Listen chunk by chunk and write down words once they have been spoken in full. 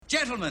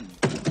Gentlemen,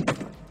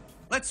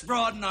 let's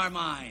broaden our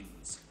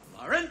minds.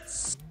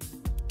 Lawrence?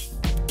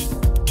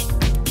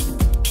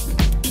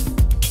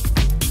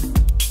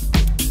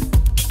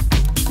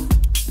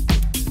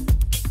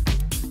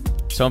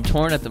 So I'm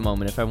torn at the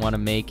moment if I want to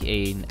make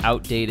an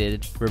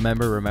outdated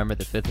remember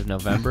the 5th of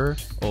November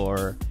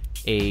or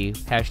a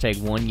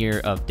hashtag 1 year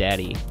of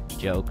daddy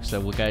joke.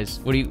 So what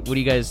do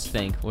you guys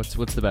think? What's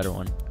the better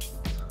one?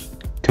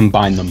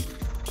 Combine them.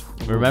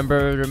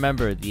 Remember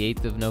the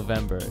 8th of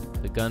November,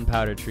 the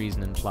gunpowder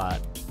treason and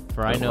plot.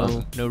 For I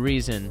know no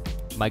reason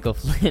Michael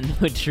Flynn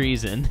would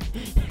treason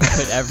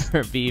could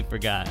ever be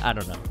forgot. I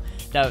don't know.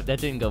 That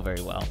didn't go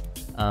very well.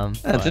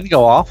 It didn't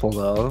go awful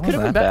though. It Could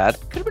wasn't have that been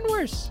bad. Could have been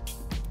worse.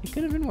 It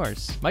could have been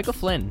worse. Michael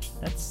Flynn.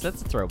 That's a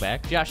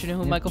throwback. Josh, you know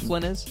who Michael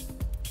Flynn is?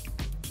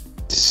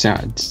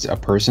 It's a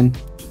person. Do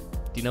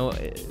you know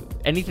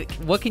anything?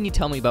 What can you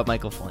tell me about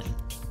Michael Flynn?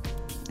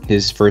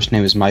 His first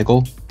name is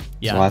Michael.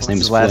 Yeah. His last name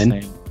What's is his last Flynn.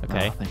 name?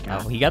 Okay. Oh, thank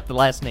God. He got the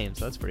last name,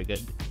 so that's pretty good.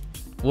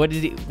 What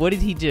did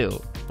he do?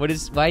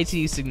 Why is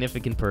he a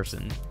significant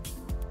person?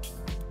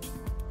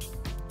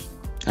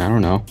 I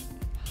don't know.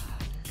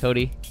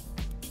 Cody?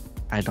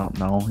 I don't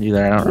know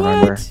either. I don't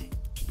remember.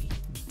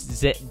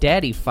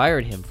 Daddy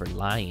fired him for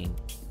lying.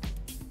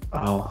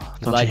 Oh,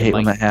 He don't you lied to hate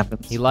when Mike- that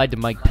happens? He lied to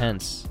Mike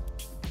Pence.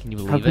 Can you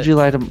believe How it? could you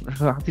lie to?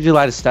 How could you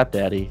lie to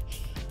stepdaddy?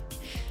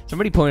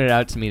 Somebody pointed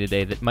out to me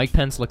today that Mike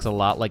Pence looks a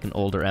lot like an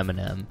older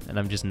Eminem, and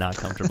I'm just not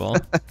comfortable.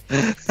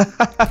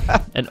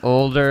 An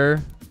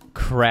older,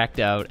 cracked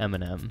out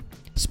Eminem.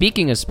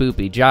 Speaking of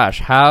spoopy, Josh,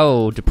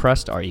 how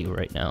depressed are you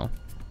right now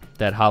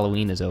that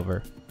Halloween is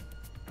over?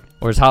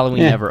 Or is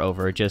Halloween never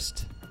over? It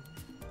just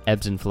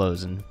ebbs and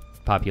flows in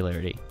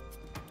popularity.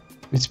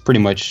 It's pretty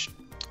much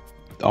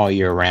all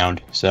year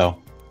round. So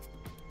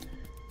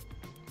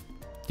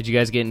Did you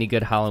guys get any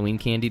good Halloween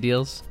candy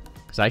deals?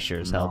 Because I sure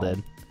as hell No.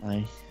 did.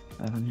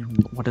 I don't even.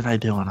 What did I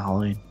do on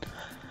Halloween?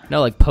 No,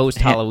 like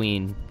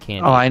post-Halloween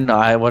candy. Oh, I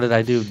know. What did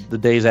I do the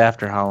days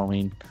after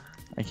Halloween?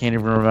 I can't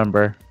even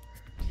remember.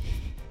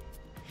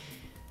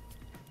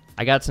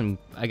 I got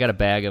a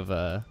bag of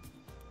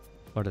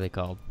what are they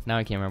called? Now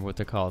I can't remember what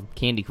they're called.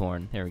 Candy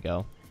corn. There we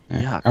go.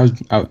 Yeah.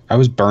 I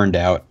was burned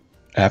out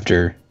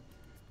after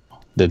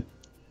the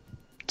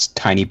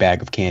tiny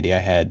bag of candy I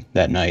had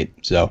that night.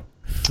 So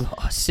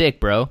Oh,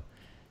 sick, bro.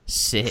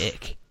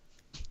 Sick,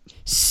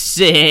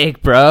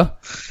 bro.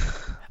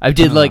 I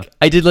did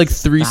like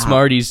 3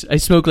 Smarties. I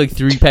smoked like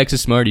 3 packs of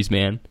Smarties,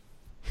 man.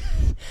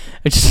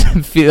 I just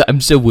feel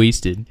I'm so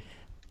wasted.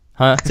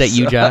 Huh? Is that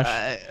you, Josh?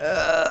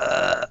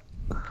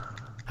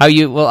 How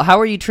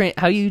are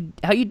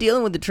you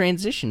dealing with the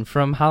transition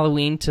from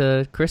Halloween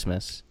to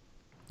Christmas?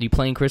 Are you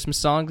playing Christmas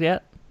songs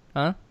yet?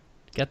 Huh?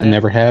 Got that? I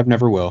never have,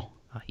 never will.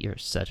 Oh, you're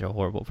such a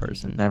horrible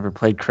person. Never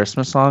played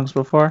Christmas songs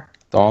before.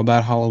 It's all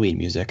about Halloween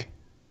music.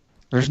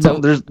 There's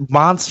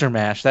Monster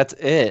Mash. That's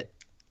it.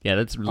 Yeah,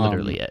 that's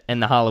literally it.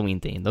 And the Halloween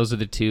theme. Those are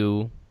the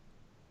 2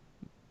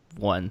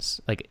 ones.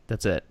 Like,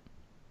 that's it.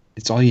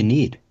 It's all you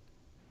need.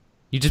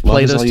 You just Love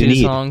play is those all you 2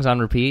 need. songs on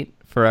repeat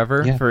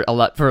forever Yeah.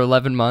 for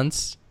 11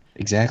 months.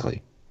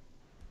 Exactly.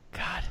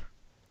 God.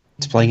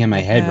 It's playing in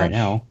my head right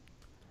now.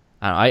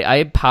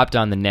 I popped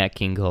on the Nat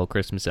King Cole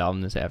Christmas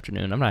album this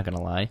afternoon. I'm not going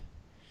to lie.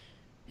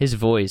 His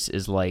voice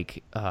is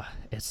like,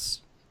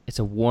 it's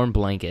a warm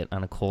blanket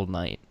on a cold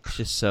night. It's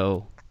just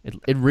so,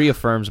 it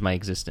reaffirms my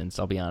existence,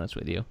 I'll be honest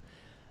with you.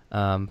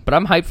 But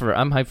I'm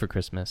hyped for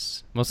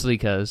Christmas. Mostly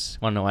because,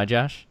 want to know why,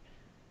 Josh?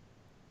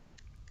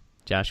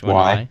 Josh, you want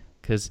to know why?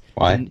 Because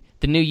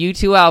the new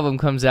U2 album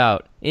comes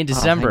out in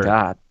December. Oh, thank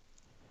God.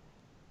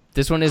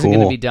 This one isn't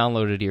going to Cool. be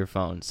downloaded to your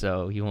phone,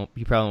 so you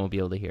probably won't be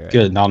able to hear it.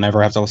 Good. I'll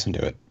never have to listen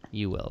to it.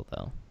 You will,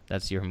 though.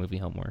 That's your movie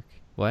homework.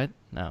 What?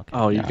 No, okay.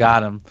 Oh, you No.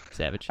 got him.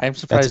 Savage. I'm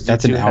surprised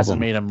That's an U2 hasn't album.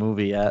 made a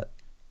movie yet.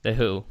 The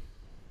Who?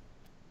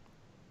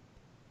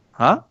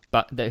 Huh?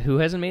 But the Who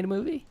hasn't made a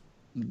movie?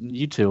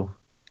 U2.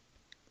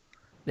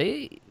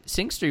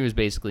 SingStream was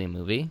basically a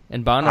movie,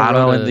 and Bono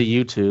Bono wrote and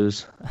the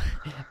U2s.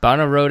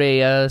 Bono wrote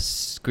a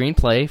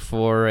screenplay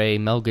for a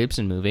Mel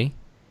Gibson movie.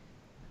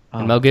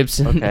 And Mel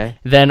Gibson okay.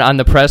 then on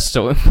the press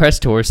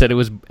tour said it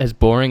was as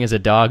boring as a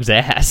dog's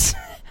ass.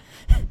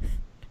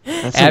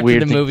 That's a After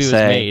weird the thing movie to was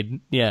say. made.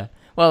 Yeah.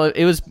 Well,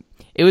 it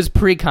was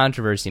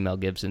pre-controversy Mel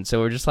Gibson, so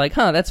we're just like,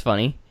 huh, that's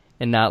funny,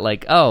 and not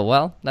like, oh,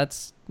 well,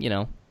 that's,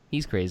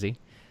 he's crazy.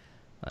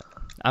 But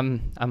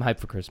I'm hyped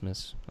for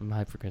Christmas.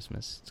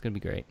 It's gonna be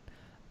great.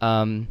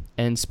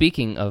 And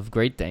speaking of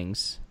great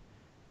things,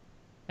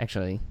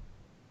 actually,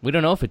 we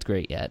don't know if it's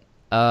great yet.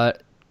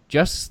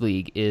 Justice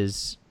League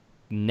is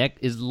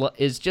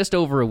just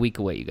over a week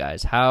away, you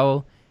guys.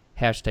 How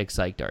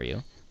 #psyched are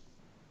you?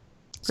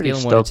 Pretty Scale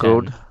of 1 to 10.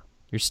 stoked.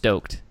 You're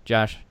stoked.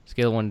 Josh,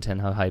 scale of 1 to 10,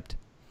 how hyped?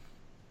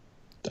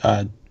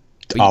 A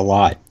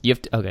lot. You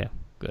have to, okay,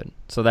 good.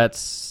 So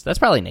that's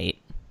probably an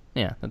 8.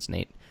 Yeah, that's an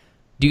 8.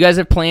 Do you guys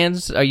have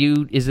plans?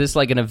 Is this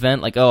like an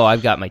event like, oh,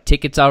 I've got my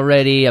tickets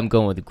already, I'm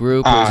going with a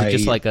group, or is it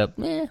just like a,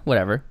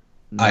 whatever?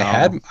 No. I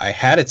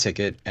had a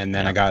ticket, and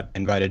then I got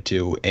invited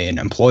to an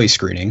employee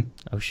screening.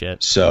 Oh,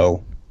 shit.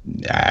 So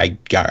I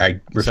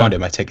refunded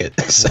my ticket.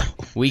 So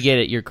We get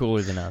it. You're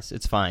cooler than us.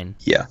 It's fine.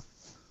 yeah.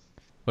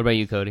 What about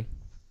you, Cody?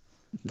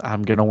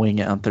 I'm gonna wing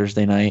it on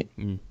Thursday night.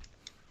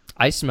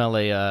 I smell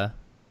a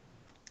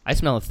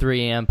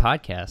 3 a.m.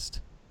 podcast.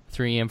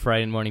 3 a.m.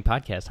 Friday morning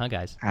podcast, huh,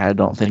 guys? I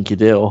don't think you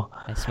do.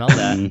 I smell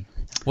that.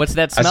 What's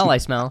that smell I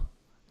smell?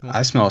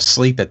 I smell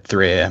sleep at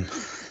 3 a.m.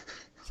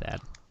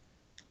 Sad.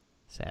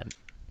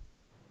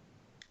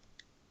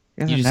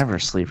 You You just- never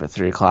sleep at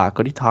 3 o'clock.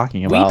 What are you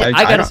talking We about? did, I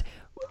I gotta. don't-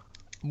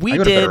 We I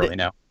go to bed did. early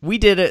now. We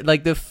did it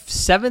like the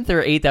 7th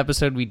or 8th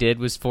episode we did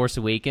was Force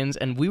Awakens,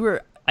 and we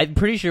were. I'm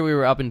pretty sure we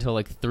were up until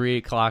like 3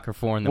 o'clock or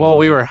 4 in the morning. Well,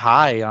 we were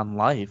high on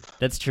life.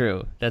 That's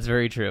true. That's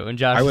very true. And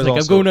Josh I was was like,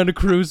 also- "I'm going on a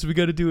cruise. So we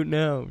got to do it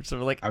now." So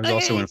we're like, I was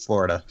also in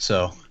Florida,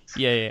 so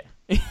Yeah.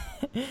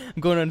 I'm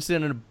going on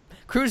sit on a.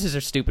 Cruises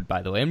are stupid,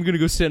 by the way. I'm gonna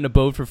go sit in a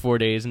boat for 4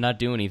 days and not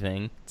do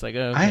anything. It's like,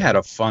 okay. I had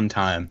a fun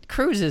time.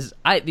 Cruises.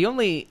 The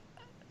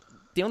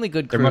only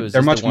good They're, cruise. they're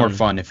is much the more one-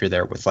 fun if you're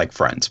there with like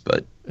friends,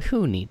 but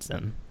Who needs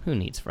them? Who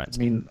needs friends?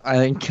 I mean,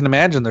 I can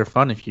imagine they're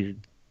fun if you're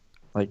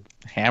like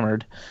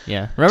hammered.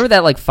 Yeah. Remember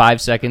that like 5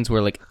 seconds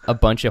where like a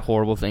bunch of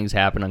horrible things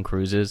happened on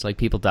cruises? Like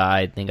people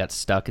died, they got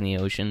stuck in the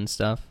ocean and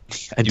stuff.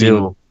 I you do.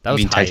 mean, That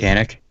was you mean hype.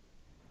 Titanic?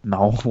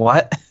 No,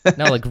 what?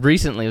 No, like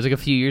recently. It was like a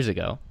few years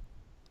ago.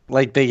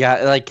 Like they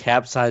got like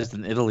capsized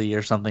in Italy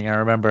or something. I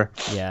remember.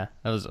 Yeah.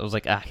 I was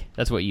like,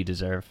 that's what you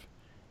deserve.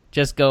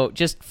 Just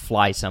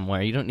fly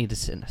somewhere. You don't need to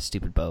sit in a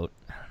stupid boat.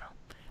 I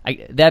don't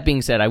know. That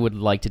being said, I would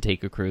like to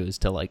take a cruise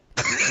to like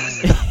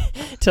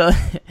to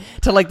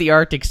like the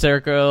Arctic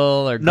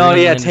Circle or No,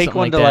 yeah, Greenland or take something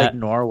one like to that. like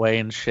Norway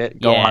and shit.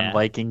 Go Yeah. on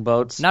Viking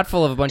boats. Not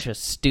full of a bunch of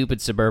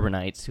stupid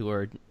suburbanites who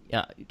are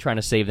trying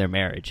to save their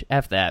marriage.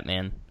 F that,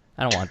 man.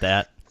 I don't want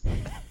that.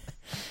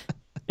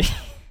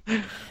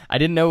 I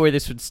didn't know where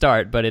this would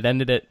start, but it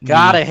ended at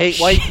God, me I hate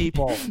white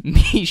people.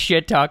 me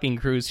shit talking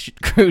cruise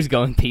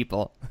going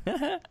people.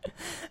 Oh,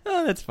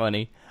 that's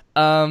funny.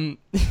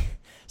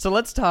 So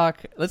let's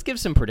give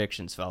some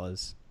predictions,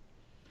 fellas.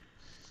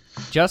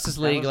 Justice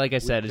League, like I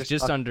said, is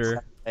just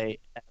under.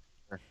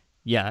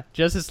 Yeah,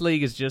 Justice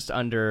League is just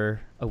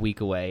under a week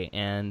away,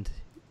 and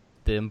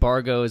the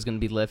embargo is going to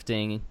be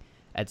lifting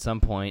at some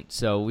point.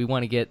 So we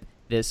want to get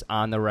this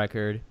on the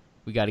record.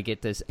 We got to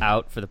get this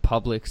out for the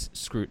public's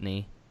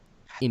scrutiny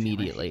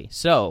immediately.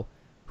 So,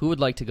 who would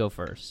like to go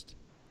first?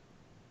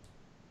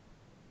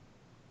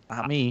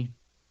 Not me.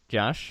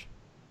 Josh?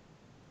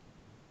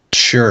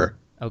 Sure.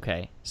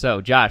 Okay. So,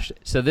 Josh,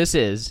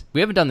 we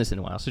haven't done this in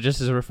a while, so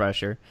just as a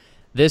refresher,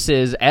 this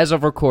is, as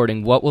of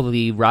recording, what will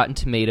the Rotten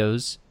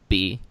Tomatoes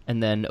be,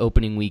 and then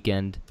opening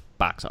weekend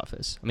box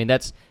office. I mean,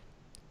 that's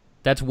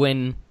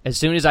when, as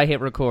soon as I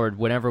hit record,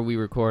 whenever we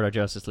record our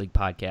Justice League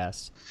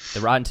podcast,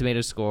 the Rotten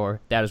Tomatoes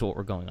score, that is what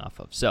we're going off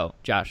of. So,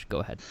 Josh, go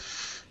ahead.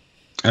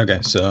 Okay,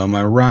 so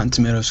my Rotten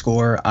Tomato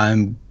score,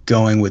 I'm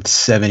going with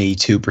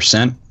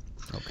 72%.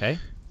 Okay.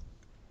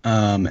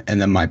 And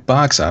then my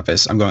box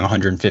office, I'm going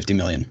 150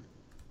 million.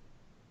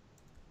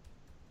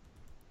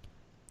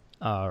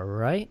 All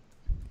right.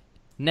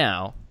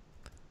 Now,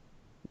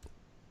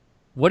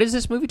 what is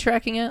this movie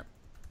tracking at?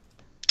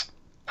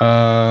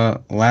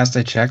 Last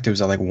I checked, it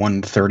was at like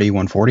 130,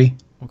 140.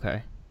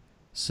 Okay.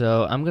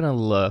 So I'm going to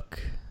look.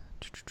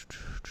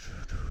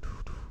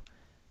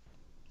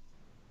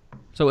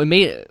 So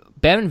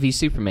Batman v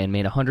Superman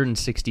made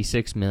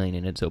 166 million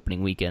in its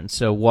opening weekend.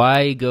 So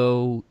why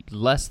go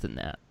less than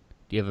that?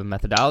 Do you have a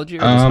methodology,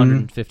 or does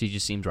 150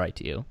 just seems right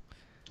to you?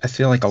 I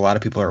feel like a lot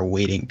of people are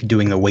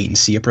doing the wait and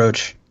see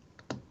approach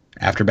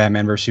after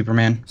Batman vs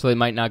Superman. So they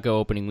might not go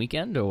opening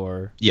weekend,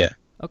 or Yeah.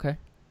 okay,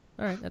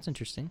 all right, that's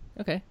interesting.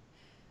 Okay,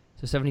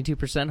 so 72%,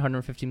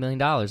 $150 million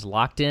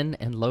locked in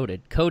and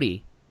loaded.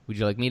 Cody, would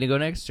you like me to go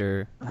next,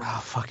 or Oh,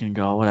 fucking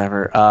go,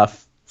 whatever.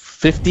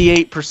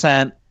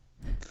 58%.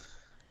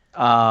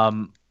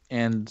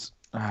 And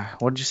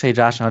what did you say,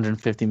 Josh?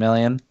 150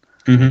 million?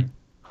 Mm-hmm.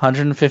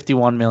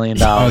 $151 million.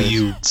 Oh,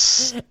 you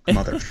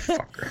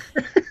motherfucker.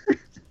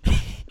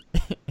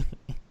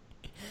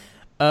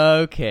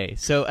 okay?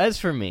 So as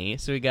for me,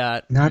 so we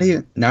got Not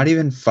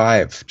even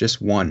 5,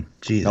 just 1.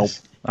 Jesus. Nope.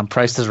 I'm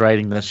Price is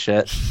writing this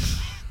shit.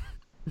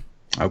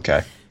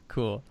 Okay.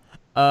 cool.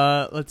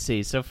 Let's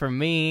see. So for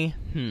me,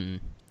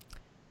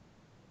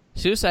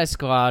 Suicide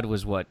Squad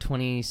was what,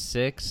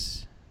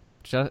 26?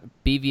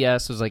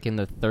 BVS was like in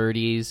the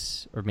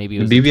 30s, or maybe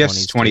it was BVS the 20s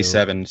is too.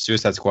 27,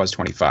 Suicide Squad is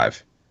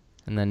 25.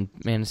 And then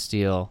Man of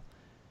Steel.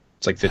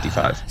 It's like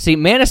 55. See,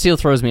 Man of Steel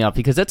throws me off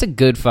because that's a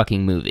good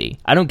fucking movie.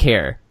 I don't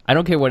care. I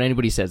don't care what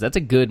anybody says. That's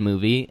a good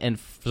movie, and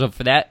so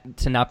for that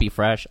to not be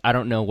fresh, I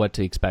don't know what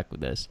to expect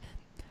with this.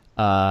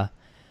 Jeez.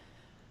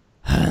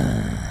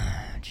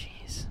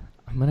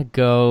 I'm going to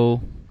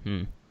go...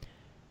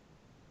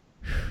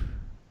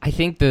 I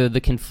think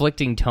the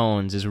conflicting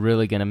tones is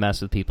really going to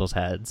mess with people's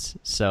heads.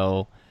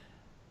 So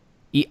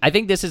I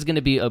think this is going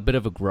to be a bit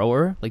of a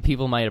grower. Like,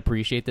 people might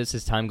appreciate this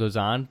as time goes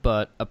on,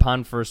 but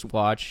upon first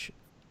watch,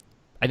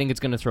 I think it's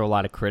going to throw a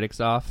lot of critics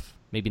off,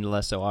 maybe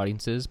less so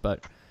audiences,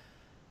 but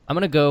I'm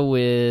going to go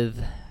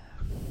with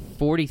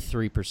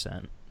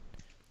 43%.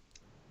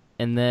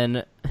 And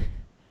then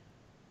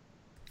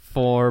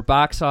for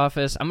box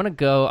office, I'm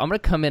gonna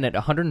come in at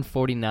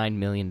 $149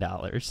 million.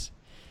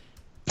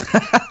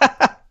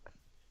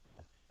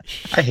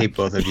 I hate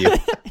both of you.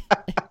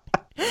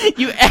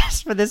 You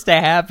asked for this to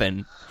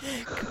happen.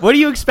 What do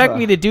you expect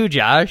me to do,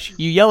 Josh?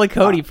 You yell at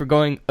Cody for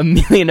going a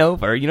million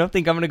over. You don't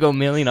think I'm gonna go a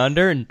million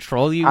under and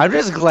troll you? I'm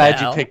just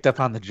glad you Hell. picked up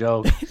on the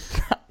joke.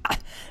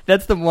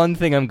 That's the one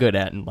thing I'm good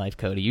at in life,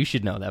 Cody. You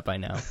should know that by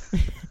now.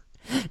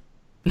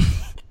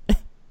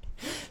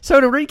 So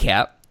to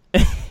recap,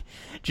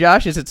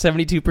 Josh is at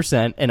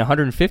 72% and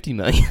 $150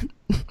 million.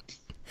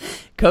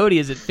 Cody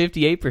is at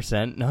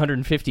 58% and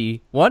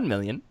 $151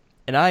 million.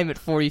 And I'm at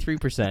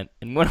 43%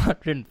 and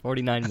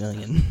 $149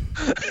 million.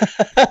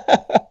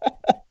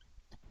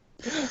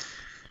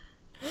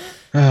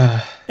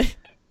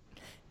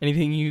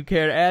 Anything you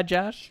care to add,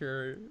 Josh?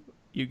 Or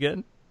you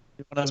good?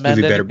 You want to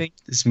amend anything?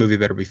 This movie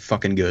better be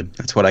fucking good.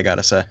 That's what I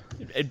gotta say.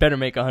 It better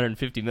make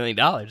 $150 million,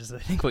 is I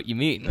think what you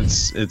mean.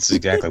 It's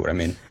exactly what I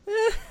mean.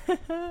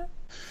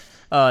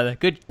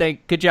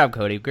 Good job,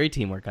 Cody. Great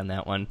teamwork on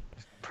that one.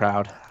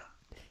 Proud.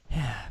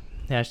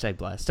 Hashtag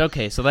blessed.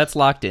 Okay, so that's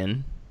locked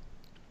in.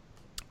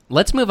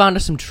 Let's move on to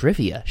some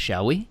trivia,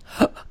 shall we?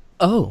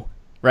 Oh,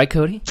 right,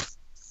 Cody?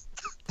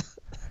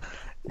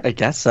 I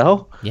guess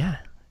so. Yeah.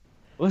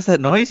 What was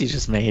that noise you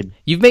just made?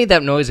 You've made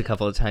that noise a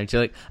couple of times.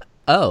 You're like,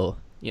 oh,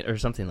 or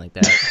something like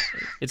that.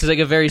 It's like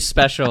a very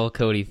special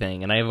Cody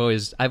thing, and I've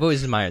always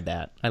admired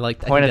that. I Point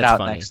think it that's out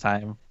funny. next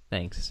time.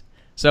 Thanks.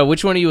 So,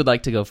 which one of you would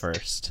like to go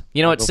first?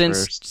 You know what?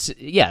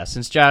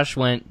 Since Josh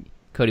went,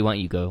 Cody, why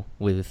don't you go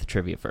with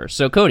trivia first?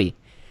 So, Cody,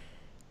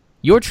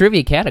 your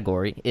trivia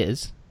category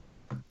is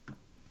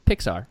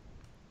Pixar.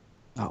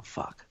 Oh,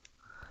 fuck.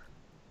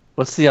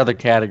 What's the other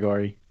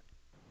category?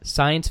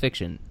 Science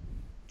fiction.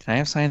 Can I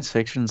have science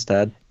fiction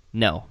instead?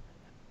 No.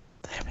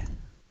 Damn it.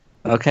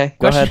 Okay,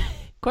 go ahead.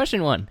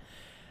 Question 1.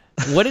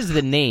 What is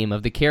the name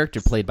of the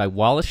character played by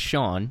Wallace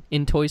Shawn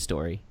in Toy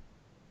Story?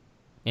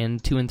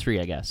 And 2 and 3,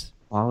 I guess.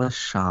 Wallace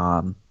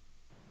Shawn.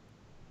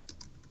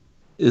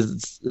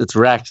 It's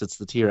Rex. It's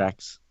the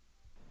T-Rex.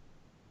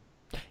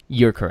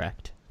 You're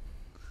correct.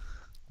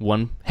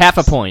 Half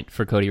a point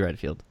for Cody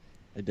Redfield.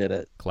 I did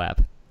it.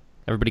 Clap.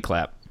 Everybody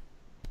clap.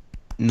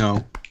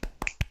 No.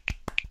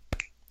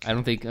 I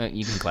don't think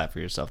you can clap for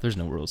yourself. There's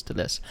no rules to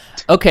this.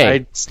 Okay.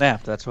 I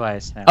snapped. That's why I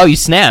snapped. Oh, you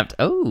snapped.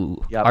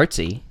 Oh, Yep.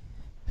 Artsy.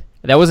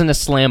 That wasn't a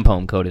slam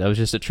poem, Cody. That was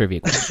just a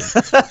trivia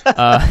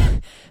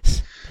question.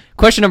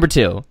 Question number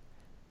 2.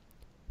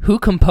 Who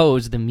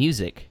composed the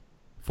music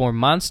for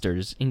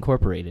Monsters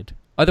Incorporated,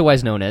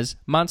 otherwise known as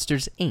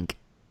Monsters, Inc.?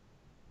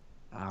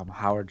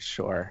 Howard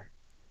Shore.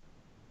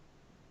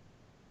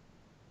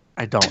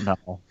 I don't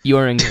know. You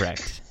are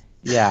incorrect.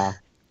 Yeah.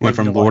 Went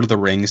from Lord of the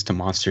Rings to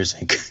Monsters,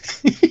 Inc.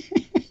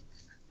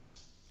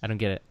 I don't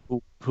get it.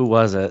 Who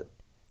was it?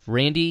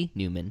 Randy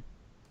Newman.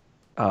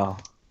 Oh.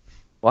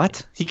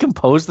 What? He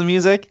composed the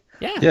music?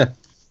 Yeah. Yeah.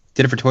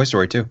 Did it for Toy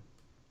Story, too.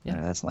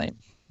 Yeah, that's lame.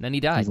 Then he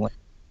died. He's lame.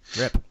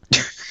 Rip.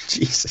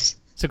 Jesus.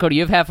 So Cody,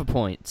 you have half a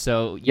point.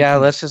 So Yeah,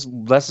 let's just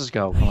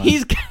go. Come on.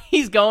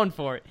 he's going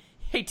for it.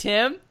 Hey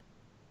Tim.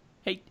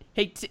 Hey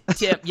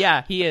Tim.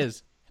 Yeah, he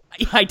is.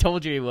 I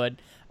told you he would.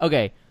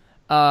 Okay.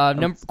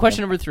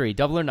 Question number 3.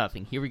 Double or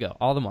nothing. Here we go.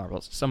 All the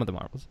marbles. Some of the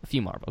marbles. A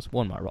few marbles.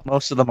 One marble.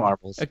 Most of the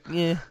marbles.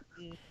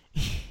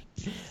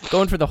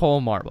 Going for the whole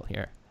marble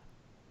here.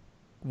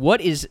 What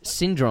is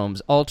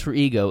Syndrome's alter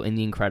ego in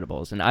The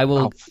Incredibles? And I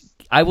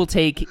will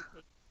take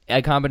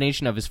a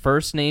combination of his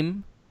first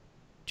name,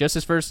 just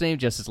his first name,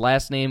 just his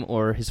last name,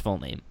 or his full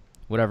name.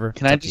 Whatever.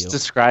 Can I just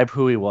describe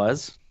who he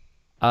was?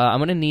 I'm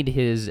going to need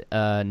his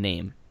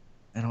name.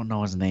 I don't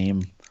know his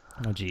name.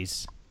 Oh,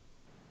 jeez.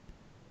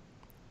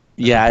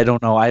 Yeah, I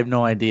don't know. I have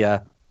no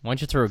idea. Why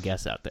don't you throw a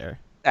guess out there?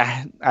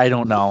 I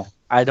don't know.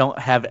 I don't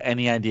have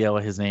any idea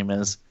what his name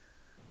is.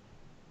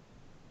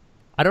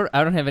 I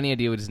don't have any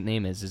idea what his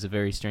name is. It's a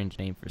very strange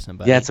name for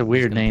somebody. Yeah, it's a I'm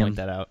weird just gonna name. Point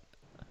that out.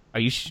 Are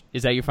you?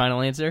 Is that your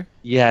final answer?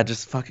 Yeah,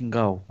 just fucking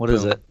go. What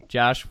is Boom. it?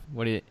 Josh?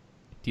 What do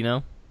you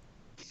know?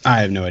 I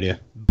have no idea.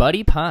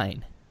 Buddy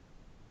Pine.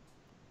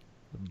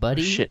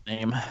 Buddy Shit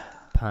name.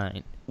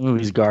 Pine. Ooh,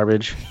 he's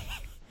garbage.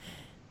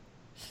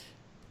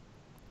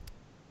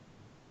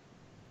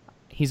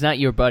 He's not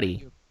your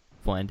buddy,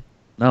 friend.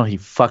 No, he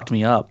fucked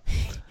me up.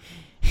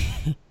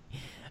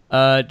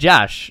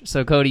 Josh.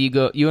 So Cody,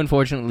 you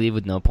unfortunately leave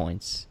with no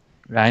points.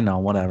 I know,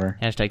 whatever.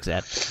 Hashtag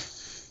sad.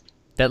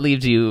 That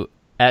leaves you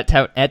at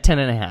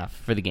 10.5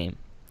 for the game.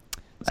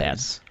 Sad.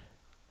 Nice.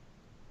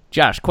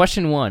 Josh,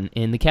 question 1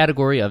 in the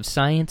category of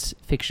science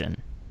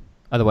fiction,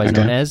 otherwise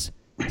known as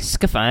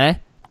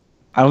sci-fi.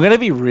 I'm going to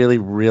be really,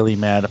 really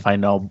mad if I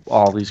know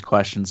all these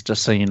questions,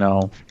 just so you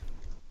know.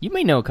 You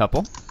may know a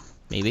couple.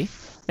 Maybe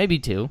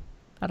 2.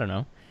 I don't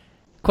know.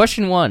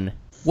 Question 1.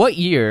 What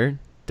year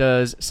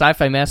does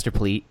sci-fi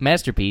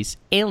masterpiece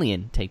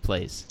Alien take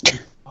place?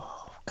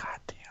 Oh,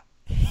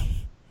 goddamn.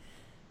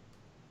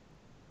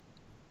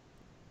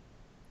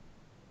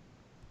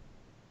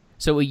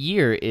 So a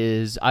year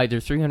is either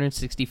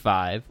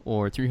 365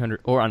 or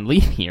 300, or on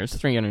leap years,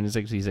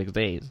 366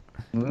 days.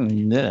 I'm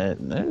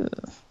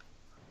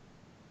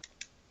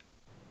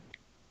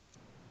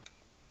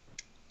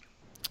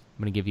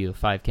gonna give you a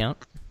 5 count.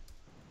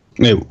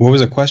 Wait, what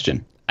was the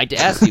question? I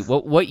asked you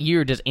what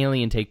year does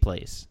Alien take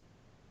place?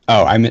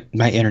 Oh,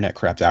 my internet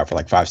crapped out for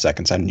like 5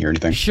 seconds. I didn't hear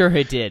anything. Sure,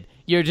 it did.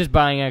 You're just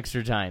buying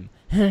extra time.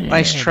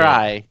 Nice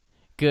try.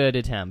 Good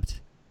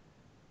attempt.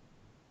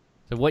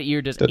 So, what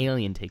year does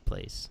Alien take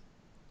place?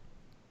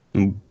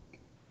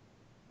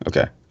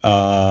 Okay.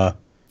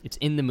 It's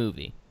in the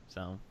movie,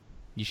 so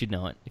you should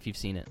know it if you've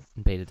seen it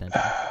and paid attention.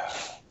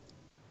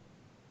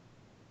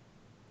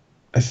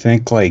 I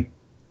think like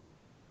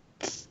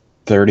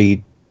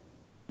 30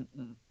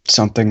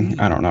 something.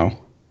 I don't know.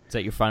 Is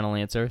that your final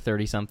answer?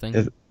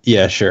 30-something?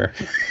 Yeah, sure.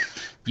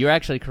 You're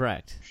actually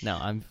correct. No,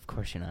 of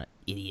course you're not.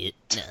 Idiot.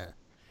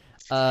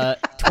 Nah.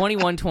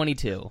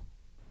 21-22.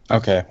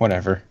 Okay,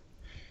 whatever.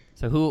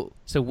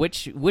 So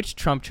which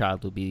Trump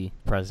child will be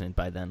president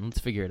by then? Let's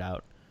figure it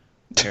out.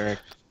 Eric.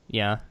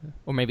 Yeah,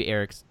 or maybe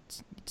Eric's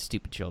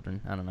stupid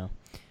children. I don't know.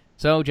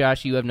 So,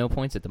 Josh, you have no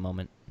points at the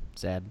moment.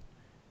 Sad.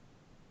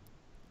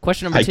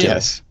 Question number 2.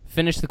 guess.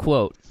 Finish the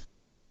quote.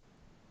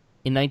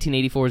 In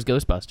 1984's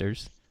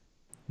Ghostbusters,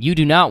 you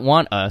do not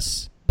want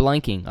us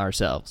blanking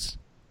ourselves.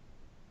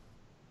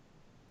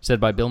 Said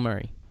by Bill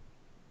Murray.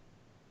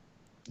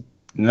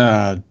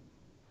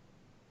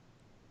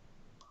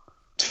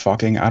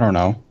 Fucking, I don't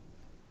know.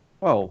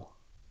 Whoa.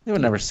 They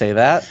would never say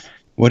that.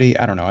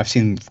 I don't know. I've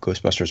seen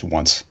Ghostbusters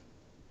once.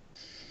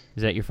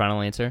 Is that your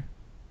final answer?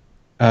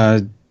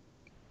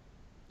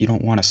 You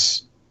don't want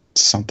us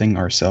something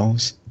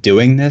ourselves?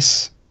 Doing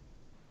this?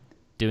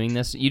 Doing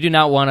this? You do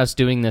not want us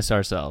doing this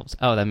ourselves.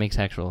 Oh, that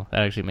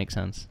actually makes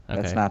sense.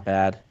 Okay. That's not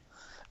bad.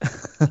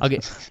 I'll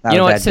get. Not You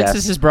know a what? bad Since guess.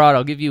 this is broad,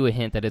 I'll give you a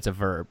hint that it's a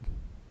verb.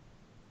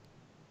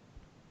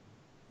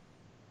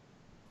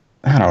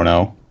 I don't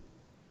know.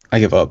 I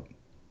give up.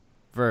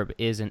 Verb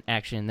is an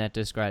action that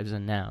describes a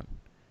noun.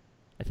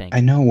 I think. I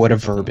know what a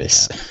Something verb like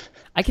is. that.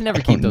 I can never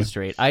I keep don't know. those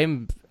straight.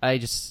 I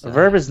just. A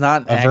verb is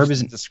not A verb actually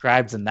isn't-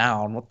 describes a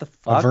noun. What the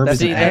fuck? verb That's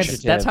is an See, an adjective.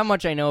 adjective. that's how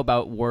much I know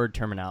about word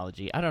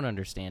terminology. I don't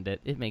understand it.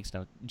 It makes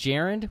no.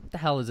 Gerund? What the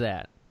hell is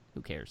that?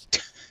 Who cares?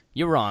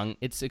 You're wrong.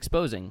 It's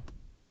exposing.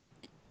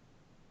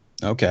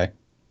 Okay.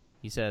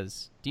 He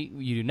says,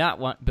 you do not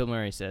want, Bill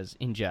Murray says,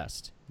 in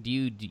jest,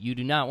 you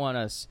do not want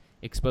us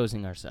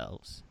exposing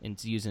ourselves. And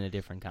it's used in a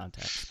different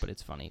context, but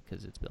it's funny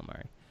because it's Bill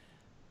Murray.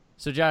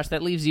 So, Josh,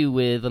 that leaves you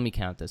with, let me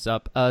count this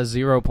up,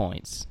 0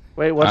 points.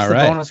 Wait, what's All the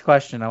right. bonus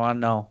question? I want to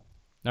know.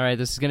 All right,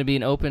 this is going to be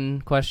an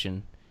open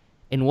question.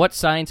 In what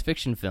science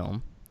fiction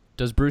film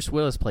does Bruce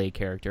Willis play a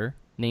character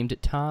named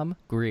Tom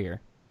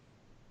Greer?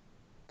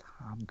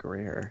 Tom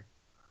Greer.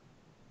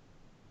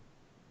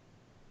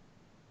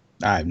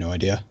 I have no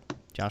idea.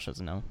 Josh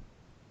doesn't know.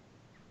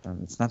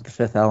 It's not the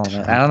Fifth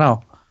Element. I don't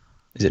know.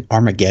 Is it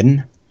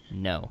Armageddon?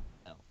 No.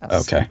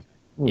 That's Okay.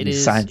 It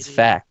is- science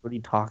fact. What are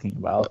you talking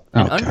about?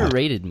 An Oh, God.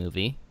 underrated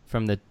movie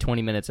from the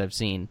 20 minutes I've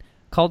seen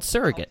called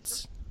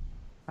Surrogates.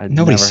 I've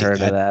Nobody's never seen heard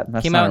that. of that.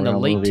 That's Came not out in a the real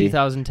late movie.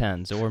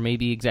 2010s, or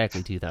maybe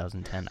exactly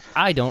 2010.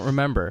 I don't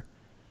remember.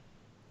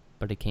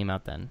 But it came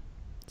out then.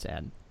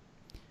 Sad.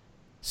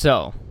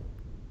 So,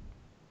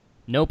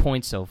 no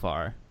points so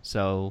far.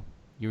 So,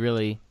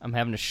 I'm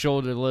having to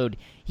shoulder the load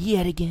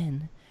yet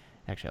again.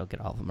 Actually, I'll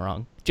get all of them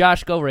wrong.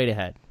 Josh, go right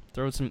ahead.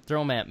 Throw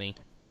them at me.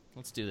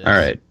 Let's do this. All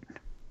right.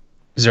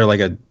 Is there like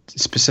a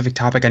specific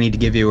topic I need to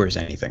give you, or is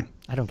anything?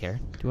 I don't care.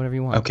 Do whatever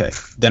you want. Okay.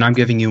 Then I'm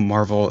giving you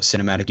Marvel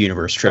Cinematic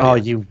Universe trivia. Oh,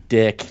 you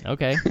dick.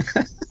 Okay.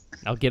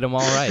 I'll get them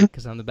all right,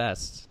 because I'm the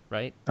best,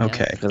 right? Yeah.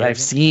 Okay. Because I've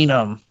seen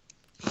them.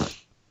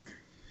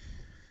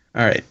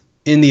 All right.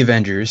 In the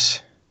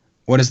Avengers,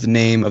 what is the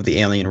name of the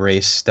alien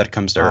race that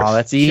comes to Earth? Oh,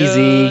 that's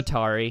easy.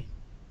 Atari.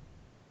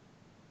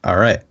 All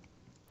right.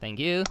 Thank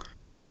you.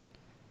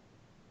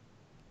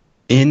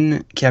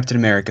 In Captain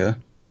America,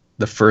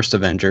 the first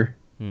Avenger,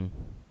 Hmm.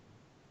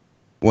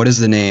 what is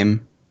the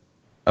name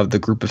of the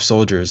group of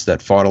soldiers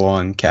that fought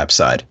along Cap's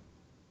side?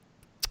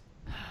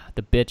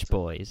 The Bitch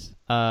Boys.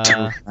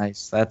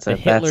 Nice. That's The it.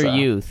 Hitler That's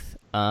Youth.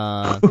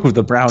 Ooh,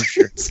 the brown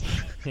shirts.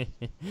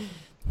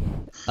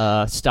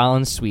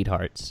 Stalin's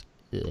Sweethearts.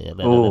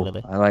 Ooh,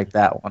 I like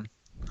that one.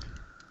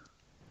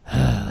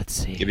 Let's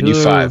see. Giving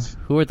you 5.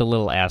 Who are the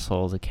little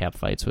assholes that Cap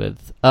fights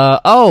with?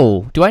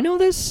 Do I know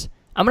this?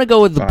 I'm going to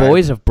go with the 5.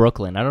 Boys of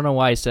Brooklyn. I don't know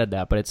why I said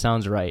that, but it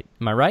sounds right.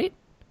 Am I right?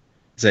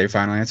 Is that your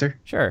final answer?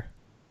 Sure.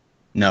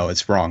 No,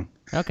 it's wrong.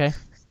 Okay.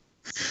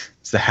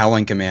 It's the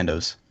Howling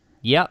Commandos.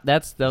 Yep,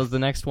 that was the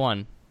next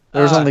one.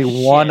 There's only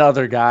shit. one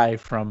other guy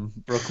from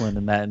Brooklyn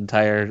in that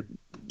entire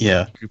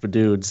Yeah. group of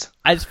dudes.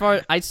 I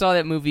saw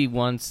that movie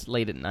once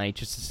late at night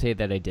just to say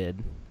that I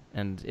did,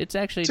 and it's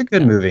actually It's a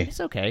good movie. It's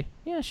okay.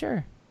 Yeah,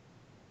 sure.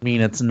 I mean,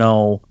 it's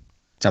no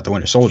It's not the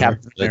Winter Soldier.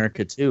 Captain but-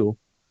 America 2.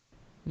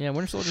 Yeah,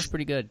 Winter Soldier's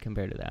pretty good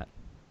compared to that.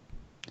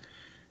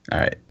 All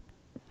right.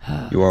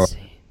 You are. Let's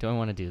see. Do I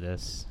want to do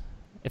this?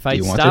 If I Do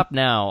you want stop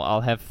now,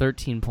 I'll have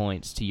 13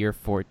 points to your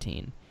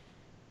 14,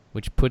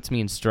 which puts me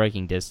in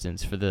striking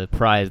distance for the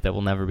prize that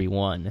will never be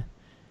won.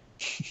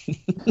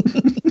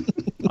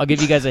 I'll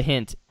give you guys a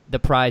hint. the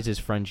prize is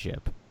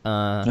friendship.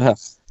 Ugh,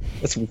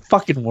 it's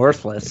fucking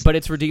worthless. But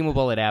it's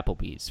redeemable at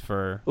Applebee's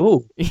for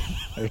Ooh,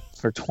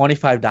 for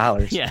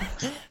 $25. yeah.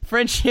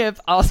 Friendship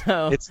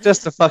also. It's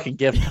just a fucking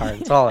gift card.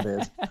 That's all it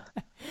is.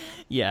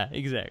 Yeah,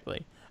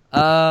 exactly.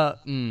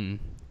 Since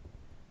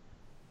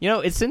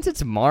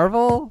it's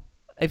Marvel,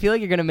 I feel like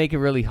you're gonna make it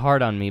really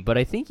hard on me. But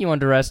I think you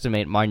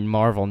underestimate my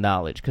Marvel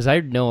knowledge because I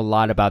know a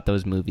lot about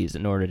those movies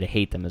in order to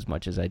hate them as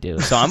much as I do.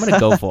 So I'm gonna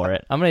go for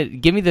it. I'm gonna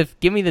give me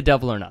the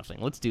double or nothing.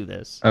 Let's do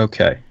this.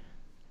 Okay.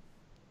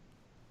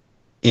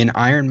 In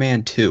Iron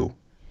Man 2,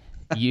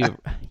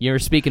 You're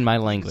speaking my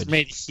language. He's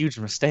made a huge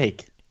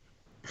mistake.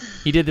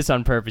 He did this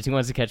on purpose. He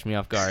wants to catch me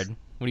off guard.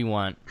 What do you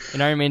want?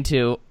 In Iron Man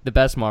 2, the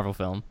best Marvel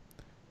film.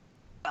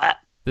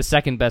 The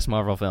second best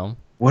Marvel film.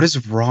 what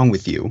is wrong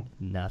with you?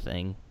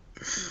 Nothing.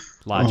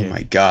 Logic. Oh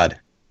my god.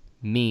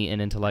 Me,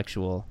 an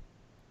intellectual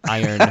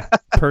iron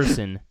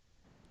person.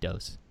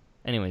 Dose.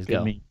 Anyways, Good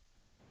go. me.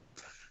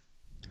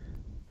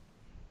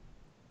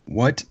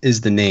 What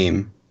is the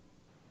name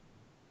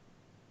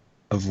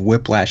of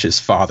Whiplash's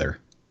father?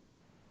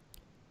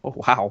 Oh,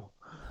 wow.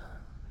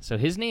 So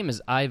his name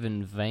is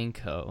Ivan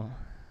Vanko.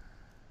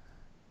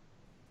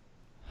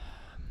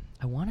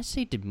 I want to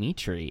say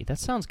Dimitri. That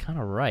sounds kind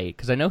of right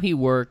because I know he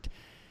worked.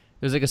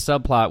 There's like a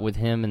subplot with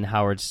him and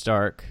Howard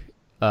Stark.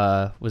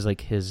 Was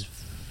like his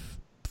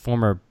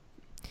former,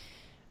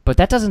 but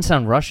that doesn't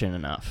sound Russian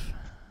enough.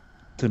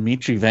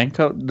 Dmitry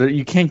Vanko?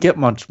 You can't get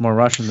much more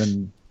Russian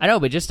than I know,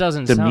 but it just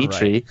doesn't sound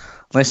Dmitry, right.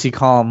 unless you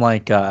call him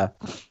like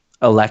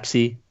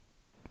Alexei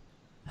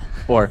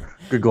or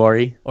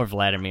Grigory. Or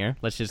Vladimir.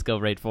 Let's just go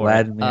right for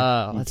Vladimir.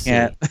 it. You Let's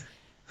can't- see.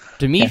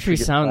 Dimitri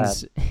forget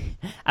sounds.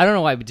 I don't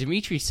know why, but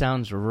Dimitri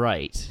sounds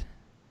right.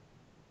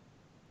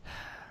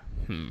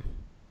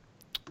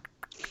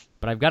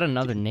 But I've got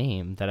another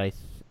name that I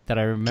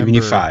remember. Giving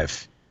you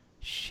 5,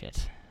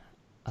 Shit.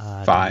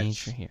 5,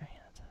 Dimitri here.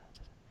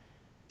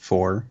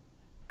 4.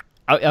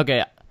 Oh,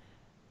 okay.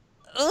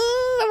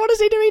 I want to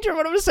say Dimitri. But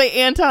I'm going to say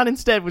Anton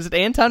instead. Was it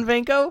Anton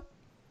Vanko?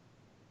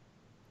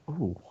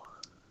 Ooh.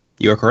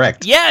 You are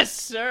correct. Yes,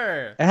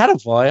 sir.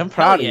 Attaboy, I'm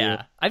proud of Yeah, you.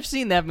 I've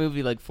seen that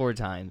movie like 4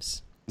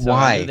 times. So I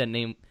Why? knew that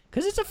name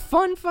because it's a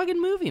fun fucking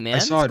movie, man. I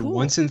saw It's it cool.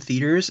 once in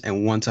theaters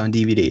and once on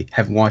DVD.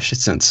 Haven't watched it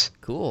since.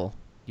 Cool.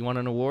 You want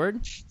an award?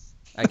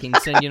 I can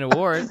send you an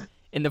award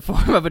in the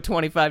form of a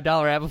 $25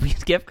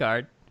 Applebee's gift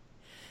card.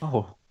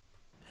 Oh,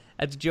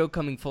 That's a joke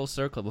coming full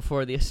circle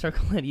before the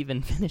circle had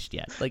even finished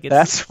yet. Like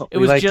that's what it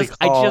we was like just to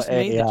call I just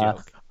made the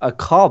joke. a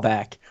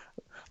callback.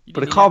 You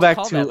But a didn't even have callback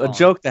call to that a long.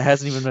 joke that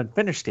hasn't even been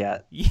finished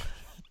yet.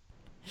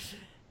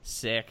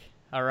 Sick.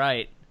 All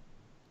right.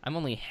 I'm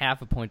only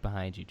half a point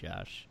behind you,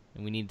 Josh,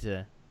 and we need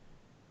to.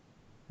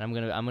 I'm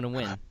gonna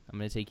win. I'm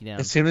gonna take you down.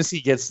 As soon as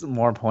he gets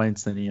more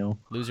points than you.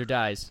 Loser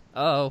dies.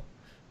 Oh,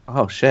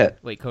 Oh, shit.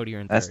 wait, Cody,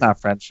 you're in That's third. not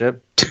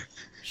friendship.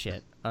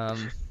 Shit.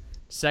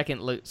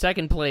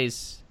 Second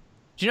place.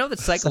 Do you know that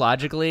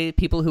psychologically,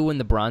 people who win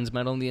the bronze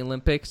medal in the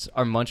Olympics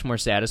are much more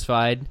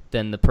satisfied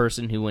than the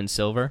person who wins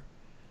silver?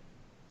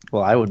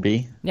 Well, I would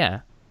be.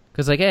 Yeah.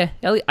 Because, like, I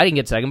didn't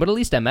get second, but at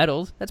least I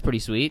medaled. That's pretty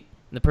sweet.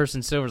 And the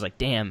person silver's like,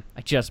 damn,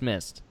 I just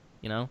missed.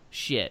 You know?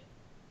 Shit.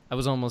 I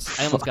almost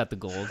got the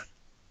gold.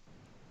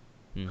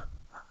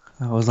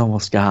 I was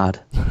almost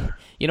God.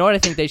 You know what I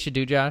think they should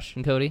do, Josh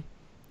and Cody?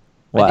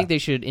 What? I think they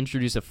should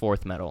introduce a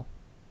 4th medal.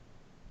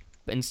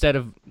 Instead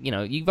of,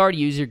 you've already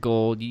used your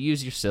gold, you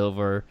use your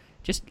silver,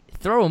 just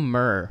throw a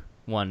myrrh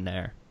one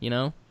there, you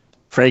know?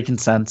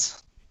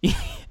 Frankincense.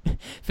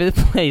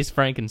 5th place,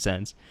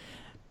 frankincense.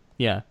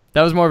 Yeah,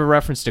 that was more of a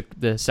reference to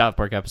the South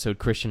Park episode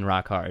Christian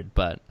Rock Hard,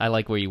 but I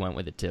like where you went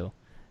with it too.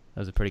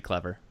 That was pretty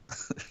clever.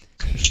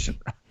 That's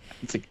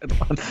a good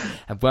one.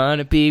 I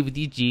wanna be with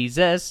you,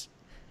 Jesus.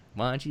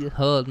 Want you to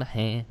hold my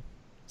hand.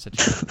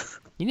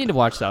 You need to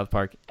watch South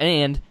Park,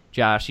 and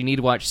Josh, you need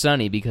to watch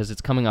Sunny because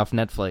it's coming off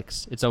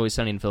Netflix. It's Always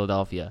Sunny in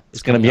Philadelphia.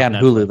 It's going to be on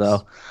coming off Hulu, Netflix.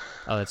 though.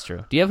 Oh, that's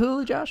true. Do you have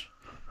Hulu, Josh?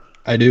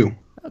 I do.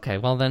 Okay,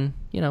 well then,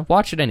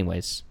 watch it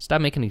anyways.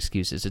 Stop making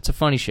excuses. It's a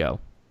funny show.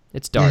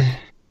 It's dark.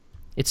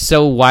 It's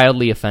so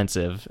wildly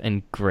offensive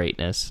and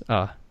greatness.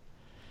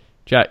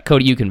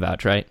 Cody, you can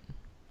vouch, right?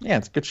 Yeah,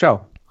 it's a good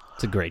show.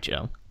 It's a great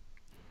show.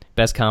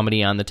 Best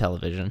comedy on the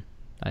television.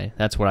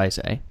 That's what I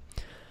say.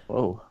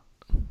 Whoa.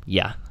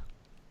 Yeah.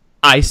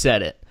 I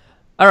said it.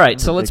 All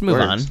right, so let's big move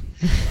words.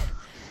 on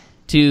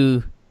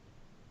to,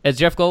 as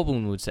Jeff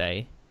Goldblum would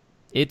say,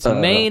 it's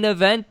main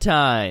event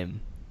time.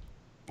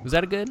 Was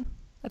that a good?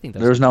 I think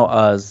that's There's no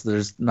us.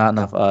 There's not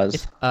enough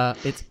us.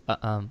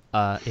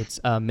 It's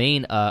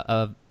main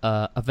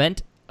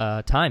event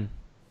time.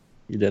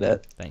 You did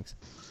it. Thanks.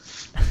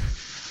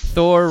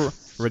 Thor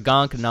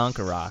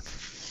Ragnarok.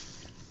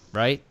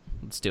 Right?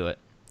 Let's do it.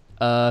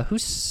 I'm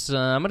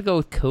gonna go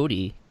with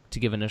Cody to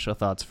give initial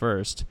thoughts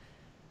first.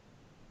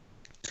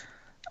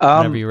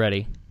 Whenever you're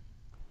ready.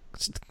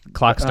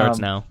 Clock starts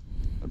now.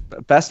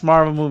 Best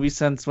Marvel movie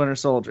since Winter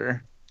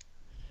Soldier.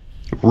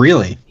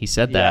 Really? He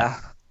said that.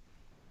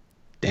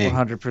 Yeah, Dang.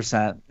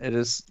 100%. It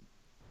is.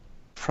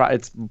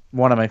 It's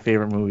one of my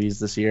favorite movies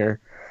this year.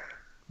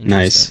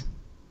 Nice.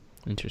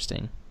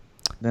 Interesting.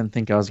 Didn't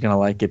think I was gonna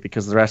like it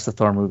because the rest of the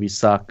Thor movie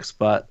sucks,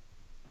 but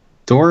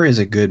Thor is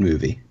a good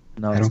movie.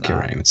 no, I it's don't care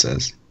not. what anyone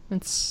says.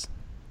 It's,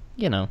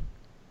 you know,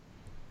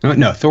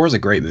 No, Thor is a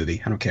great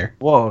movie. I don't care.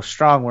 Whoa,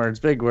 strong words,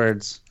 big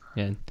words,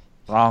 yeah,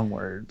 wrong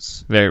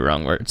words. very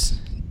wrong words.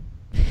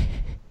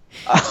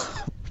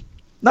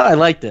 No, I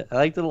liked it. I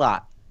liked it a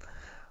lot.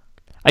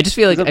 I just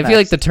feel like It's a I feel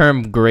like mess. the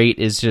term "great"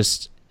 is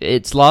just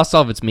it's lost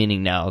all of its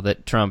meaning now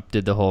that Trump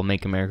did the whole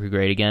 "Make America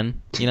Great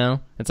Again." You know,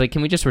 it's like,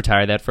 can we just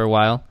retire that for a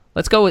while?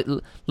 Let's go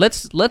with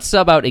let's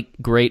sub out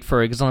 "great"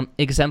 for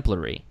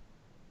exemplary.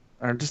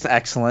 Or just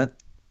excellent.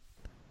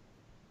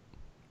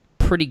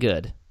 Pretty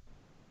good.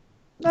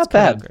 Not It's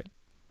kind of bad.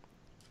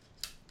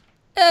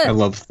 Great. I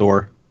love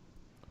Thor.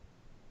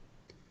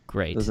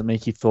 Great. Does it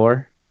make you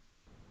Thor?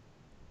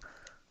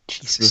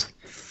 Jesus.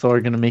 Thor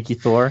gonna make you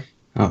Thor?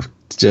 Oh,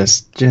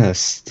 just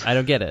I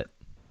don't get it.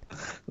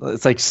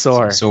 It's like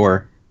sore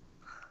sore.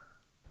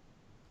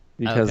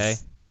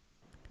 because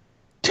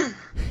Okay.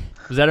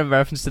 Was that a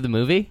reference to the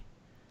movie?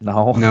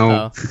 no. Oh,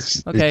 No.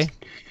 okay.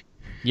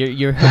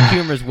 Your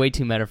humor is way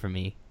too meta for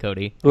me,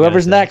 Cody. I gotta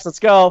Whoever's say. next, let's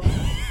go.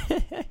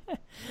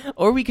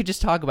 Or we could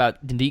just talk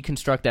about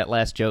deconstruct that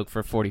last joke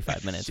for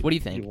 45 minutes. What do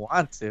you If you think?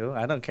 want to,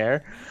 I don't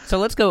care. So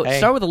let's go. Hey.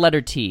 Start with the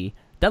letter T.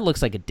 That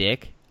looks like a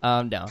dick.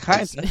 No.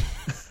 Kinda.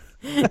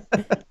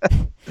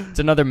 It's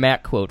another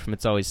Matt quote from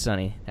It's Always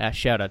Sunny.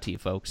 Shout out to you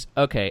folks.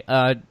 Okay.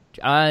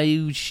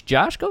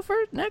 Josh go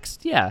first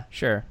next? Yeah,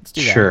 sure. Let's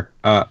do that. Sure.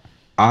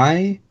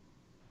 I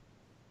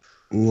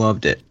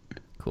loved it.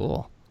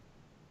 Cool.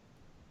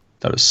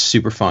 That was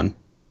super fun.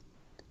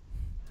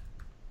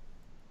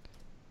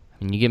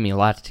 I mean, you give me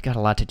got a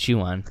lot to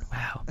chew on.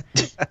 Wow.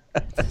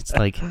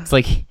 it's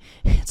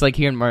like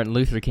hearing Martin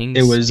Luther King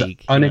It was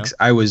speak. You know?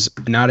 I was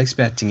not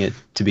expecting it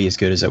to be as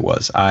good as it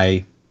was.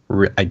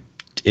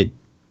 It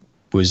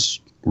was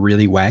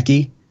really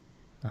wacky,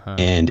 Uh-huh.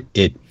 and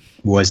it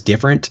was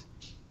different,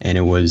 and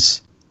it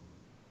was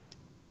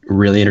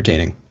really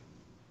entertaining.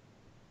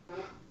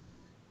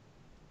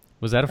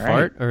 Was that a All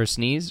fart or a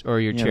sneeze or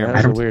your Yeah, chair? that I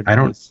was a don't. weird I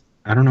don't. noise.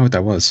 I don't know what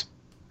that was.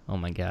 Oh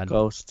my god.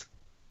 Ghost.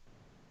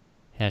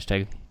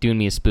 Hashtag doing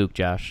me a spook,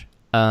 Josh.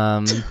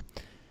 I'm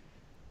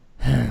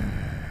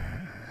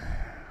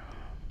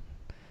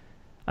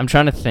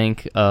trying to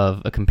think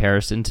of a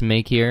comparison to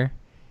make here.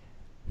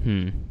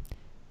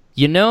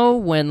 You know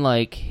when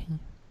like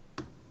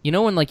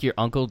your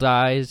uncle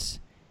dies,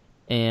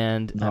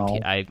 and No.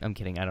 I'm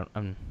kidding. I don't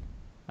have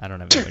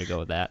any way to go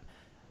with that.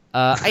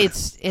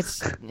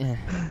 It's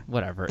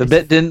whatever. The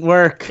It's- bit didn't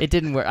work. It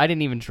didn't work. I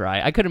didn't even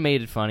try. I could have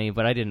made it funny,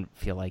 but I didn't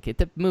feel like it.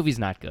 The movie's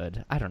not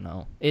good. I don't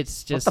know.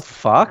 It's What just the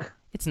fuck?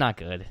 it's not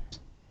good.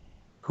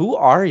 Who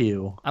are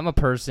you? I'm a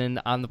person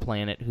on the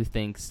planet who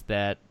thinks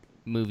that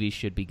movies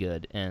should be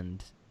good,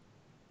 and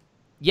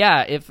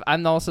yeah, if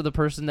I'm also the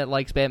person that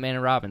likes Batman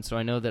and Robin, so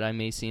I know that I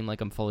may seem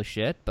like I'm full of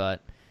shit,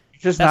 but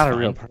You're just That's not a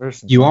real fine.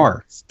 person. You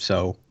are.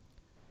 So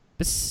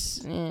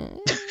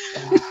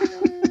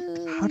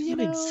How do you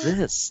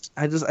exist?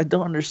 I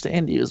don't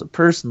understand you as a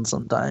person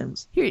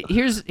sometimes.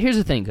 here's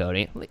the thing,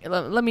 Cody.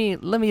 Let me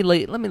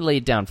lay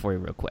it down for you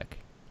real quick.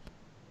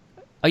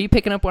 Are you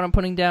picking up what I'm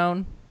putting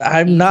down?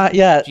 I'm not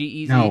yet.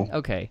 G-Eazy? No.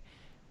 Okay.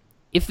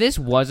 If this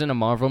wasn't a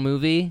Marvel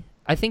movie,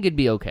 I think it'd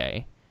be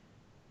okay.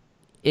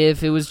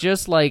 If it was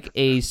just like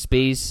a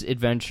space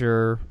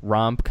adventure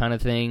romp kind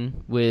of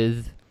thing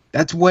with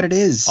that's what it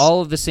is.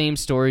 all of the same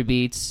story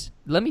beats.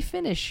 Let me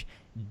finish.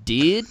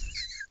 Did?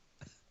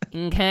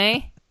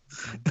 Okay.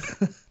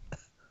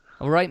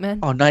 All right, man.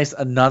 Oh, nice.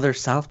 Another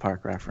South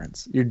Park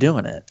reference. You're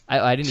doing it.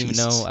 I didn't even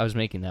Jesus. know I was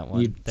making that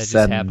one. You That just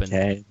said happened.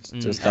 okay.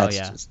 That's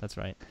just That's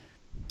right.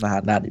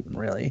 not even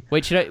really.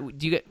 Wait, should I?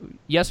 Do you get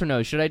yes or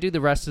no? Should I do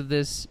the rest of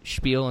this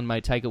spiel in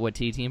my Taika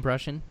Waititi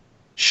impression?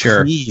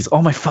 Sure. Please.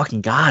 Oh my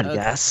fucking god, Okay,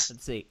 yes.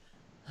 Let's see.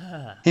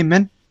 Hey,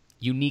 man.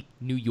 Unique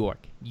New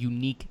York.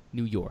 Unique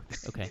New York.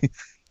 Okay.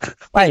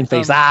 Fine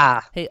face.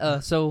 Hey,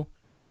 so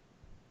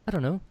I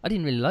don't know. I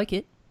didn't really like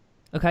it.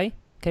 Okay.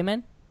 Okay,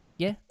 man.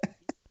 Yeah.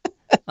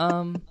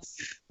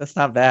 That's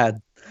not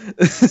bad.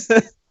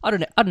 I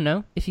don't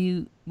know. If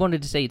you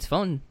wanted to say it's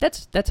fun,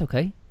 that's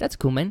okay. That's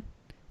cool, man.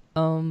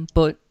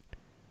 But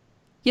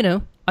you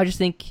know, I just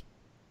think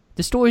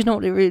the story's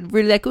not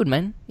really that good,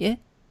 man. Yeah.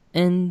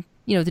 And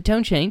you know, the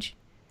tone change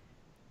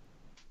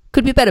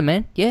could be better,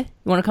 man. Yeah. You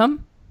want to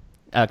come?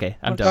 Okay,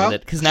 I'm done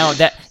with it because now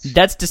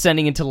that's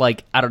descending into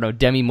like I don't know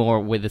Demi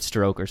Moore with a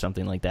stroke or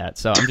something like that.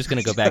 So I'm just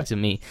gonna go back to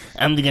me.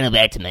 I'm gonna go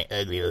back to my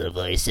ugly little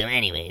voice. So,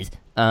 anyways,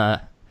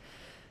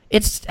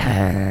 it's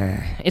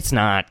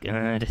not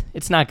good.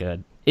 It's not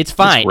good. It's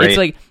fine. great. It's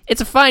like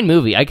it's a fine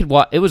movie. I could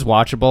It was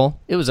watchable.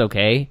 It was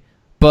okay.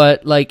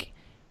 But like,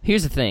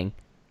 here's the thing: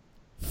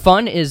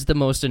 fun is the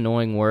most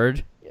annoying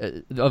word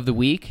of the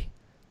week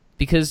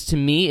because to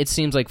me it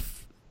seems like,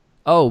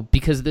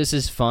 because this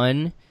is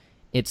fun.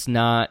 It's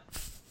not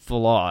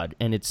flawed,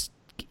 and it's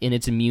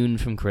immune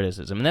from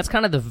criticism, and that's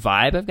kind of the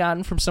vibe I've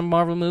gotten from some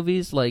Marvel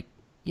movies. Like,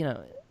 you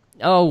know,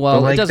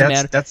 it doesn't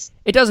matter.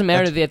 It doesn't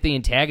matter that the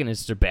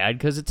antagonists are bad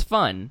because it's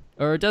fun,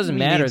 or it doesn't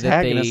matter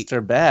that they. Antagonists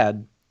are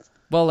bad.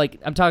 Well, like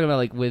I'm talking about,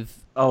 like with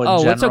oh,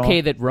 it's general?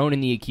 okay that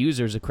Ronan the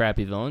Accuser is a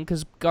crappy villain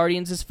because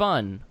Guardians is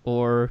fun,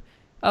 or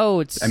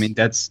it's. I mean,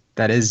 that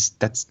is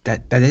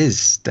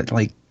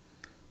like.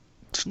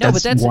 No,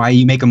 but that's why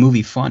you make a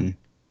movie fun.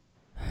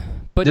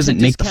 but It doesn't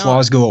to make the discount-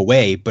 flaws go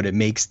away, but it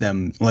makes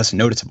them less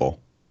noticeable.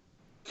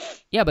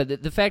 Yeah,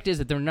 but the fact is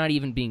that they're not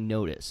even being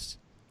noticed.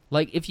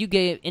 Like, if you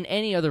gave, in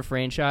any other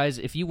franchise,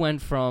 if you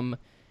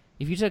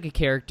took a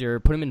character,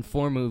 put him in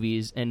 4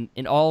 movies, and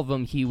in all of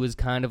them he was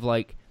kind of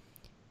like,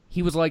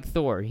 he was like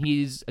Thor.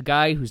 He's a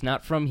guy who's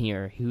not from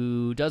here,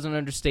 who doesn't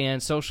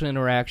understand social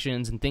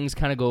interactions, and things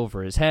kind of go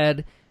over his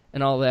head,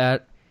 and all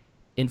that,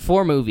 in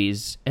 4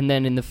 movies, and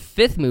then in the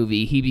 5th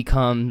movie, he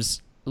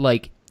becomes,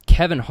 like,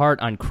 Kevin Hart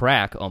on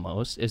crack,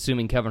 almost,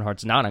 assuming Kevin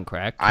Hart's not on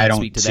crack. I don't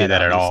speak to see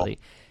that at all. obviously.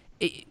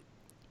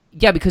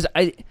 Yeah, because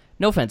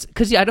no offense,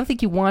 because I don't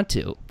think you want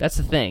to. That's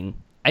the thing.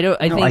 I No,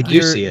 think I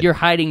do see it. you're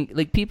hiding,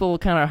 like, people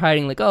kind of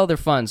hiding, like, oh, they're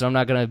fun, so I'm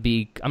not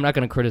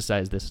gonna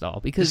criticize this at all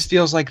This because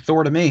feels like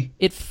Thor to me.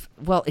 it's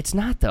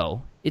not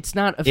though. It's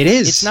not. It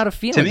is. It's not a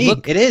feeling. To me,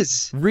 Look, it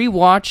is.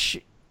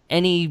 rewatch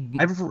any.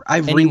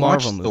 I've any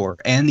Marvel rewatched movie. Thor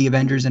and the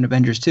Avengers and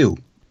Avengers 2.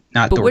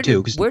 Not But Thor where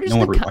 2, because where does no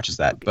one the co- rewatches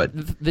that. But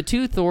the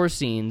 2 Thor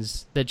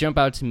scenes that jump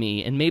out to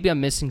me, and maybe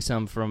I'm missing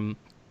some from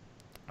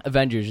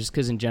Avengers, just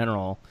because in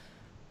general,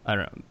 I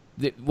don't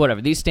know.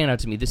 Whatever, these stand out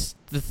to me. The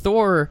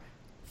Thor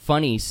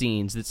funny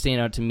scenes that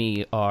stand out to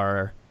me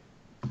are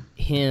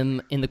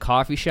him in the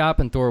coffee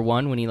shop in Thor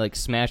 1 when he, like,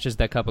 smashes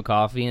that cup of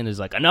coffee and is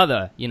like,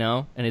 another,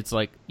 and it's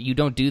like, you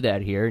don't do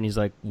that here. And he's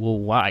like, well,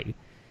 why?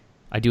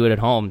 I do it at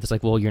home. It's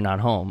like, well, you're not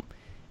home.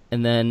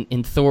 And then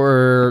in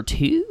Thor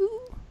 2,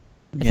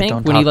 I think,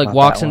 don't when he, talk like, about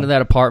walks that into one.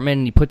 that apartment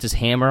and he puts his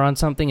hammer on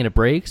something and it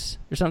breaks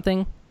or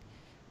something.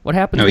 What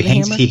happened no, to he the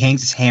hangs hammer? he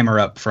hangs his hammer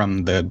up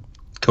from the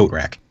coat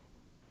rack.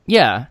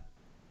 Yeah,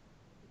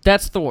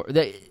 that's Thor.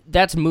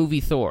 That's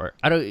movie Thor.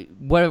 I don't.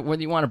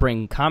 Whether you want to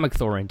bring comic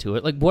Thor into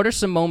it, like, what are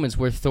some moments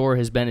where Thor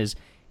has been as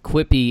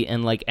quippy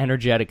and, like,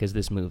 energetic as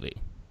this movie?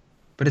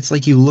 But it's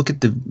like you look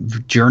at the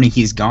journey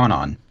he's gone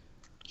on.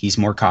 He's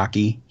more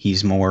cocky.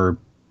 He's more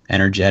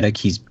energetic.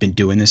 He's been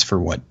doing this for,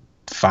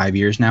 5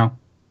 years now?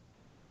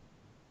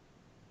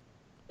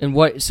 And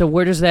what? So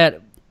where does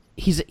that?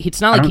 It's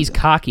not like don't- he's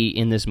cocky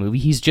in this movie.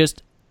 He's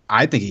just.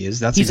 I think he is.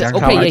 That's He's exactly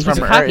okay, how yeah, I he's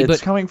feel. a cocky, it's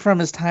but- coming from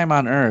his time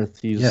on Earth.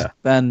 He's Yeah.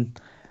 been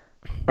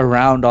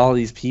around all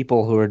these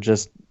people who are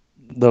just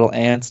little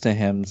ants to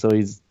him, so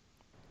he's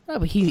No,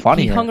 but he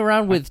Funnier. hung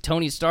around with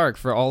Tony Stark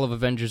for all of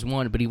Avengers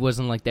 1, but he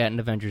wasn't like that in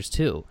Avengers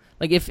 2.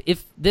 Like, if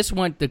this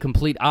went the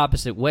complete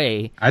opposite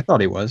way, I thought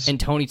he was. and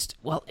Tony's...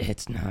 Well,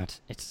 it's not.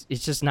 It's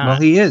just not.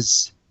 Well, he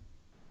is.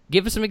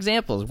 Give us some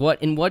examples.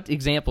 In what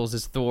examples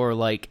is Thor,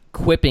 like,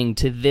 quipping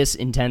to this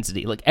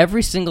intensity? Like,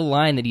 every single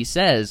line that he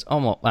says...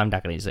 Almost, I'm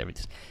not going to say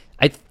everything.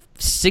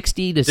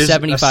 60 to There's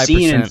 75%. a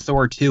scene in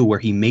Thor 2 where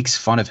he makes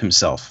fun of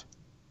himself.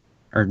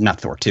 Or not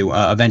Thor 2,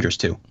 Avengers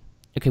 2.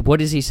 Okay, what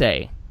does he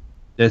say?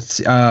 It's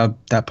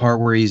that part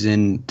where he's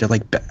in. They're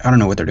like, I don't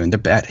know what they're doing.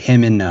 They're at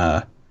him and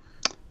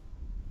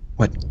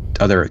what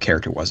other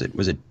character was it?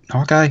 Was it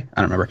Hawkeye? I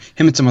don't remember.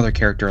 Him and some other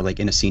character are, like,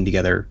 in a scene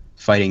together,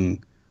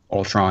 fighting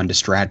Ultron,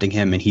 distracting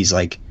him, and he's,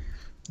 like,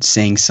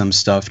 saying some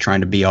stuff,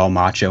 trying to be all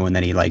macho, and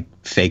then he, like,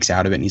 fakes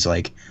out of it, and he's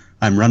like,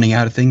 "I'm running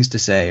out of things to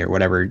say," or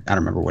whatever. I don't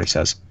remember what he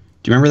says.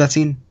 Do you remember that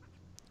scene?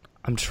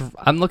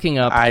 I'm looking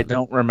up... I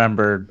don't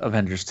remember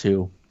Avengers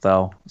 2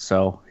 though.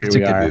 So here It's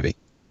we a good are. movie.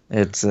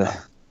 It's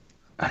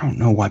I don't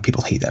know why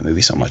people hate that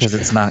movie so much. because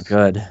it's not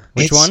good.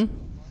 Which It's- one?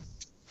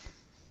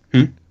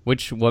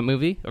 What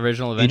movie?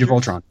 Original Avengers? Age of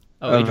Ultron.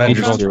 Oh, Age of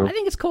Avengers Ultron? 2. I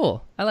think it's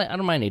cool. I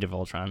don't mind Age of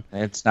Ultron.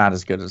 It's not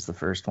as good as the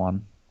first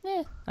one.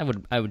 I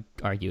would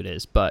argue it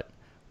is, but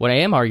what I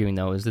am arguing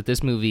though is that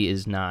this movie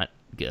is not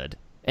good.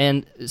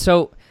 And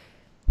so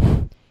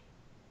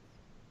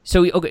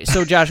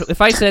Josh,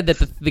 if I said that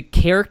the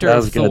character That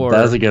was of good. Thor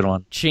That was a good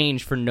one.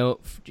 changed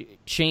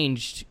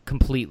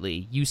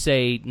completely, you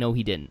say no,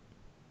 he didn't.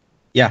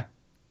 Yeah.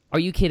 Are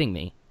you kidding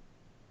me?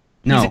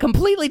 No. He's a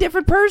completely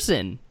different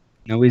person.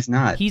 No, he's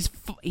not. He's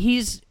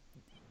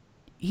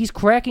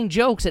cracking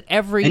jokes at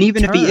every And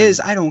even if he turn. is,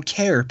 I don't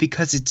care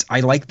because I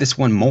like this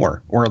one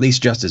more, or at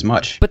least just as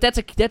much. But that's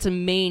a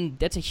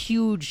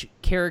huge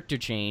character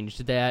change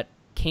that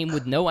came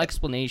with no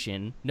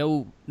explanation,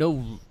 no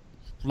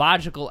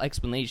logical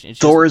explanation. It's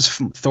just Thor is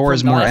from the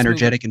more last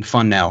energetic and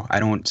fun now. I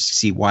don't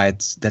see why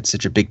that's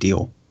such a big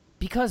deal.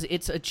 because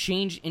it's a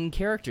change in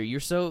character. You're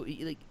so,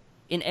 like,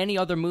 in any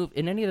other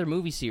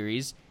movie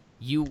series,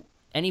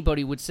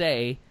 anybody would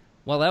say,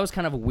 well, that was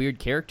kind of a weird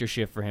character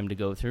shift for him to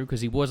go through because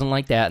he wasn't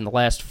like that in the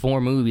last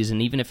 4 movies,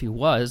 and even if he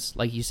was,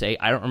 like you say,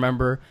 I don't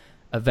remember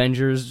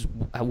Avengers,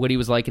 what he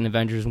was like in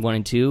Avengers 1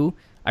 and 2.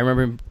 I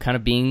remember him kind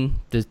of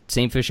being the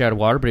same fish out of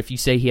water, but if you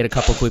say he had a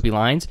couple quippy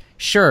lines,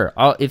 sure.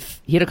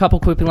 If he had a couple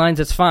quippy lines,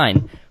 that's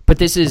fine. But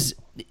this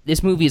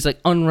movie is, like,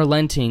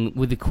 unrelenting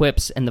with the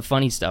quips and the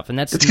funny stuff, and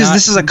that's because not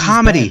this is a who he's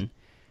comedy. been.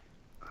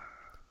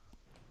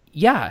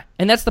 Yeah,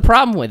 and that's the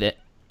problem with it.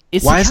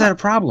 Why is that a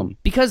problem?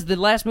 Because the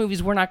last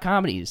movies were not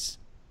comedies.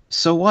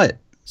 So what?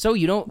 So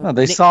you don't. No,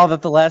 they saw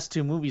that the last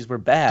two movies were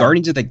bad.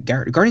 Guardians of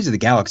the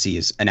Galaxy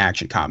is an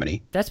action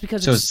comedy. That's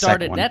because So it is the second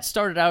started. one. That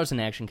started out as an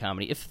action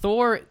comedy. If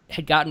Thor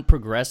had gotten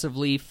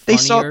progressively funnier,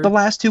 They saw the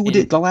last two.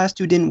 The last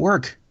two didn't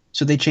work,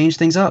 so they changed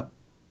things up.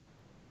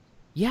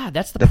 Yeah,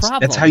 that's the That's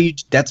problem. that's how you.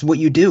 That's what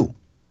you do.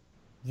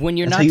 When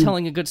you're that's not how you-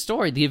 telling a good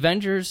story. The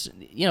Avengers,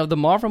 the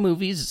Marvel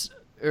movies,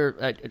 or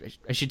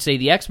I should say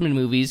the X-Men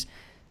movies,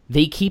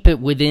 they keep it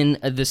within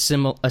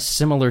a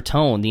similar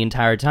tone the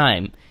entire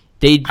time.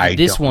 I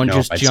This don't one know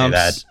just if I'd say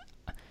jumps.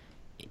 that.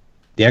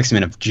 The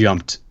X-Men have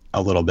jumped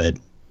a little bit,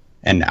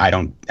 and I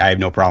have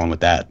no problem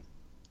with that.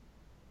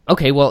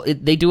 Okay, well,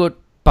 they do it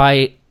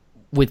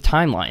with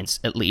timelines,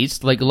 at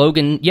least. Like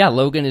Logan,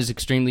 Logan is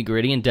extremely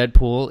gritty, and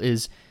Deadpool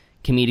is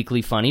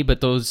comedically funny, but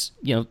those,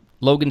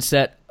 Logan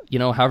set,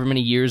 however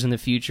many years in the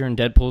future, and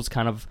Deadpool's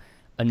kind of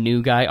a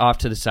new guy off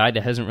to the side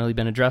that hasn't really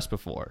been addressed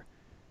before.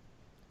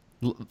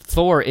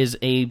 Thor is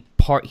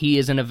he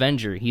is an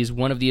Avenger. He's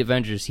one of the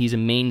Avengers. He's a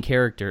main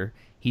character.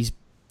 He's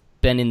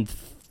been in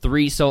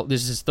this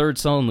is his third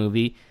solo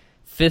movie,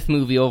 fifth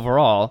movie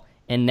overall,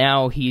 and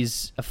now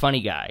he's a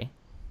funny guy.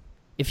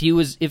 If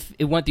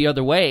it went the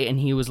other way and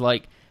he was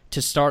like,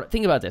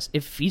 think about this.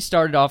 If he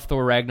started off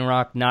Thor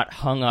Ragnarok not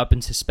hung up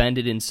and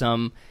suspended in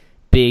some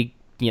big,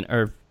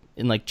 or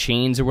in like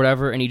chains or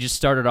whatever, and he just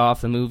started off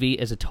the movie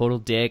as a total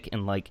dick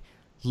and like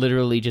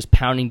literally just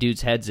pounding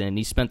dudes' heads in.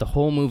 He spent the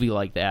whole movie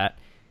like that.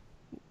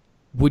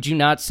 Would you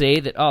not say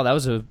that, oh, that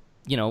was a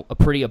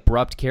pretty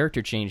abrupt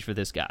character change for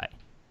this guy?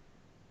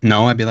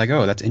 No, I'd be like,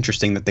 oh, that's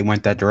interesting that they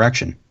went that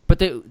direction.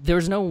 But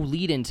there's no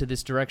lead into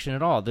this direction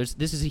at all. This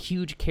is a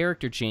huge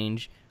character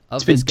change of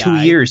It's been this 2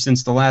 guy. years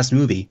since the last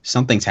movie.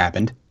 Something's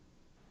happened.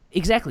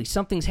 Exactly,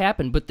 something's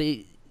happened, but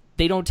they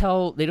don't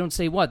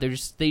say what. They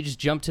just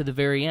jump to the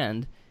very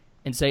end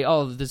and say,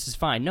 "Oh, this is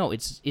fine." No,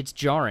 it's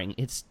jarring.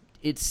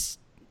 It's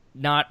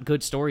not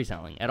good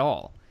storytelling at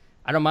all.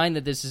 I don't mind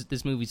that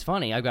this movie's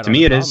funny. I've got To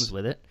me, it problems is.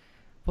 with it.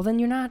 Well, then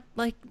you're not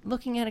like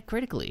looking at it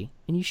critically,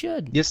 and you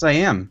should. Yes, I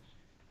am.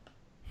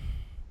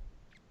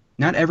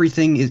 Not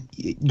everything is.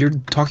 You're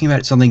talking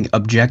about something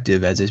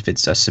objective as if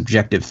it's a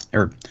subjective,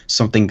 or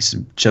something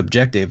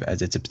subjective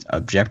as it's an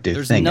objective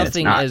There's thing. and it's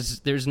nothing not.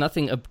 there's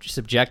nothing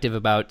subjective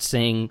about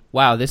saying,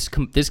 "Wow, this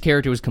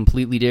character was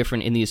completely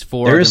different in these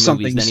four There other is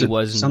movies than he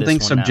was in something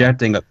this one."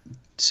 Now.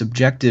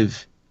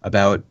 subjective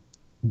about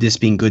this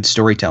being good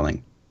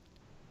storytelling.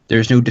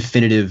 There's no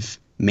definitive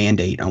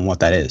mandate on what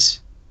that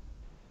is.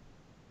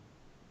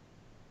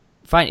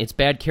 Fine, it's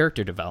bad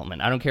character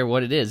development. I don't care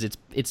what it is.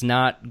 It's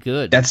not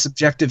good. That's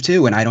subjective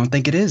too, and I don't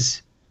think it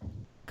is.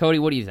 Cody,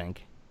 what do you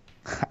think?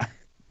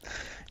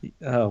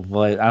 Oh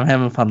boy, I'm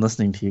having fun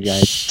listening to you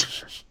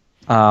guys.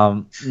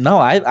 No,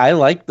 I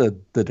like the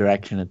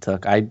direction it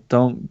took. I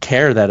don't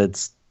care that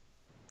it's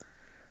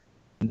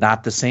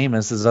not the same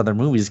as his other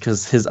movies,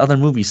 because his other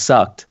movies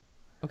sucked.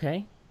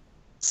 Okay.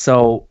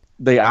 So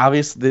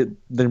they're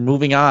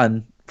moving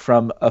on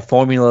from a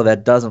formula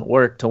that doesn't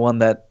work to one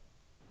that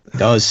It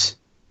does.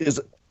 is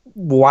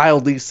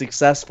wildly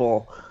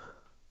successful.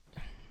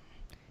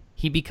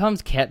 He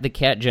becomes the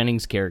Kat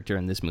Jennings character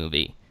in this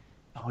movie.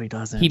 No, he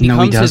doesn't. He No,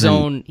 he becomes his doesn't.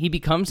 own. He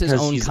becomes his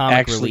because own he's comic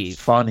actually relief.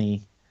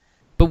 funny.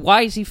 But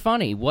why is he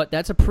funny?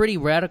 That's a pretty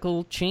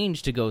radical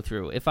change to go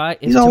through.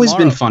 He's always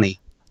been funny.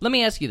 Let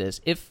me ask you this: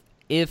 if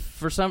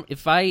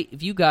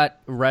you got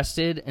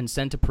arrested and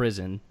sent to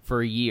prison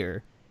for a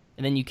year,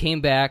 and then you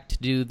came back to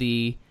do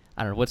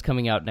I don't know what's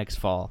coming out next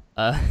fall.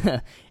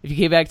 If you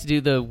came back to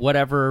do the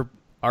whatever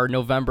our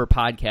November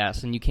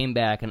podcast, and you came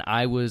back, and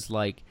I was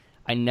like,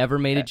 I never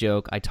made a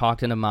joke. I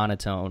talked in a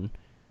monotone,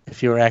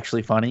 If you were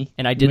actually funny,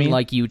 and I you didn't mean?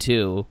 like you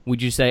too.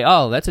 Would you say,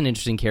 "Oh, that's an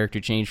interesting character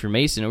change for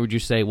Mason," or would you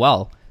say,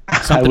 "Well,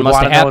 I something would must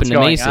wanna have know happened what's to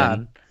going Mason"?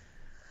 on.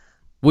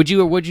 Would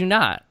you or would you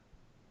not,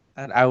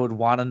 And I would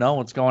want to know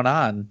what's going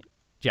on.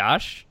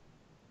 Josh?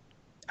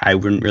 I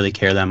wouldn't really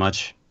care that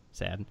much.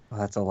 Sad Well,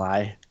 that's a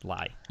lie.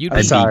 lie.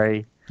 I'm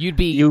sorry. You'd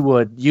be. You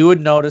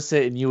would notice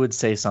it and you would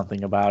say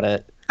something about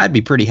it. I'd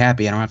be pretty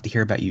happy. I don't have to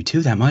hear about you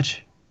two that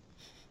much.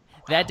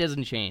 That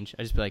doesn't change.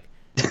 I just be like,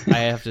 I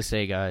have to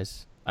say,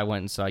 guys, I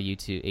went and saw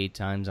U2 8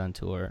 times on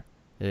tour.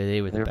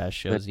 They were the best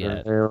shows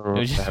yet. It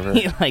was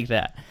just like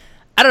that.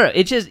 I don't know.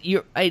 It's just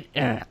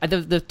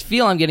the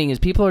feel I'm getting is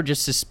people are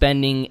just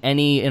suspending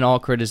any and all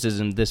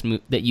criticism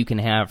that you can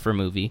have for a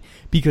movie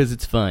because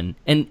it's fun,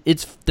 and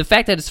it's the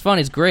fact that it's fun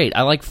is great.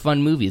 I like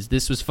fun movies.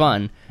 This was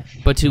fun,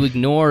 but to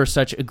ignore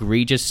such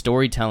egregious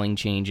storytelling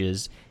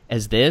changes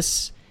as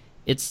this,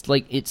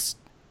 it's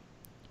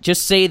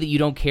just say that you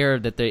don't care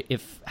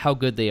that how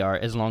good they are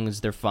as long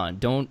as they're fun.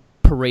 Don't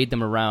parade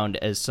them around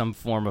as some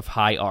form of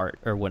high art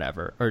or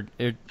whatever.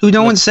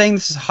 No one's saying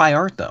this is high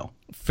art though.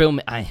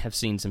 Film. I have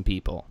seen some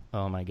people.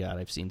 Oh my god,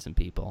 I've seen some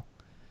people.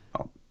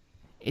 Oh.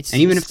 It's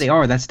And even if they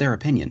are, that's their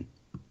opinion.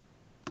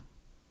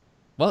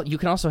 well, you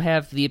can also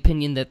have the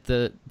opinion that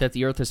the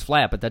Earth is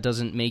flat, but that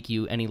doesn't make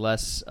you any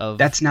less of.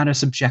 That's not a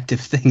subjective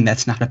thing.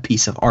 That's not a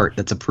piece of art.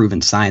 That's a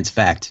proven science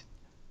fact.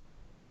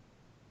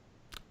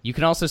 You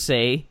can also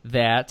say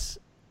that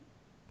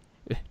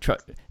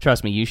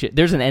trust me, you should.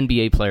 There's an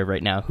NBA player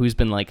right now who's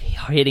been like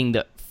hitting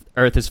the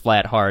Earth is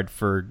flat hard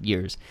for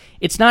years.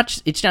 It's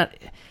not.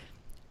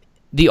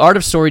 The art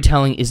of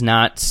storytelling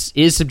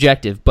is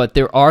subjective, but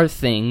there are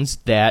things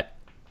that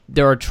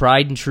there are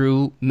tried and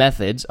true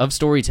methods of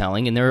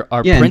storytelling, and there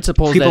are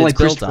principles people that like it's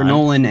built Christopher on.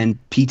 Nolan and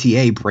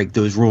PTA break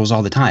those rules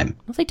all the time.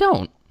 No, they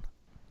don't.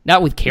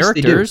 Not with Yes,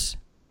 they do. characters.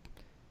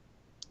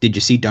 Did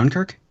you see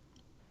Dunkirk?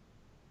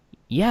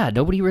 Yeah,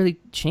 nobody really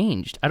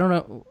changed. I don't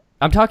know.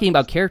 I'm talking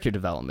about character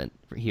development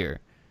here,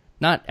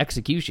 not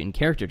execution.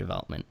 Character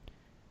development.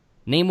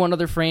 Name one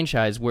other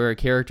franchise where a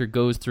character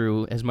goes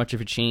through as much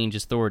of a change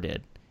as Thor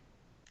did.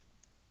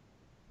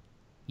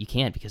 You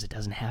can't, because it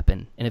doesn't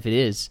happen. And if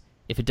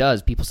it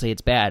does, people say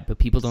it's bad, but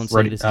people don't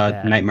say this is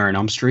bad. Nightmare on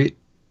Elm Street.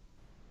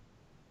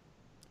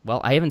 Well,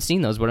 I haven't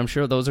seen those, but I'm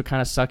sure those are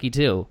kind of sucky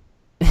too.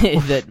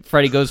 That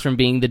Freddy goes from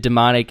being the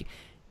demonic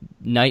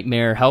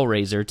nightmare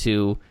Hellraiser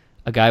to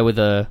a guy with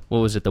the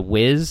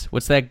Wiz?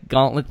 What's that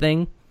gauntlet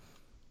thing?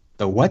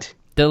 The what?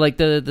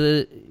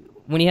 The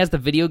when he has the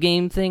video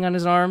game thing on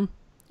his arm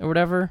or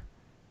whatever.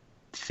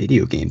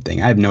 Video game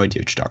thing. I have no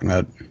idea what you're talking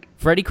about.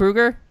 Freddy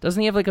Krueger? Doesn't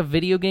he have like a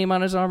video game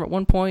on his arm at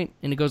one point?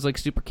 And it goes like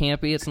super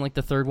campy. It's in like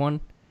the third one.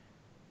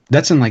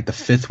 That's in like the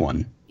fifth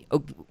one.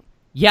 Oh,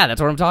 yeah, that's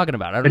what I'm talking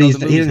about. I don't But know he the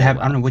movies didn't that have.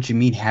 well. I don't know what you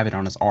mean. Have it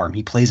on his arm.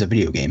 He plays a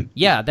video game.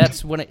 Yeah,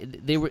 that's when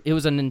it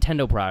was a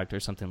Nintendo product or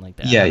something like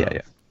that.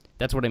 Yeah.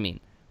 That's what I mean.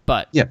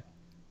 But Yeah.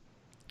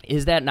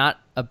 is that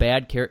not a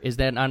bad character? Is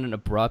that not an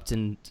abrupt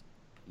and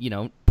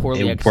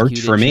poorly It worked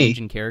executed for me. change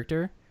in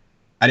character?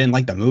 I didn't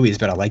like the movies,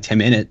 but I liked him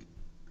in it.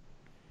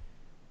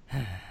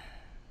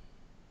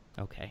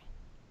 Okay.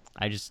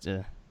 I just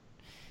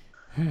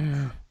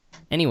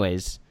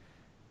anyways,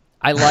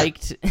 I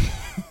liked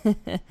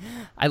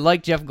I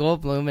liked Jeff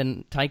Goldblum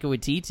and Taika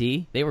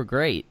Waititi. They were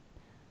great.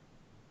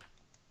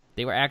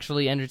 They were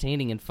actually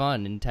entertaining and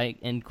fun,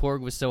 and Korg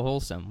was so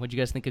wholesome. What'd you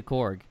guys think of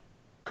Korg?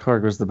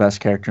 Korg was the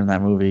best character in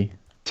that movie.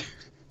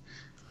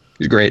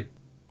 He's great.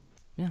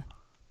 Yeah.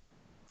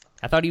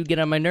 I thought he would get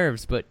on my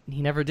nerves, but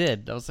he never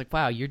did. I was like,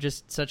 wow, you're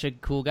just such a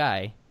cool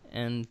guy.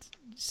 And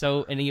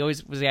he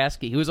always was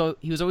asking. He was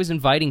always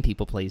inviting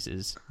people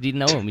places. Didn't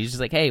know him. He was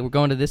just like, hey, we're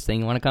going to this thing.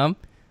 You want to come?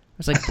 I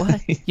was like,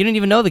 what? You didn't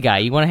even know the guy.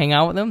 You want to hang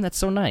out with him? That's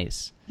so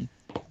nice.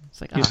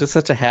 It's like, He's just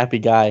such a happy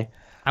guy.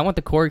 I want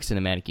the Korg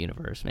cinematic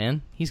universe,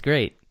 man. He's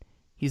great.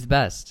 He's the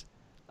best.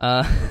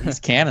 He's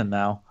canon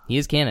now. He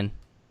is canon.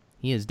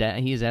 He is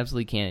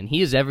absolutely canon.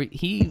 He's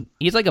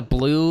like a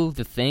Blue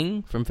the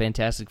Thing from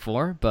Fantastic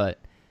Four, but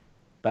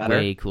Better.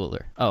 way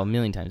cooler. Oh, a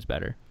million times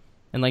better.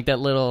 And like that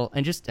little,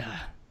 and just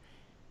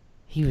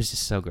he was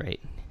just so great.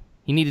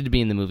 He needed to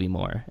be in the movie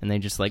more, and they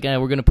just like,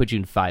 we're gonna put you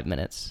in 5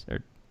 minutes. Or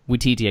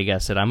Waititi, I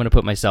guess, said, I'm gonna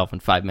put myself in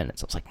 5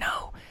 minutes. I was like,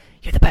 no,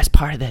 you're the best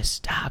part of this.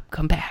 Stop,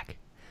 come back.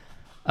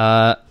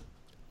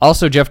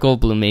 Also, Jeff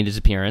Goldblum made his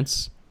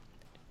appearance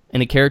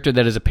in a character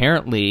that is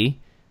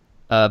apparently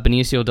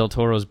Benicio del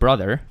Toro's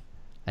brother.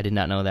 I did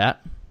not know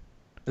that.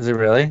 Is it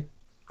really?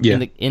 Yeah.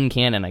 In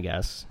canon, I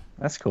guess.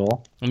 That's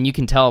cool. And you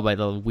can tell by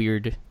the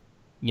weird,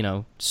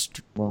 Little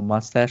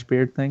mustache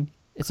beard thing.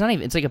 it's not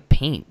even. It's like a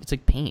paint. It's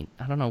like paint.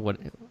 I don't know what.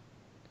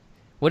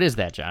 What is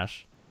that,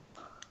 Josh?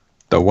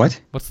 The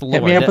what? What's the lore?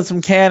 Hit me up with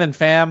some canon,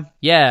 fam.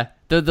 Yeah,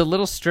 the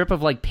little strip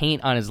of like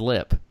paint on his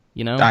lip.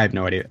 You know. I have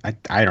no idea.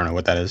 I don't know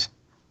what that is.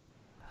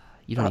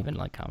 You don't even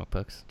like comic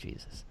books.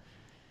 Jesus.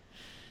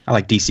 I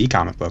like DC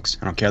comic books.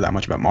 I don't care that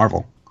much about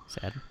Marvel.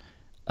 Sad.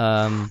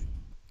 I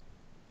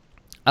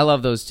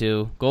love those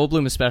two.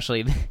 Goldblum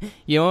especially.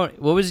 You know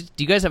do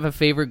you guys have a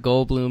favorite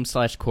Goldblum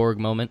 / Korg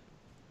moment?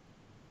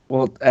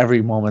 Well,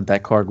 every moment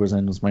that Korg was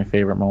in was my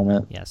favorite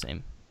moment. Yeah,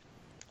 same.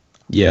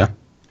 Yeah.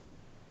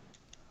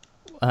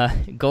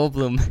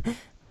 Goldblum.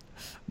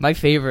 My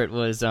favorite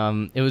was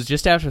it was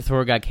just after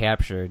Thor got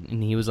captured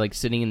and he was like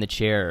sitting in the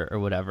chair or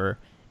whatever,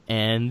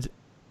 and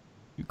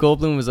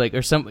Goldblum was like,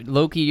 or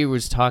Loki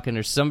was talking,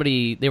 or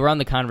somebody, they were on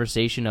the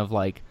conversation of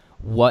like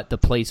what the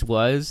place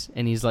was,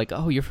 and he's like,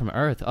 oh, you're from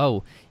Earth.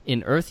 Oh,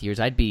 in Earth years,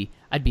 I'd be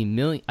a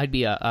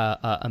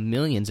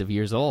millions of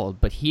years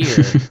old, but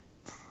here.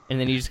 And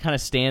then he just kind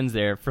of stands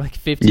there for like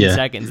 15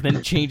 seconds, and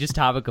then changes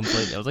topic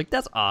completely. I was like,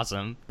 that's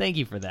awesome. Thank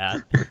you for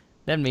that.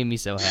 That made me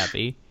so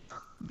happy.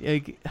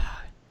 Like,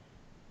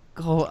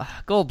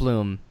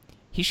 Goldblum,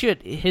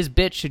 his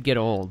bit should get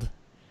old,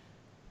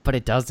 but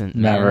it doesn't.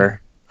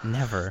 Never. Man.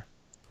 Never.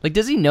 Like,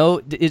 does he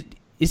know?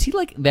 Is he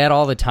like that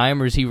all the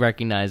time, or does he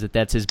recognize that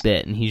that's his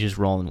bit and he's just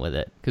rolling with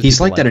it? He's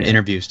like that in it.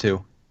 interviews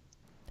too.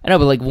 I know,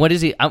 but like, what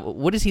is he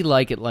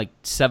like at like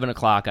 7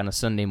 o'clock on a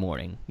Sunday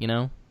morning? You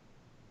know,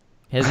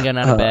 he hasn't gotten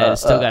out of bed.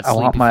 Still got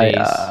sleepy face.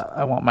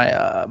 I want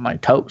my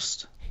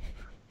toast.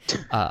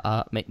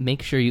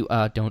 Make sure you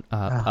don't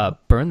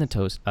burn the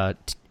toast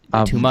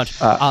too much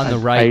on the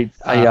right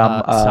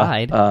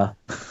side.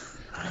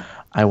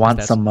 I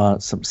want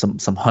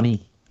some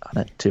honey on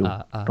it too.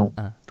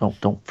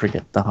 Don't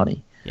forget the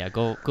honey. Yeah,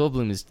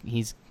 Goldblum is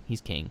he's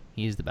king.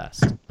 He's the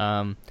best.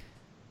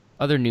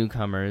 Other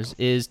newcomers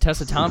is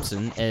Tessa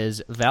Thompson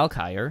as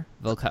Valkyrie.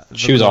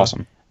 She was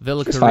awesome.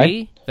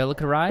 Valkyrie.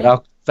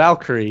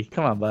 Valkyrie.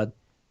 Come on, bud.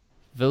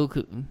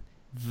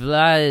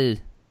 Vlad.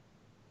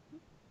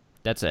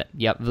 That's it.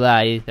 Yep,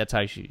 Vlad. That's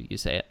how you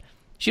say it.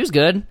 She was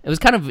good. It was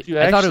kind of. Do you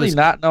I thought it actually was.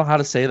 not know how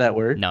to say that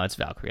word? No, it's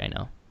Valkyrie. I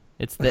know.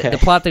 It's Okay. the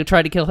plot that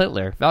tried to kill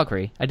Hitler.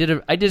 Valkyrie. I did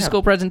a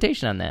school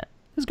presentation on that.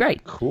 It was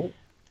great. Cool.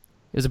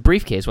 It was a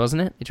briefcase,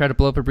 wasn't it? They tried to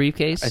blow up a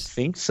briefcase. I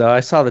think so. I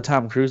saw the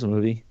Tom Cruise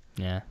movie.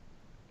 Yeah.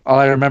 All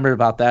I remember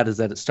about that is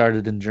that it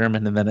started in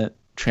German and then it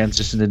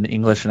transitioned into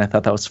English, and I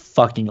thought that was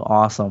fucking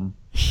awesome.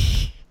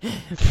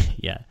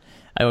 Yeah.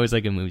 I always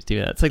like a movie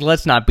too. It's like,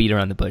 let's not beat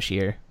around the bush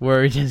here.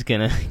 We're just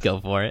gonna go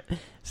for it.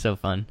 So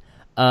fun.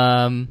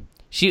 I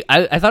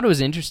thought it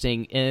was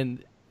interesting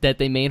in that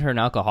they made her an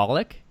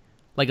alcoholic,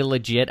 like a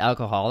legit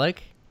alcoholic.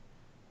 I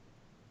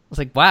was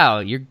like, wow,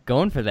 you're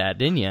going for that,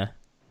 didn't you?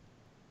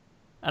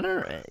 I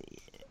don't know.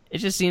 It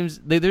just seems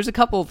there's a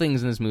couple of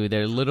things in this movie that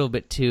are a little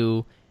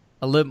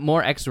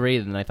more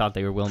X-rated than I thought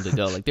they were willing to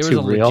go. Like there was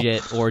a real.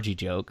 legit orgy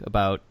joke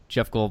about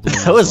Jeff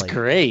Goldblum. That was like,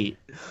 great.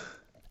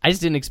 I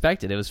just didn't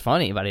expect it. It was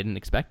funny, but I didn't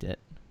expect it.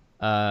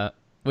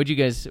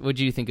 What'd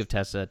you think of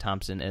Tessa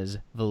Thompson as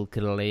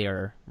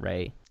Valkyrie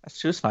Ray?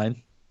 She was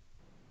fine.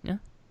 Yeah.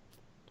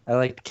 I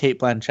liked Kate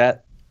Blanchett.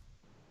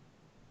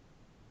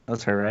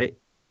 That's her, right?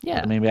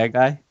 Yeah. The main bad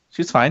guy.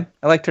 She was fine.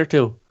 I liked her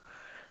too.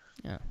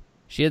 Yeah.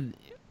 She had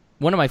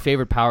one of my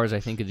favorite powers, I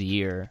think, of the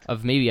year,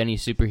 of maybe any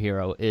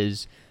superhero,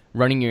 is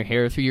running your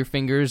hair through your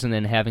fingers and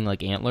then having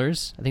like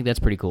antlers. I think that's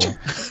pretty cool. Don't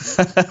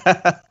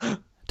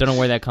know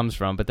where that comes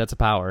from, but that's a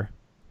power.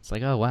 It's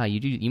like, oh wow,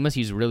 you must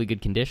use a really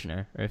good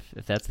conditioner,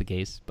 if that's the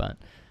case. But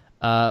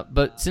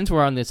since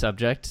we're on this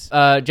subject,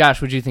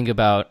 Josh, what do you think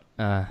about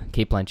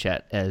Kate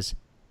Blanchett as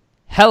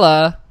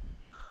Hela?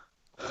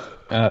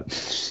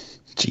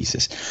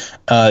 Jesus.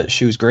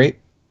 She was great.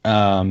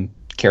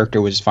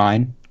 Character was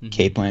fine. Mm-hmm.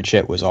 Kate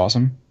Blanchett was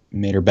awesome.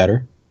 Made her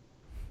better.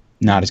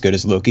 Not as good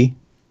as Loki,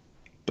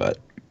 but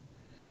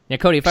Yeah,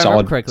 Cody, if I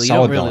remember correctly, you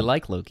don't really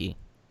like Loki.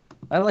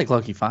 I like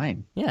Loki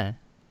fine. Yeah. A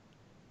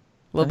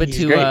little bit He's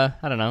too, great. I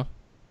don't know,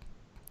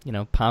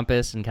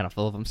 pompous and kind of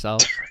full of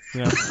himself. He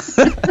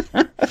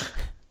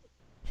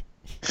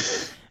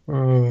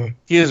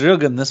was real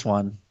good in this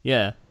one.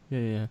 Yeah.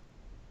 Better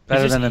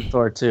He's than just- in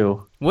Thor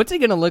 2. What's he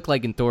going to look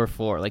like in Thor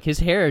 4? Like, his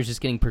hair is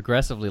just getting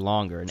progressively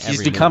longer in He's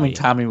every becoming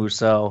movie. Tommy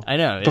Wiseau. I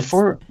know.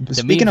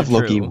 Speaking of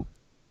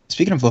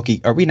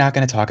Loki, are we not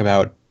going to talk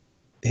about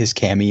his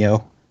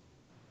cameo?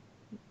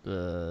 Which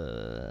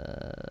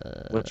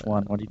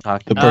one? What are you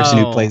talking The about? person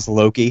who plays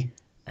Loki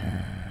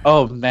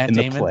Oh, Matt in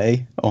Damon. the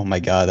play? Oh my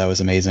god, that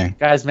was amazing.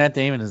 Guys, Matt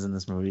Damon is in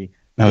this movie.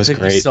 That was It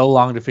took me great. so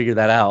long to figure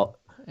that out.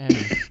 And-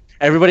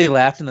 Everybody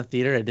laughed in the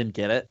theater. I didn't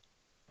get it.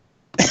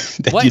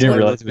 That What- you didn't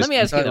realize it was Let me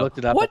ask So you I though, looked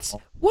it up.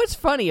 what's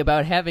funny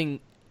about having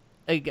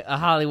a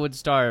Hollywood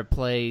star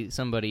play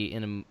somebody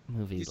in a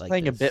movie He's like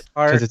playing this? a bit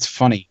part, because it's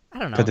funny. I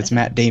don't know. Because it's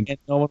Matt Damon. and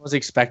no one was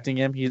expecting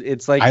him.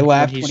 It's like I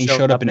laughed when he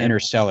showed up in in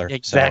Interstellar.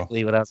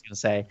 Exactly what I was going to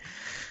say.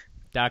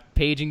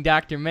 Paging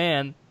Dr.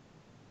 Man.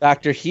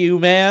 Dr. Hugh,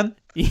 man.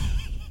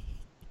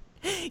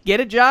 Get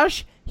it,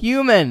 Josh?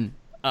 Human.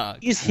 Oh,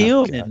 He's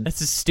Oh, human. that's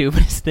the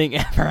stupidest thing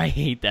ever. I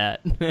hate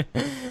that.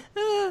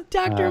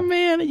 Dr.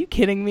 Man, are you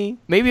kidding me?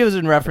 Maybe it was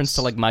in reference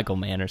to like Michael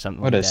Mann or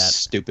something What like a that.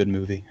 stupid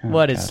movie. Oh,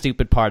 What a God.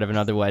 stupid part of an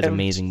otherwise Haven't-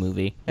 amazing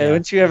movie. Hey,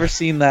 haven't you ever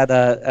seen that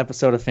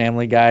episode of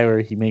Family Guy where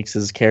he makes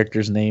his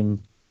character's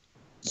name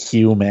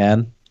Hugh,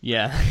 man?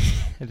 Yeah,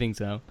 I think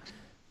so.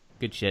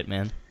 Good shit,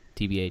 man.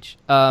 TBH.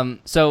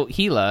 So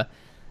Hela,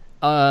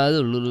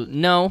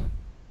 no.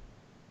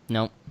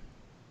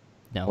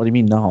 What do you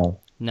mean, no?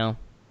 No.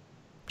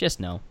 Just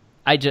no.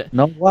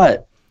 No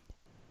what?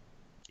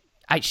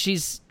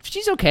 She's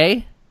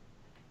okay.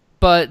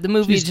 But the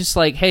movie is She's- just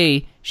like,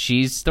 hey,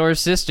 she's Thor's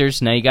sister,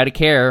 so now you gotta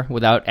care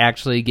without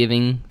actually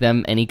giving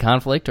them any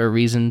conflict or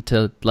reason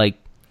to, like,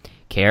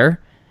 care.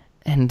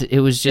 And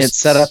it was just... It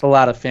set up a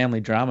lot of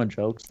family drama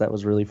jokes. That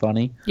was really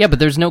funny. Yeah, but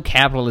there's no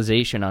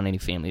capitalization on any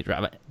family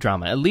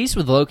drama. At least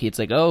with Loki, it's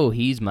like, oh,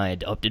 he's my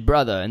adopted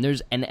brother. And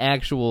there's an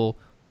actual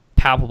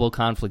palpable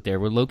conflict there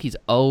where Loki's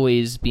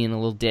always being a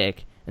little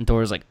dick. And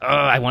Thor's like, oh,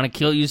 I want to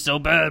kill you so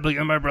bad, but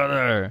you're my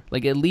brother.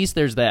 Like, at least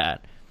there's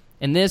that.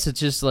 In this, it's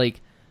just like,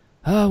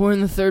 oh, we're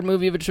in the third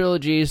movie of a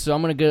trilogy, so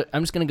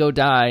I'm just gonna go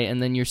die,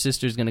 and then your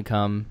sister's gonna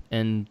come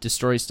and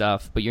destroy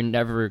stuff, but you're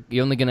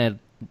only gonna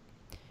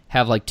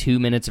have like 2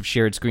 minutes of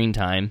shared screen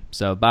time,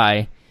 so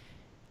bye.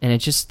 And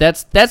it's just,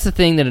 that's the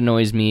thing that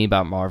annoys me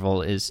about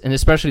Marvel is, and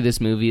especially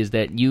this movie, is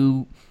that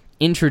you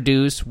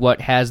introduce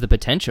what has the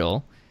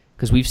potential,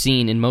 because we've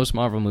seen in most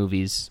Marvel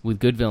movies with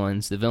good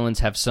villains, the villains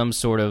have some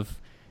sort of,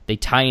 they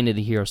tie into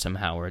the hero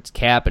somehow, or it's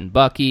Cap and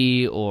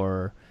Bucky,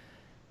 or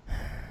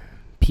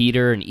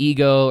Peter and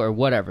Ego, or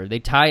whatever. They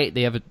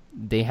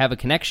have a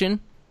connection,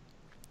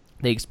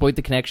 they exploit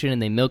the connection, and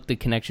they milk the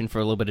connection for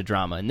a little bit of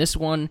drama. In this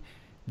one,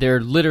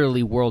 they're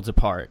literally worlds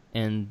apart,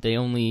 and they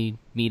only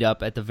meet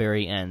up at the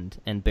very end,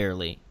 and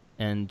barely.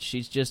 And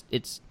she's just,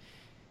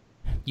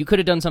 you could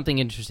have done something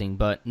interesting,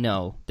 but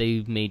no,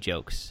 they made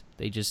jokes.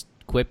 They just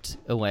quipped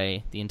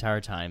away the entire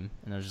time,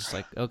 and I was just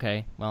like,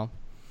 okay, well,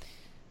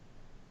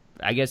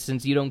 I guess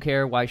since you don't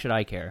care, why should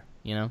I care?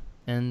 You know,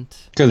 and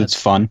Because it's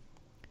fun.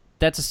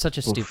 that's such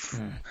a stupid.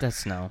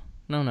 That's no.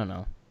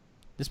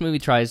 This movie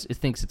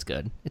thinks it's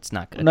good. It's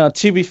not good. No,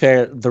 to be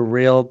fair, the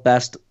real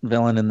best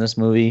villain in this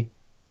movie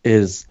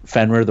is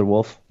Fenrir the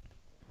Wolf.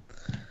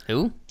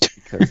 Who?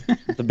 Because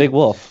the big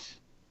wolf.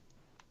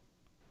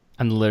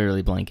 I'm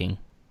literally blanking.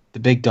 The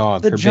big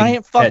dog. The her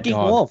giant big pet fucking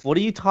dog. wolf. What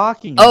are you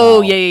talking about?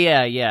 Oh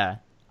yeah.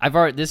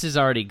 This is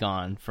already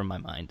gone from my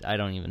mind. I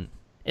don't even.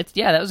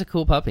 That was a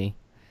cool puppy.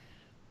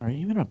 Are you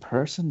even a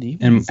person? Do you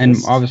even And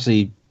exist?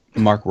 obviously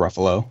Mark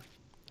Ruffalo.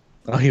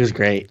 Oh, he was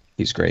great.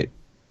 He's great.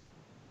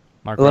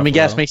 Mark Let me Ruffalo.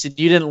 guess, Mason,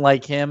 you didn't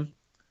like him?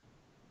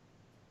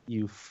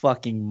 You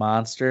fucking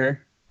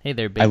monster. Hey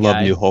there, big I love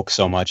guy. New Hulk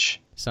so much.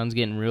 Sun's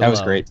getting real That was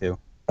low. great too.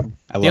 I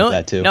The love only-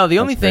 that too. No, the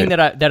only That's thing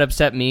great. that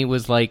upset me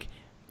was like,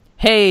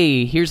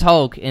 hey, here's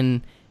Hulk,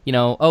 and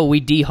we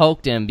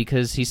de-Hulked him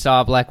because he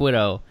saw Black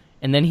Widow,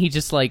 and then he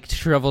just like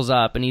shrivels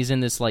up, and he's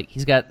in this like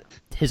he's got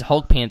his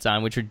Hulk pants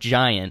on, which are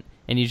giant,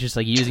 and he's just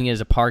like using it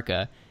as a parka,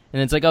 and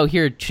then it's like, oh,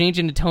 here, change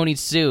into Tony's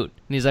suit,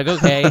 and he's like,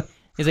 okay,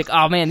 he's like,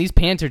 oh man, these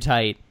pants are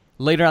tight.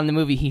 Later on in the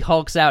movie, he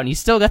hulks out, and he's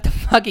still got the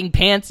fucking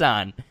pants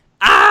on.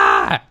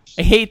 Ah,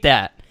 I hate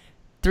that.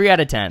 3 out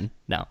of 10.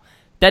 No,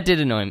 that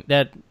did annoy me.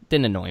 That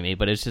didn't annoy me,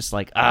 but it's just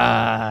like,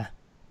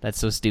 that's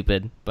so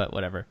stupid. But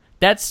whatever.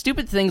 That's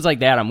stupid things like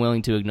that I'm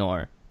willing to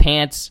ignore.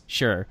 Pants,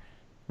 sure,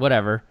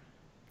 whatever.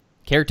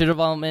 Character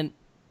development,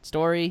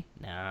 story,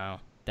 no.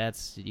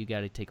 That's you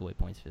got to take away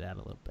points for that a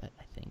little bit,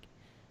 I think.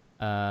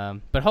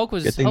 But Hulk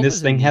was. Good thing Hulk this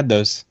was thing had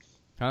those.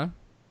 Huh?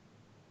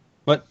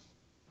 What?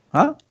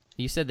 Huh?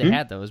 You said they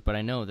had those, but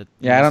I know that.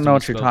 Yeah, I needs don't to know be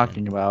what you're spoken.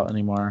 talking about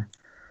anymore.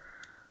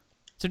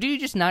 So do you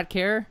just not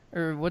care,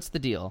 or what's the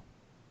deal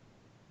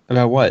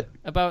About what?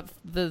 about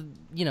the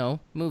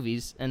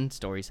movies and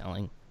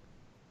storytelling?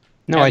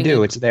 No, I Having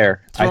do. a- It's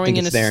there. I throwing think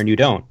in it's a there and you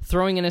don't.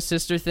 Throwing in a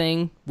sister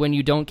thing when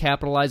you don't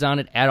capitalize on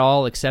it at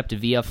all, except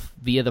via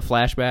the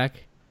flashback.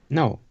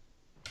 No.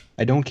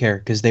 I don't care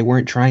because they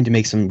weren't trying to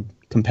make some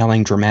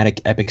compelling,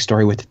 dramatic, epic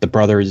story with the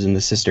brothers and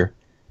the sister.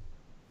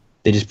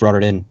 They just brought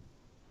it in.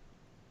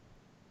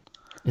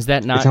 Is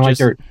that not It's not like just?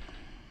 they're.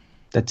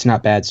 That's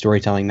not bad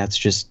storytelling. That's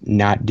just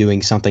not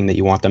doing something that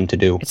you want them to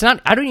do. It's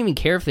not. I don't even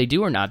care if they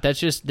do or not.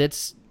 It is.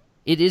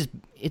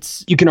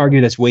 It's. You can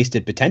argue that's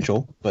wasted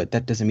potential, but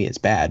that doesn't mean it's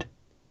bad.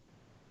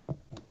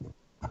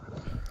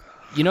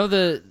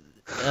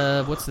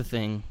 What's the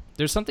thing?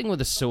 There's something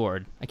with a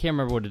sword. I can't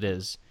remember what it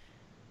is.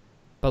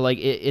 But like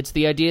it's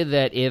the idea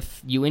that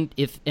if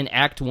in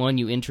Act 1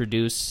 you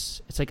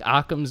introduce, it's like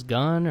Occam's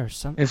gun or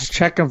something. It's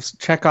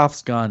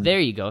Chekhov's gun. There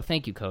you go.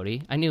 Thank you,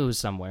 Cody. I knew it was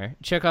somewhere.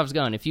 Chekhov's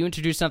gun. If you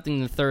introduce something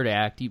in the third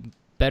act, you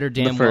better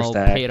damn first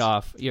well act. pay it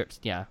off.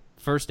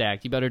 First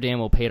act. You better damn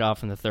well pay it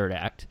off in the third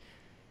act.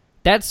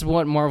 That's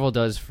what Marvel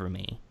does for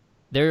me.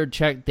 They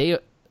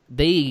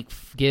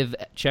give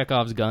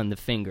Chekhov's gun the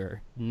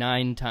finger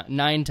 9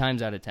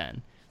 times out of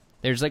 10.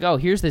 They're just like, oh,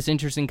 here's this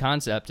interesting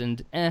concept,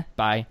 and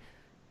bye.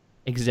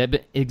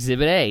 Exhibit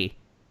A,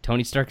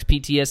 Tony Stark's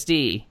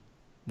PTSD.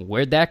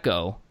 Where'd that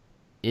go?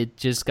 It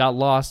just got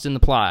lost in the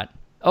plot.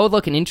 Oh,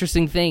 look, an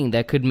interesting thing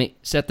that could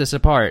set this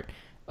apart.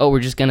 Oh, we're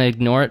just gonna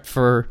ignore it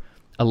for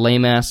a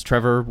lame-ass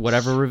Trevor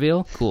whatever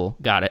reveal? Cool,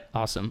 got it,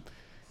 awesome.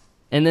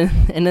 And then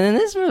in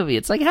this movie,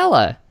 it's like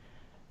Hela.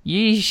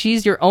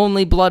 She's your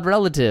only blood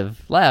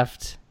relative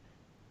left.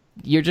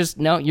 You're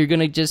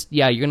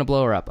gonna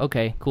blow her up.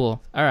 Okay,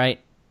 cool. All right,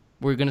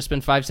 we're gonna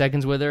spend 5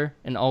 seconds with her,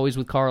 and always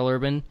with Karl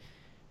Urban.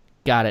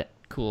 Got it.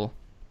 Cool.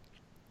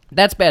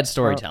 That's bad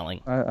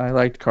storytelling. I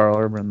liked Carl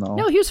Urban though.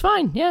 No, he was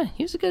fine. Yeah,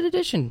 he was a good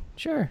addition.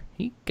 Sure.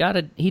 He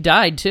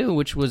died too,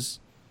 which was...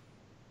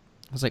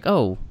 I was like,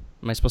 oh,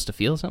 am I supposed to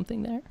feel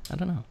something there? I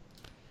don't know.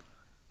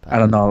 I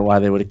don't know why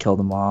they would have killed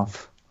him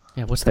off.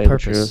 Yeah, what's Say the the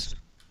purpose? truth.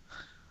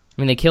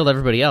 I mean, they killed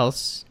everybody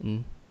else,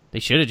 and they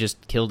should have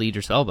just killed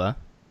Idris Elba,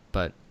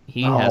 but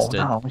he has to...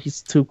 No,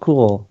 he's too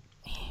cool.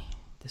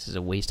 This is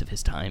a waste of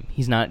his time.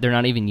 They're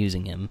not even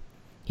using him.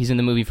 He's in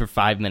the movie for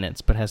 5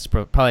 minutes, but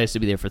probably has to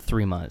be there for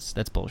 3 months.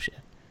 That's bullshit.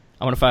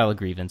 I want to file a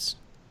grievance.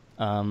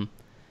 But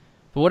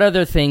what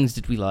other things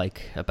did we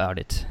like about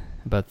it?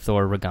 About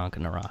Thor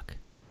Ragnarok?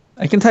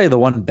 I can tell you the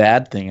one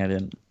bad thing I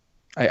didn't.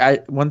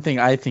 One thing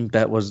I think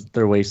that was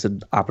their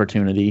wasted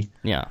opportunity.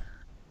 Yeah.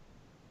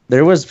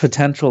 There was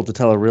potential to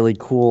tell a really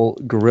cool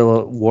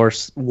guerrilla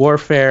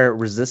warfare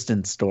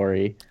resistance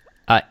story.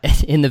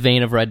 In the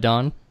vein of Red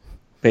Dawn?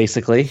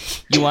 Basically,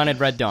 You wanted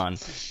Red Dawn.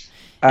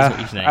 what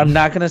you're saying. I'm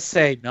not gonna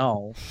say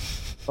no,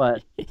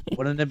 but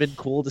wouldn't it have been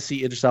cool to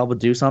see Idris Elba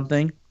do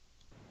something?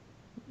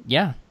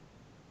 Yeah.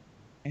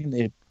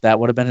 And that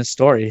would have been his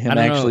story. Him I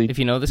don't actually know if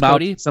you know this,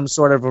 mounting Cody, some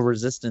sort of a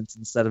resistance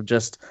instead of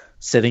just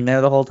sitting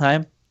there the whole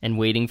time. and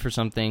waiting for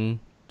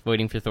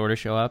Thor to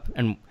show up.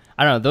 And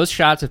I don't know, those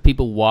shots of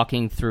people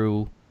walking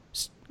through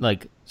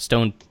like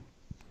stone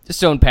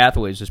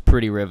pathways was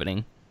pretty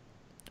riveting.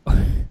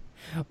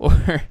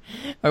 or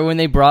when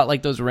they brought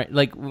like those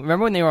remember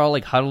when they were all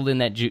like huddled in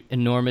that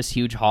enormous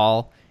huge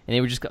hall and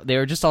they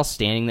were just all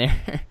standing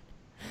there.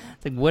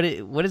 It's like,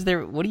 what is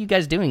there? What are you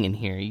guys doing in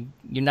here?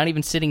 You're not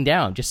even sitting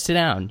down. Just sit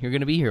down. You're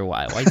gonna be here a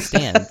while. Why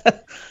stand?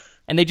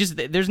 And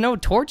there's no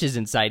torches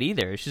inside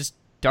either. It's just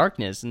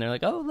darkness. And they're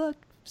like, oh look,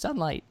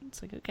 sunlight.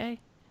 It's like, okay.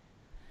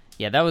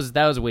 Yeah, that was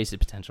a wasted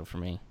potential for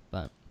me.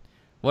 But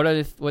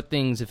what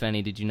things, if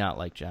any, did you not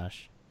like,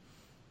 Josh?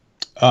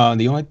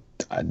 The only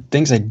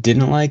things I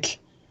didn't like,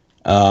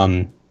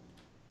 again,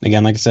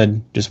 like I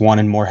said, just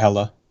wanted more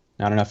Hela.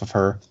 Not enough of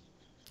her.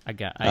 I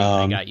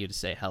got you to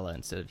say Hela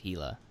instead of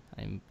Hela.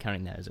 I'm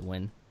counting that as a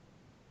win.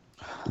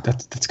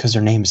 That's because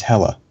her name's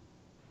Hela.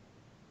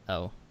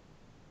 Oh.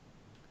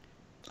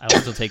 I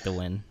will still take the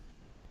win.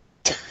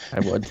 I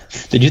would.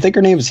 Did you think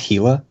her name was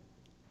Hela?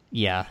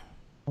 Yeah.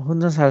 Well, who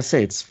knows how to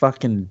say it? It's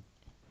fucking.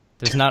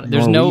 There's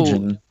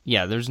Norwegian.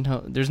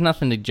 there's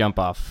nothing to jump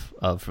off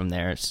of from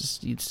there. It's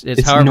just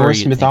It's however Norse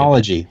you think of it.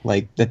 mythology.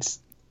 Like that's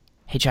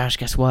Hey Josh,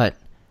 guess what?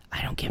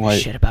 I don't give a What?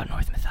 shit about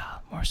Norse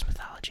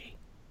mythology.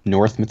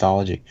 North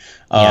mythology.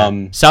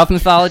 Yeah. South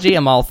mythology,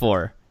 I'm all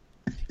for.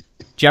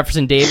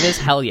 Jefferson Davis,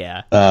 hell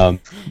yeah.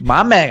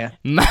 My man.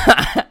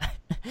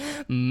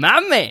 My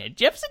man,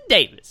 Jefferson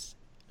Davis.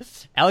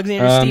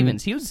 Alexander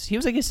Stevens. He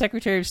was like his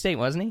Secretary of State,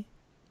 wasn't he?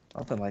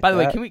 Something like By the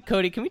way, that.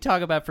 can we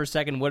talk about for a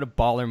second what a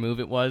baller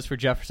move it was for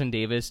Jefferson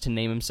Davis to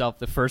name himself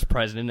the first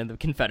president of the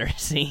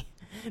Confederacy,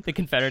 the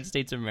Confederate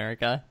States of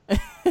America?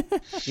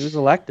 He was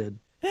elected.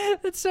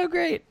 That's so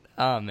great.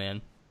 Oh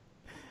man.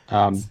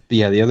 But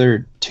yeah, the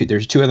other two.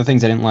 There's two other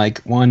things I didn't like.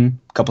 One,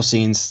 couple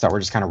scenes that were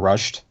just kind of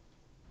rushed.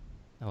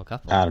 Oh, a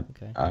couple.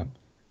 Okay.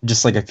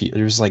 Just like a few.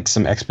 There's like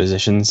some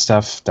exposition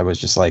stuff that was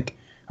just like,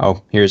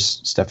 oh, here's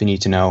stuff you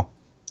need to know.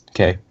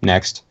 Okay,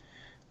 next.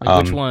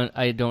 Like, which one?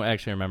 I don't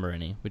actually remember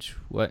any.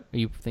 What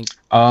you think?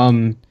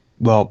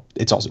 Well,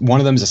 it's also one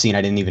of them is a scene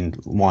I didn't even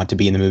want to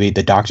be in the movie.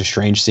 The Doctor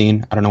Strange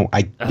scene. I don't know.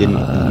 I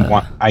didn't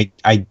want. I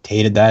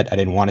hated that. I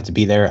didn't want it to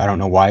be there. I don't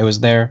know why it was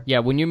there. Yeah,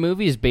 when your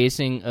movie is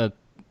basing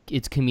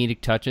its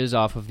comedic touches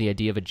off of the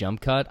idea of a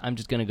jump cut, I'm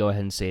just gonna go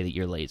ahead and say that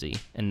you're lazy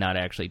and not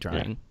actually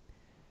trying.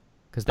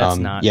 Because that's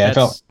not. Yeah,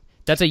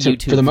 that's a for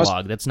YouTube the most-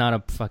 vlog. That's not a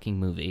fucking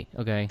movie.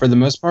 Okay. For the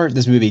most part,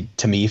 this movie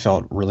to me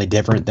felt really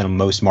different than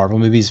most Marvel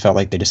movies. Felt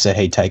like they just said,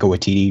 "Hey, Taika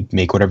Waititi,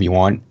 make whatever you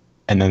want,"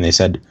 and then they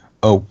said,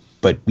 "Oh,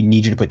 but we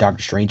need you to put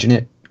Doctor Strange in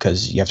it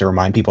because you have to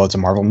remind people it's a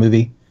Marvel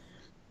movie."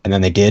 And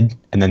then they did,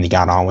 and then they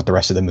got on with the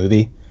rest of the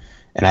movie,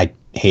 and I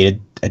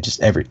hated it.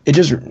 Just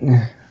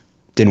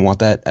didn't want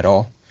that at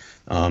all.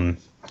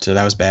 So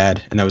that was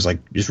bad, and that was like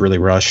just really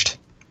rushed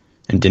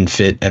and didn't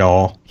fit at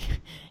all.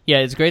 Yeah,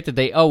 it's great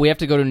that we have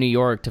to go to New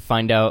York to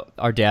find out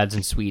our dad's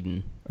in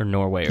Sweden or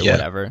Norway or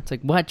whatever. It's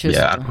like, what? Just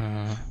Yeah,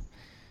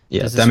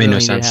 does that this made no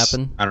really need to sense.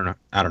 happen?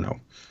 I don't know.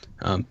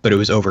 But it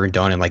was over and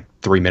done in like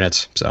 3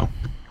 minutes, so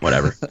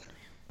whatever.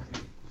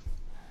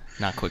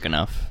 Not quick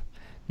enough.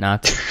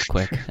 Not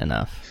quick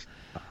enough.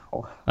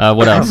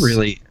 What else?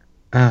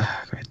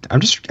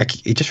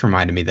 It just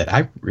reminded me that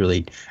I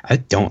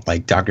don't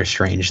like Doctor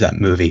Strange, that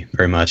movie,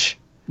 very much.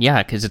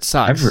 Yeah, because it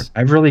sucks.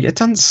 It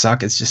doesn't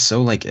suck. It's just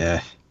so like,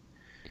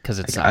 Because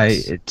it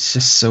sucks. it's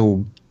just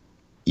so,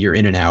 you're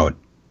in and out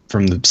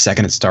from the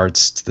second it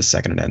starts to the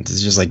second it ends.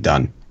 It's just like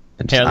done.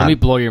 Hey, let me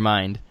blow your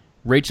mind.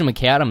 Rachel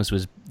McAdams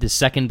was the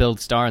second billed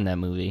star in that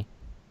movie.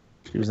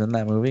 She was in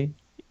that movie?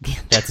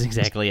 That's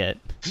exactly it.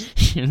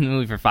 She was in the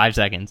movie for 5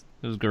 seconds.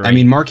 It was great. I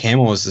mean, Mark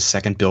Hamill was the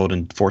second build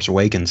in Force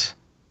Awakens.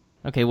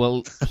 Okay,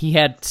 well, he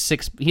had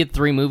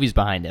 3 movies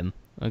behind him.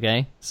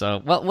 Okay,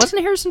 so wasn't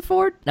it Harrison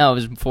Ford? No, it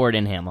was Ford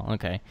and Hamill.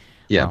 Okay,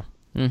 Yeah.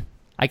 well,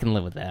 I can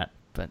live with that.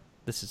 But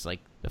this is like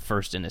the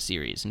first in a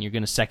series, and you're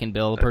gonna second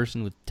bill a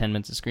person with 10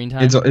 minutes of screen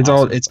time. It's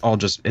Awesome.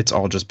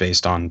 all just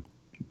based on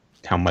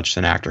how much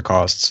an actor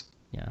costs.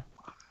 Yeah.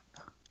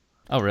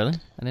 Oh, really?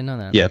 I didn't know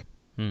that. Yeah.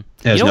 You It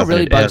has know what nothing-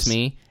 really it bugs has-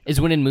 me is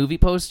when in movie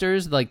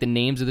posters, like the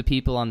names of the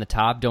people on the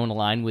top don't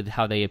align with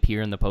how they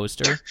appear in the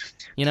poster.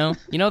 You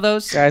know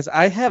those. Guys,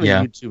 I have a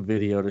Yeah. YouTube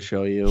video to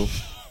show you.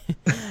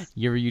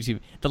 Your YouTube.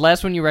 The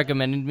last one you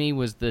recommended me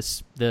was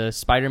the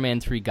Spider-Man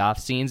 3 goth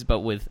scenes, but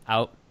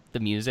without the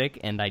music,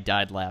 and I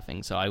died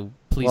laughing. So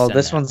please. Well, send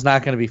this that. one's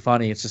not going to be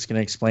funny. It's just going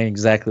to explain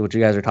exactly what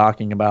you guys are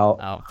talking about.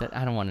 Oh,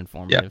 I don't want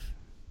informative.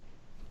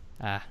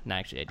 No,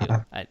 actually, I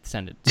do.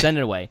 Send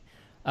it away.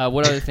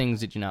 What other things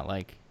did you not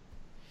like?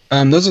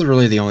 Those are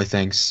really the only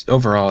things.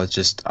 Overall, it's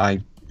just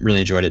I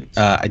really enjoyed it.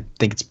 I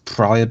think it's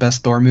probably the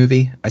best Thor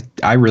movie.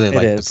 I really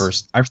like the is.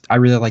 first. I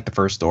really like the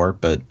first Thor,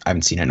 but I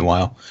haven't seen it in a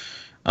while.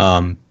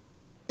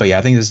 But yeah,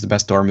 I think this is the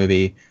best Thor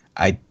movie.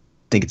 I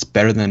think it's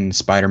better than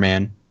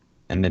Spider-Man,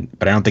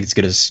 but I don't think it's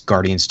good as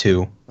Guardians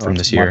 2 from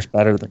this year. Much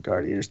better than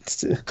Guardians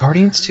 2.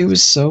 Guardians 2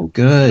 is so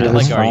good. I like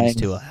was Guardians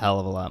fine. 2 a hell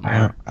of a lot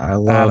more. I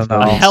love know. A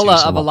Guardians 2 hella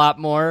so of a much. lot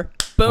more.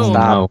 Boom.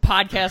 Stop.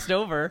 Podcast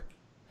over.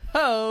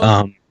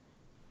 Ho.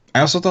 I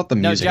also thought the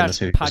No, music in Josh,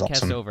 this movie was podcast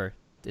awesome. over.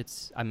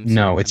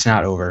 No, it's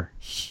not over.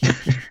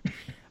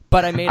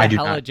 But I made I a do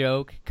hella not.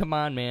 joke. Come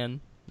on, man.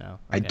 No.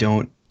 I okay.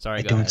 don't. Sorry,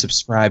 I go don't ahead.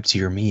 subscribe to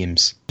your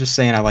memes. Just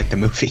saying, I like the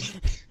movie.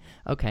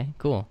 Okay,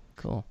 cool.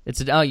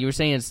 You were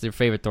saying it's your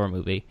favorite Thor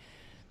movie.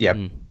 Yep.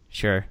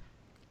 Sure.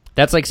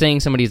 That's like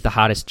saying somebody's the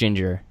hottest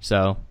ginger,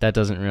 so that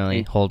doesn't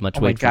really hold much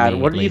Oh my weight for god, me,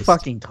 what at are you least.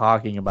 fucking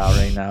talking about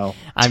right now?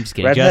 I'm just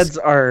kidding. Redheads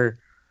are.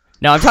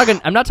 No,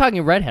 I'm not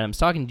talking redhead. I'm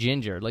talking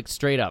ginger, like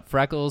straight up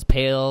freckles,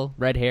 pale,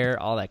 red hair,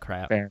 all that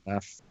crap. Fair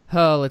enough.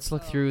 Oh, let's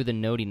look through the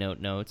notey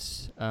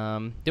notes.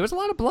 There was a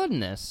lot of blood in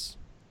this.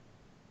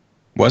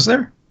 Was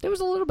there? There was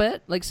a little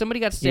bit. Like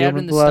somebody got stabbed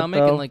in the blood, stomach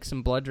though? and like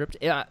some blood dripped.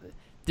 Yeah,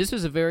 this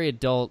was a very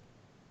adult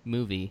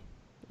movie,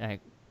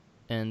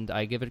 and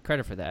I give it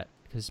credit for that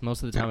because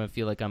most of the time I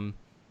feel like I'm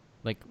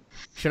like,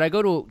 should I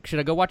go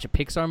watch a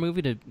Pixar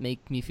movie to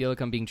make me feel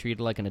like I'm being treated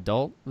like an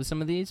adult with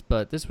some of these?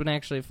 But this one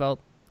actually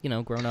felt,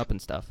 grown up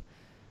and stuff.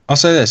 I'll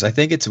say this. I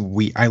think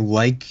I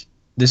like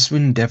this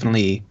one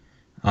definitely.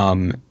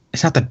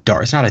 It's not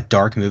a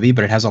dark movie,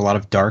 but it has a lot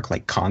of dark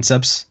like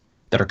concepts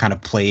that are kind of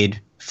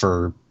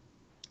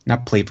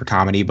not played for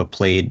comedy, but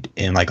played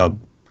in like a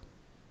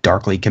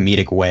darkly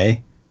comedic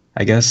way,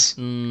 I guess.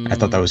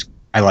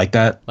 I like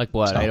that. Like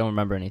what? So, I don't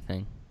remember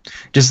anything.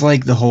 just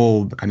like the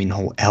whole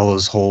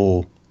Ella's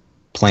whole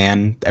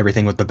plan,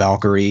 everything with the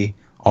Valkyrie,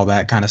 all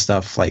that kind of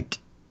stuff, like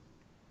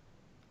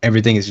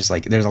everything is just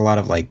like there's a lot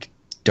of like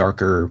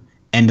darker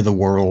end of the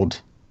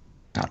world,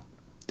 not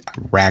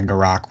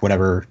Ragnarok,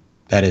 whatever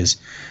that is,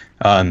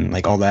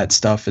 like all that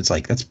stuff. It's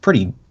like that's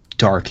pretty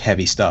dark,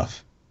 heavy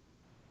stuff.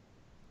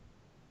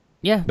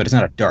 Yeah, But it's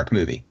not a dark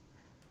movie.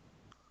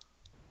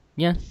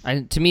 yeah.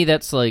 To me,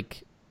 that's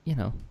like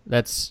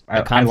that's I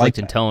a conflict like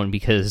in that. tone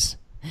because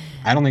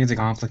I don't think it's a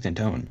conflict in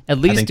tone. at I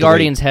least think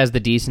Guardians has the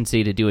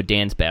decency to do a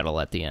dance battle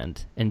at the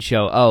end and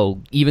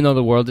show, even though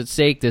the world's at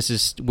stake,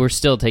 we're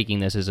still taking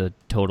this as a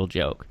total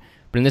joke.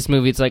 But in this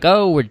movie, it's like,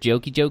 we're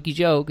jokey, jokey,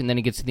 joke, and then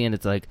it gets to the end,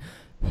 it's like,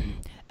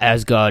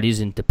 Asgard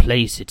isn't the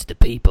place, it's the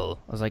people.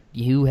 I was like,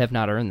 you have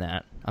not earned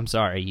that. I'm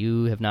sorry,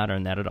 you have not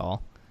earned that at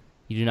all.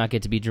 You do not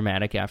get to be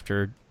dramatic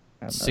after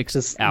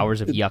 6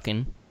 hours of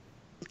yucking.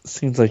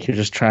 Seems like you're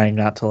just trying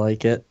not to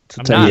like it.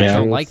 I'm not. you I the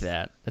don't truth. like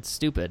that. That's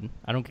stupid.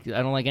 I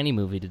don't like any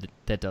movie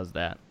that does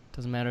that.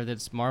 Doesn't matter that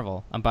it's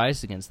Marvel. I'm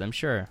biased against them.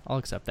 Sure, I'll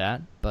accept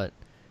that. But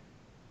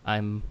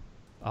I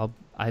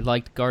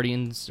liked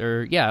Guardians,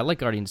 I like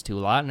Guardians 2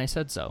 a lot, and I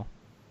said so.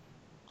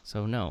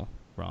 So no,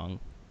 wrong.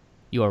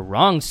 You are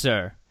wrong,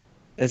 sir.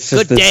 It's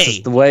just Good this day.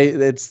 is the way.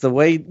 It's the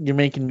way you're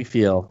making me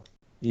feel.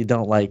 You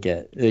don't like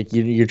it. Like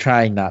you're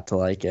trying not to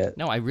like it.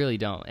 No, I really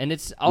don't. And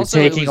it's You're also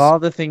taking all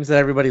the things that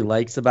everybody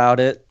likes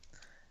about it,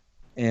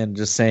 and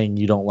just saying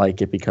you don't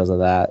like it because of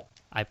that.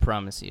 I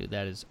promise you,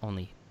 that is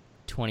only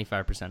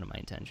 25% of my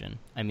intention.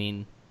 I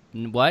mean,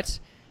 what?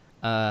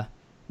 No,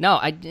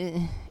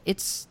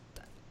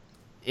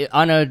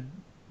 on a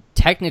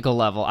technical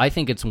level, I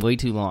think it's way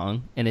too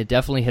long, and it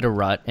definitely hit a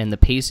rut, and the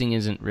pacing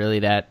isn't really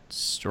that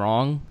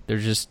strong.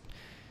 It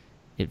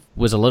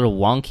was a little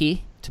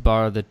wonky, to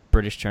borrow the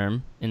British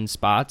term, in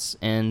spots,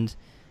 and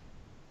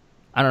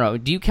I don't know.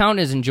 Do you count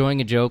as enjoying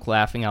a joke,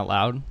 laughing out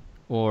loud,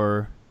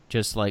 or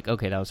just like,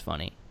 okay, that was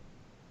funny?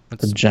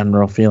 The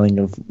general feeling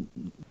of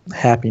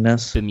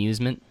happiness.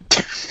 Bemusement?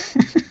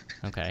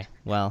 Okay,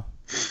 well,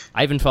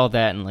 I haven't felt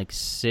that in like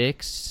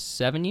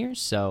 6-7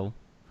 years, so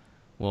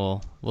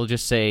we'll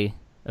just say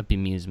a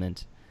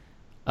bemusement.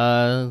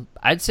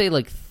 I'd say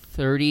like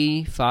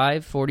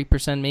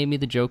 35-40% maybe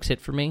the jokes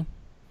hit for me,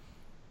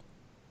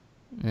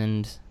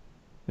 and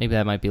maybe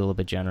that might be a little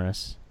bit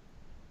generous.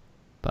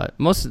 But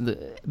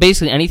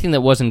basically anything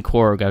that wasn't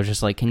Korg, I was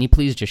just like, can you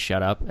please just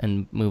shut up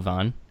and move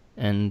on?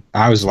 And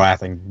I was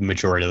laughing the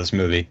majority of this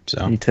movie.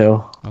 So Me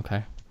too.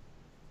 okay.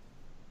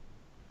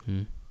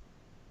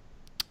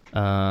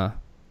 I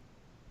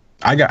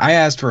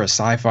asked for a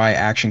sci-fi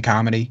action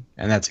comedy,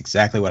 and that's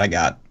exactly what I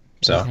got.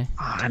 So Okay.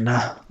 I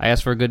know. I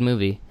asked for a good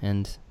movie,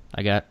 and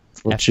I got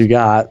That's what you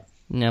got.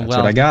 Yeah, that's well,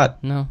 what I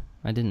got. No,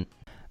 I didn't.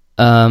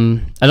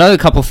 Another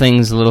couple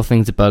things, little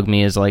things that bug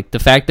me is like the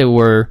fact that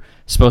we're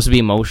supposed to be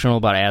emotional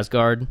about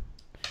Asgard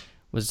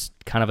was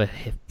kind of a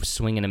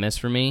swing and a miss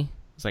for me.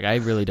 It's like I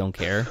really don't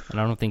care, and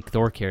I don't think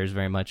Thor cares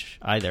very much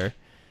either.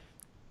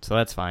 So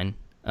that's fine.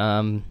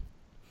 And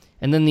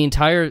then the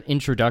entire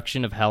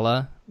introduction of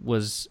Hela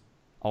was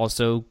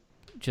also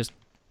just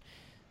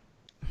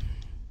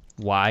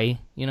why,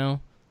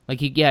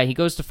 like he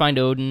goes to find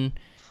Odin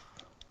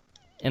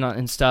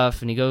and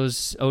stuff, and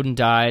Odin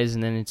dies,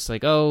 and then it's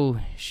like, oh,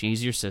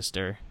 she's your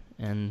sister,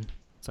 and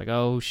it's like,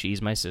 oh,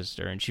 she's my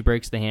sister, and she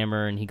breaks the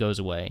hammer, and he goes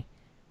away.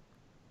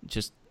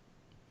 It's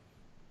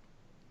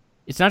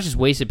not just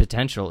wasted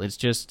potential, it's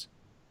just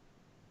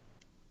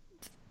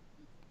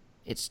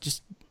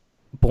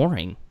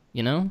boring,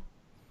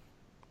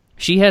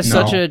 She has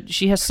such a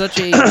she's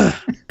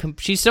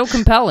so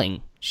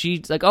compelling.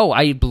 She's like, oh,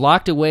 I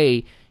blocked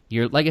away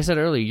like I said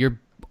earlier, your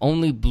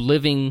only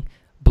living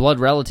blood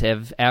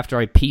relative after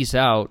I peace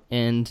out,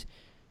 and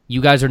you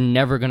guys are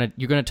you're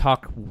gonna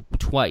talk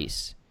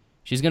twice.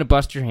 She's gonna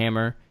bust your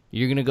hammer,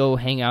 you're gonna go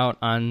hang out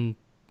on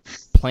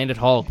Planet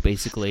Hulk,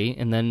 basically,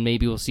 and then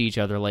maybe we'll see each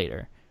other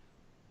later.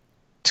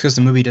 It's because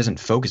the movie doesn't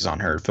focus on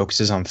her; it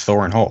focuses on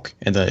Thor and Hulk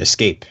and the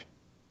escape.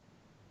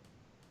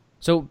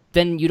 So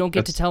then you don't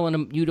get to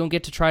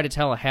try to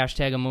tell a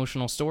hashtag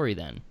emotional story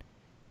then.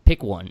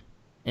 pick one,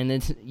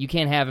 and you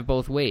can't have it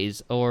both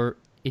ways. Or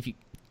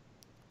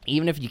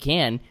even if you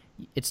can,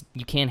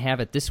 you can't have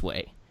it this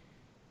way.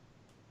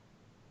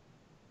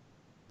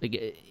 Like,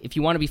 if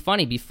you want to be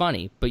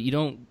funny, but you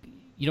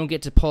don't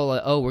get to pull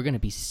we're going to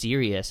be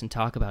serious and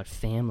talk about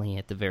family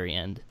at the very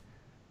end.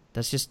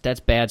 That's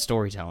bad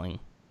storytelling.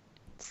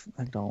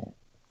 I don't.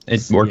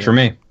 It worked for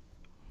me.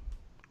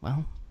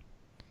 Well,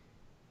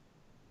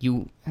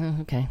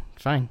 okay,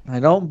 fine. I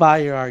don't buy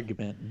your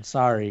argument. I'm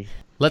sorry.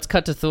 Let's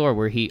cut to Thor,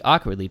 where he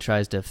awkwardly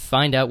tries to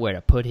find out where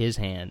to put his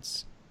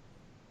hands.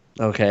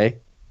 Okay.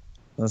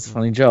 That's a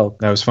funny joke.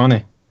 That was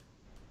funny.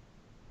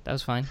 That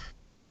was fine.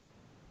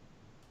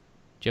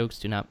 Jokes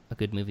do not a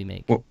good movie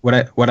make.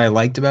 What I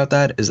liked about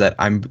that is that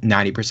I'm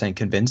 90%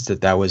 convinced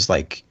that was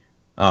like,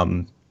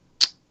 that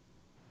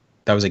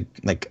was a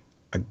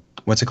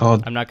what's it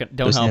called? I'm not gonna.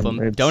 Don't Just help him.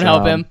 him. Don't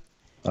help him.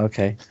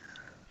 Okay.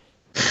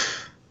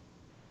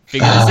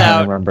 Figure this I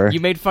out. remember. You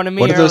made fun of me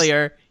What are those-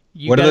 earlier.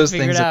 You What are gotta those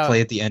figure things it that out.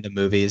 play at the end of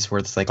movies where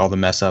it's like all the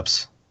mess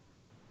ups?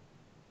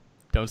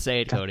 Don't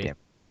say it, Cody.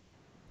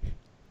 Goddamn.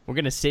 We're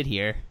gonna sit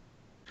here.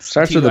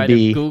 Starts You with a either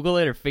B. Google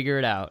it or figure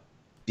it out.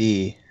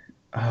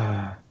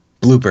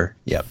 Blooper.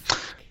 Yep.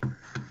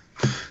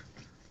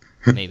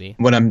 Maybe.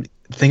 What I'm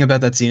thing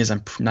about that scene is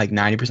I'm like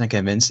 90%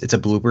 convinced it's a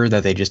blooper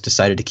that they just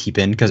decided to keep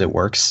in because it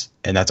works,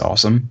 and that's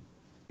awesome.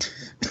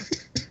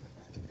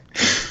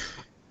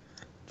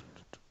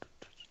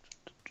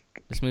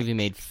 This movie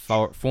made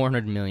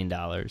 $400 million.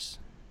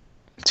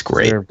 It's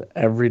great. Served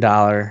every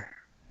dollar.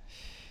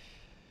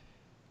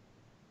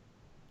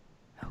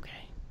 Okay.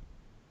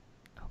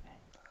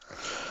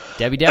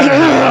 Debbie Downer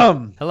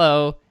here.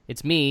 Hello,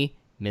 it's me,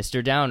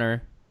 Mr.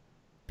 Downer,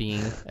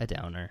 being a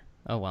downer.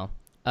 Oh well.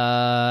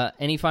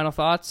 Any final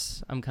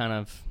thoughts? I'm kind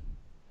of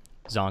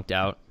zonked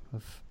out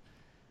of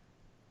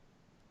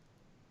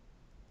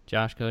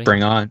Josh, Cody.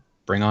 Bring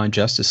on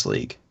Justice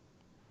League.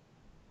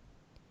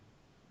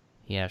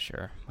 Yeah,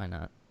 sure. Why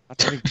not?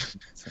 That's pretty-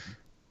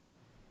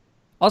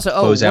 Also,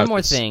 Close one out more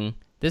this- thing.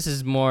 This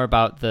is more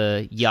about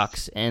the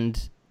yucks,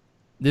 and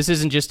this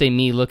isn't just a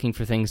me looking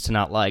for things to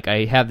not like.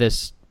 I have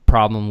this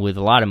problem with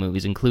a lot of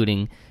movies,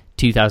 including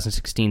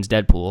 2016's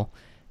Deadpool.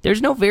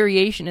 There's no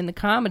variation in the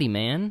comedy,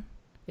 man.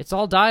 It's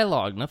all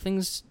dialogue.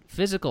 Nothing's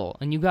physical.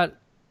 And you got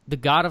the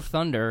God of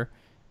Thunder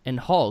and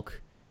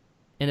Hulk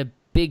and a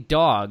big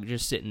dog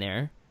just sitting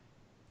there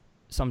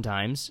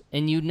sometimes,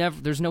 and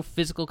there's no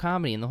physical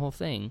comedy in the whole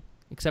thing,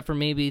 except for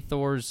maybe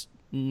Thor's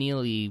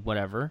Neely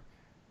whatever.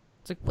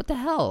 It's like, what the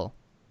hell?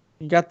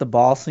 You got the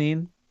ball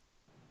scene.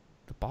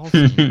 The ball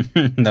scene.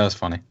 That was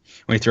funny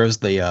when he throws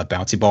the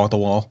bouncy ball at the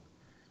wall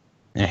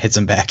and it hits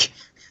him back.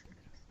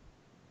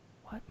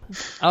 What?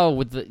 Oh,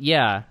 with the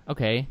yeah.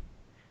 Okay.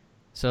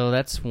 So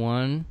that's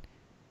one.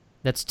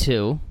 That's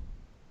two.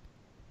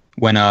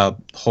 When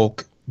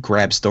Hulk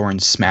grabs Thor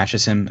and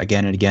smashes him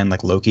again and again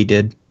like Loki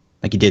did,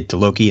 like he did to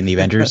Loki in the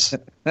Avengers.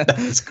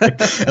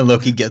 And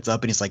Loki gets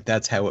up and he's like,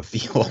 "That's how it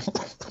feels."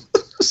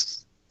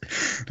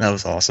 That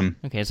was awesome.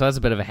 Okay, so that's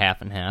a bit of a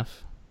half and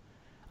half.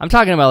 I'm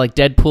talking about like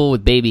Deadpool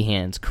with baby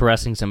hands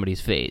caressing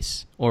somebody's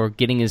face, or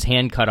getting his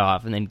hand cut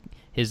off and then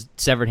his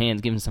severed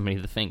hands giving somebody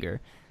the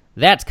finger.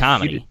 That's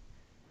comedy.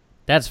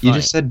 That's funny.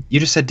 You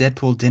just said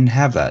Deadpool didn't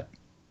have that.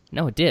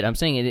 No, it did. I'm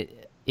saying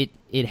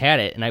it had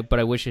it, but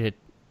I wish it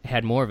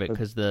had more of it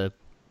because the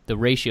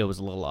ratio was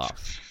a little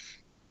off.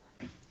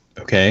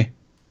 Okay.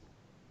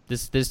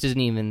 This isn't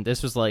even.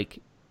 This was like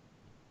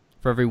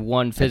for every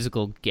one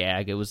physical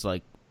gag, it was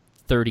like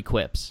 30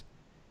 quips.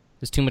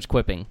 There's too much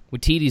quipping.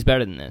 Waititi's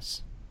better than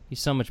this. He's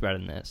so much better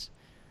than this.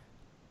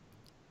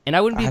 And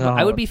I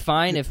would be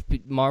fine if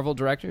Marvel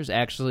directors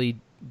actually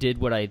did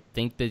what I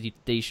think that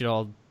they should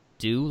all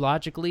do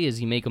logically, is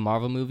you make a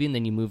Marvel movie and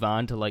then you move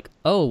on to like,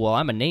 oh, well,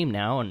 I'm a name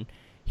now, and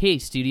hey,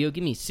 studio,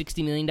 give me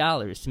 $60 million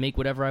to make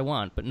whatever I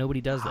want. But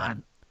nobody does that.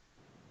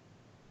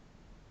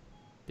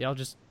 They all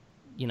just,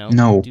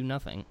 No. do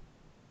nothing.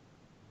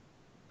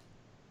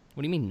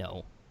 What do you mean,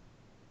 no?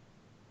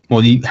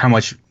 Well, how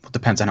much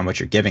depends on how much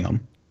you're giving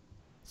them.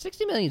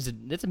 $60 million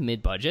that's a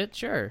mid-budget,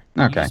 sure.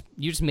 Okay.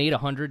 You just made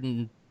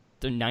 $190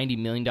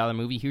 million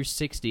movie. Here's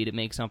 60 to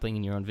make something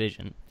in your own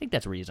vision. I think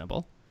that's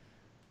reasonable.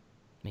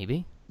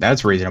 Maybe.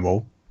 That's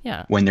reasonable.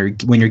 Yeah. When you're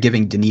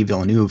giving Denis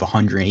Villeneuve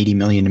 $180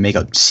 million to make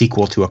a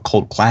sequel to a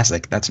cult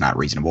classic, that's not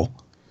reasonable.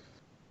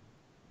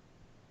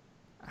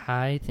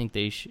 I think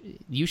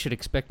you should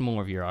expect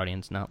more of your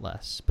audience, not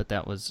less. But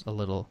that was a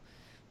little,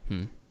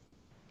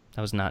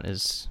 that was not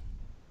as.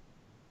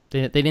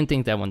 They didn't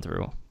think that one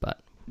through, but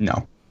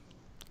No.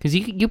 because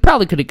you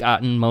probably could have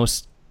gotten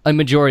a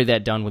majority of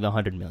that done with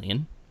 $100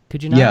 million.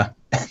 Could you not? Yeah,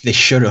 they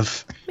should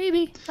have.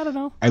 Maybe, I don't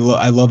know. I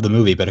love the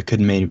movie, but it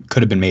could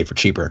have been made for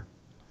cheaper.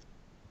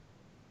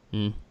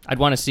 I'd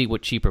want to see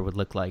what cheaper would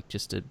look like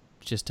just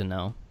to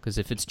know, because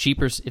if it's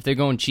cheaper, if they're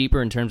going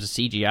cheaper in terms of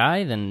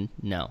CGI, then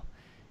no.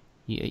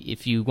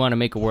 If you want to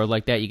make a world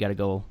like that, you got to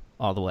go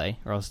all the way,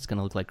 or else it's going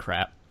to look like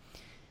crap.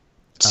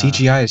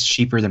 CGI is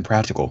cheaper than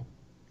practical.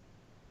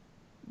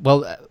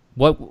 Well,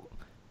 what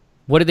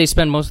did they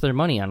spend most of their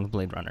money on with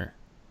Blade Runner?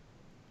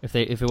 if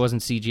it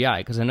wasn't CGI,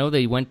 because I know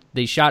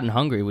they shot in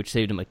Hungary, which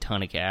saved them a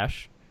ton of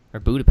cash, or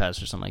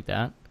Budapest or something like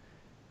that.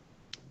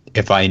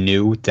 If I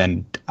knew,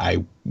 then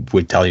I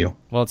would tell you.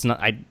 Well, it's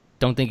not. I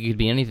don't think it could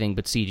be anything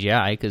but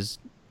CGI, because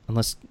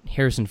unless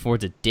Harrison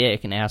Ford's a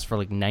dick and asks for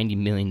like $90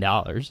 million,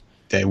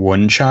 That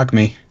wouldn't shock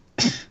me.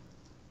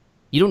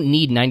 you don't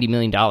need $90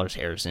 million,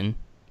 Harrison.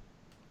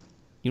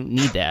 You don't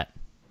need that.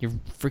 You're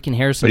freaking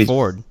Harrison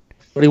Ford.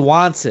 But he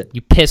wants it.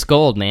 You piss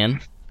gold, man.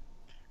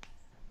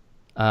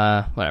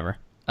 Whatever.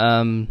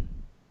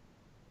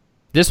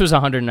 This was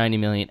 190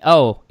 million.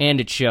 Oh, and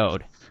it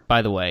showed,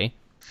 by the way.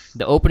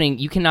 The opening,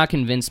 you cannot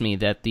convince me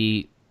that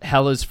the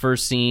Hela's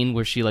first scene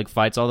where she like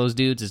fights all those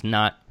dudes is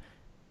not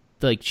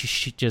like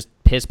she just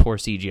piss poor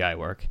CGI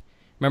work.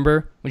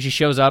 Remember when she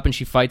shows up and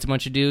she fights a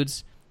bunch of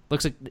dudes?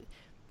 Looks like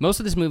most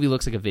of this movie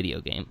looks like a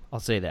video game. I'll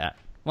say that.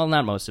 Well,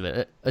 not most of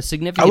it. A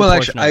significant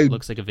portion of it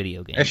looks like a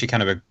video game. I actually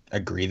kind of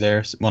agree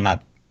there. Well,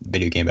 not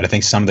video game, but I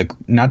think some of the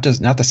not the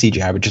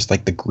CGI, but just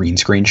like the green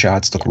screen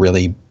shots look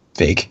really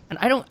fake. And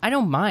I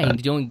don't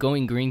mind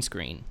going green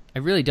screen. I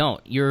really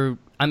don't.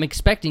 I'm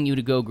expecting you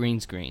to go green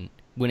screen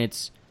when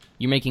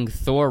you're making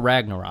Thor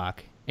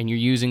Ragnarok and you're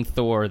using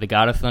Thor, the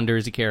God of Thunder,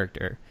 as a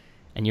character,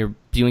 and you're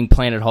doing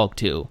Planet Hulk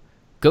 2.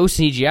 Go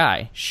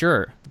CGI,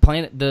 sure.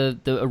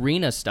 The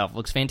arena stuff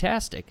looks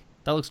fantastic.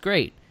 That looks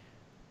great,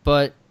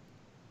 but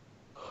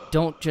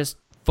don't just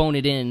phone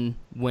it in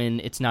when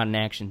it's not an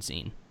action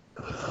scene.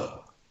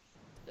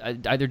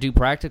 Either do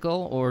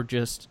practical or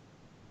just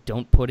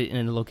don't put it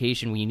in a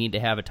location where you need to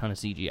have a ton of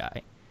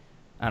CGI.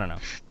 I don't know.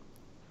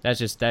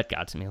 That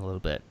got to me a little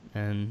bit,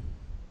 and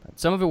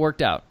some of it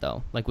worked out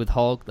though. Like with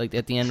Hulk, like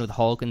at the end with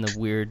Hulk and the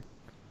weird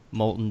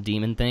molten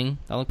demon thing,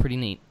 that looked pretty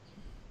neat.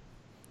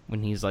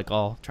 When he's like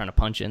all trying to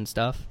punch it and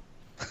stuff.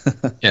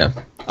 Yeah.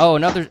 Oh,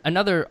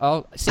 another.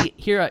 Oh, see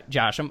here,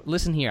 Josh.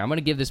 Listen here. I'm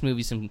gonna give this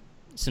movie some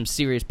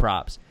serious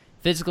props.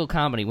 Physical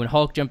comedy. When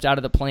Hulk jumped out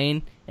of the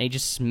plane and he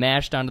just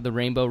smashed onto the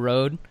Rainbow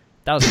Road,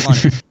 that was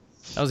funny.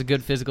 That was a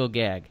good physical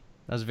gag.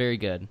 That was very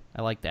good.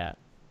 I like that.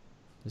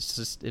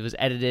 It was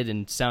edited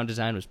and sound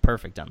design was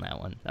perfect on that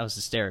one. That was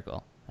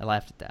hysterical. I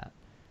laughed at that.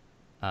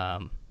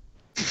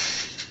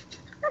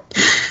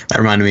 That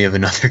reminded me of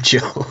another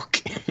joke.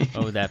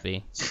 What would that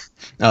be?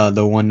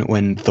 The one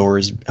when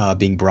Thor's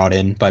being brought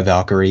in by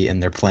Valkyrie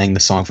and they're playing the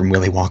song from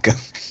Willy Wonka.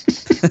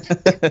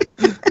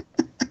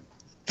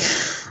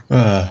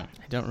 I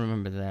don't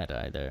remember that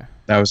either.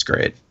 That was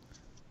great.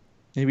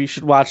 Maybe you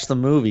should watch the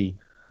movie.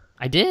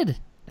 I did.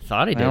 I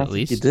thought I did don't at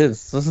least. think you did.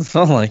 It doesn't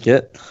sound like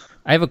it.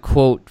 I have a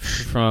quote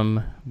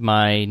from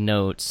my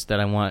notes that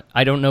I want.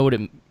 I don't know what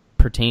it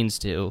pertains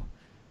to,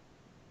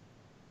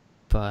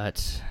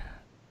 but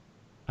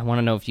I want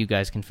to know if you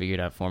guys can figure it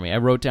out for me. I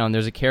wrote down,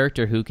 there's a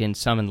character who can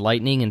summon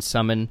lightning and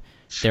summon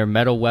their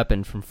metal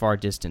weapon from far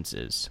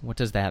distances. What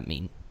does that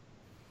mean?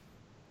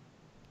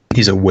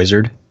 He's a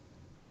wizard.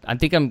 I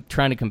think I'm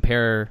trying to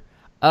compare...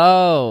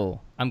 Oh!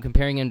 I'm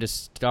comparing him to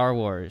Star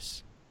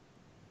Wars.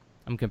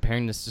 I'm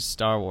comparing this to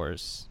Star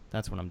Wars.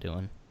 That's what I'm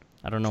doing.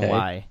 I don't know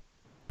why,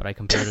 but I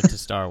compared it to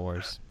Star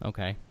Wars.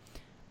 Okay.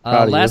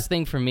 Last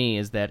thing for me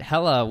is that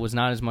Hela was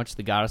not as much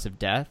the goddess of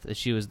death as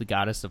she was the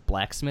goddess of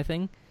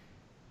blacksmithing.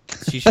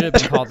 She should have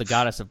been called the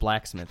goddess of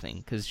blacksmithing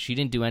because she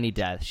didn't do any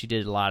death. She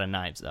did a lot of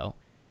knives, though.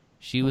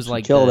 She was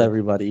like killed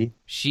everybody.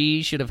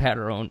 She should have had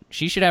her own.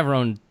 She should have her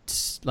own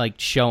like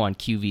show on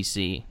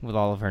QVC with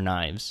all of her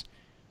knives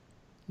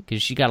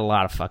because she got a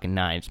lot of fucking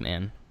knives,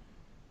 man.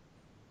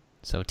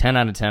 So 10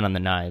 out of 10 on the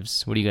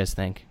knives. What do you guys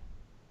think?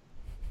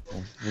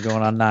 We're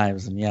going on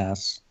knives, and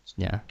yes,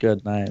 Yeah,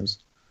 good knives.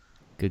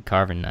 good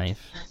carving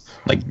knife.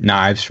 Like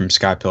knives from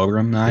Scott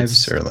Pilgrim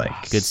knives, or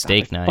like Good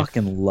steak knife.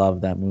 Fucking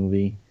love that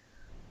movie.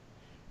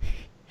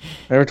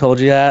 Ever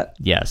told you that?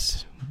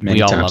 Yes, Many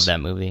we all times. love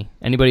that movie.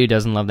 Anybody who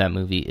doesn't love that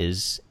movie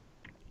is,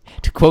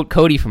 to quote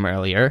Cody from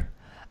earlier,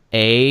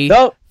 a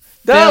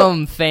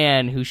film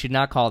fan who should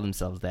not call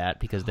themselves that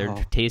because their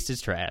taste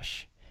is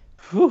trash.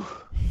 Whew.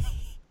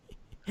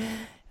 All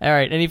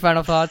right, any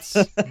final thoughts,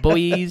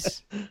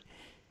 boys?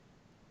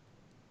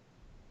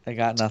 I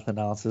got nothing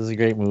else. It was a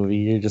great movie.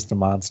 You're just a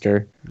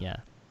monster. Yeah.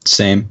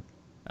 same.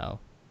 Oh.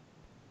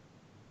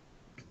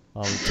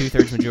 Well,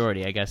 2/3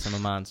 majority. I guess I'm a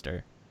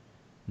monster.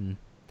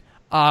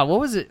 What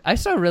was it? I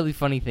saw a really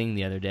funny thing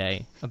the other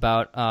day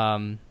about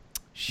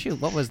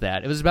what was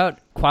that? It was about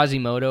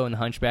Quasimodo and the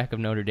Hunchback of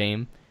Notre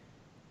Dame.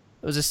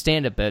 It was a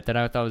stand-up bit that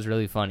I thought was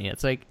really funny.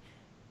 It's like,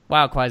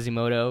 wow,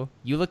 Quasimodo,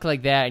 you look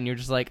like that, and you're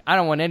just like, I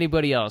don't want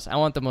anybody else. I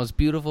want the most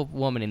beautiful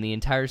woman in the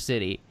entire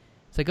city.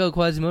 It's like, oh,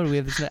 Quasimodo, we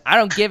have this. I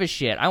don't give a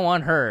shit. I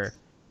want her,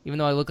 even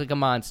though I look like a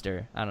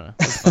monster. I don't know.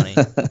 It's funny.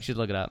 You should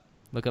look it up.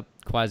 Look up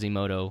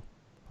Quasimodo.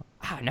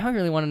 Now I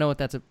really want to know what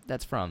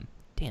that's from.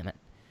 Damn it.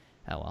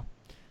 Oh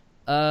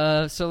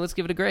well. So let's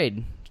give it a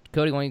grade.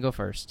 Cody, why don't you go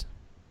first?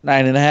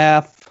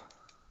 9.5.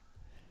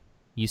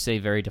 You say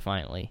very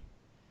defiantly.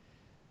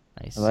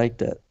 Nice. I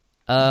liked it.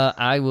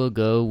 I will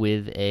go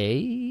with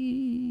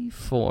a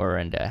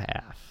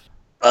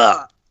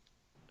 4.5.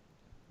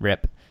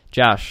 Rip.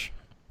 Josh.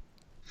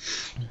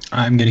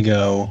 I'm gonna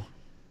go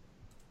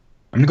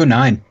I'm gonna go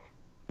 9. It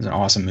was an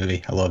awesome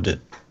movie. I loved it.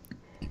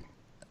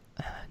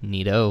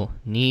 Neato.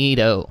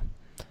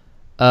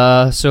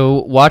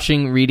 So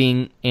watching,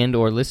 reading, and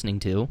or listening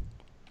to.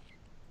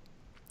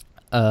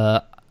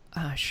 I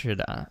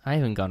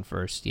haven't gone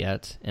first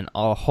yet in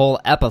a whole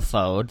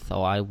episode,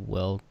 so I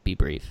will be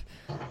brief.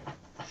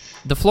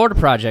 The Florida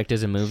Project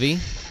is a movie.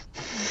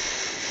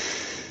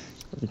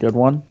 A good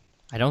one.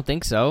 I don't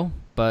think so,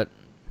 but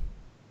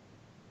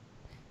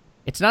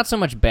it's not so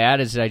much bad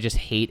as I just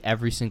hate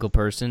every single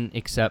person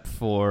except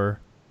for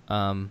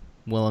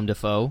Willem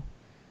Dafoe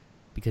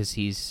because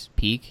he's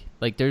peak.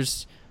 Like,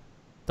 there's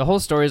the whole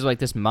story is like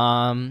this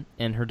mom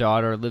and her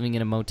daughter living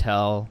in a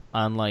motel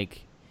on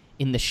like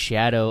in the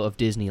shadow of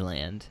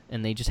Disneyland,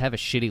 and they just have a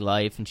shitty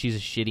life, and she's a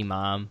shitty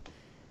mom,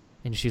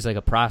 and she's like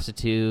a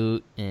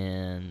prostitute,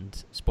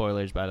 and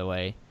spoilers by the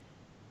way,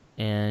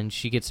 and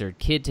she gets her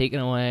kid taken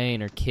away,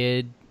 and her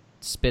kid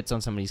spits on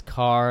somebody's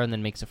car and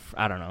then makes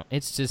I don't know.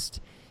 It's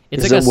just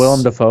it's is like it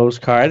Willem Dafoe's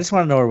car? I just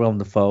want to know where Willem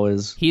Dafoe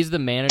is. He's the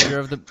manager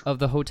of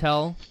the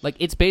hotel. Like,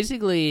 it's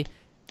basically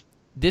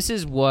this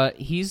is what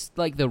he's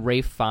like the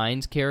Ralph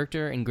Fiennes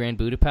character in Grand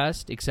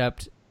Budapest,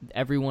 except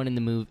everyone in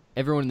the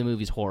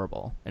movie is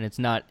horrible, and it's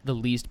not the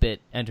least bit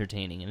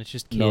entertaining, and it's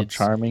just kids No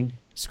charming,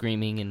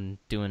 screaming and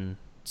doing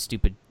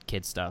stupid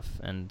kid stuff,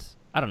 and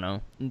I don't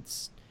know.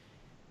 It's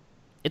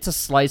a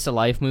slice of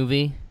life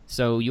movie.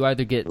 So you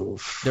either get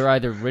they're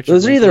either Richard.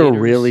 Those are either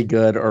Linklaters. really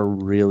good or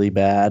really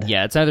bad.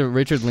 Yeah, it's either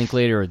Richard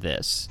Linklater or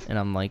this, and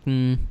I'm like,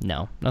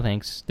 no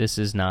thanks. This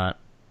is not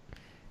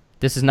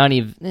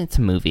even. It's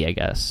a movie, I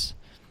guess,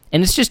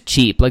 and it's just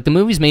cheap. Like, the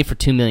movie's made for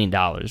 $2 million,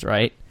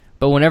 right?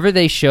 But whenever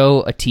they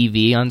show a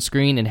TV on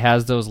screen, it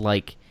has those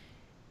like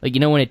when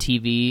a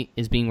TV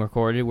is being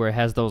recorded, where it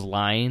has those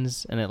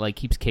lines and it like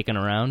keeps kicking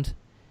around.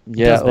 It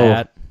Yeah, does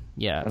that.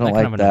 Yeah, I don't that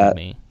like kind of that. annoyed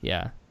me.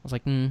 Yeah, I was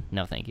like,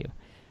 no, thank you.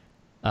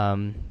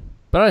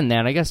 But other than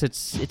that, I guess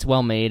it's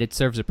well made. It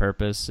serves a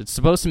purpose. It's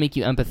supposed to make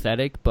you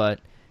empathetic, but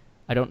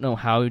I don't know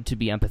how to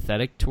be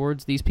empathetic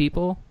towards these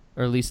people,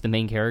 or at least the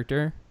main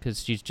character,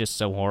 because she's just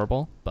so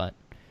horrible. But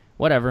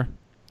whatever.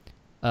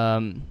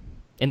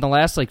 And the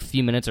last like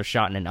few minutes are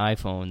shot in an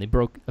iPhone.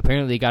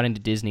 Apparently they got into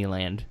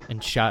Disneyland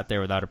and shot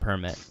there without a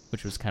permit,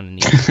 which was kind of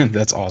neat.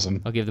 That's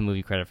awesome. I'll give the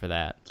movie credit for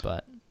that.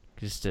 But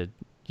just to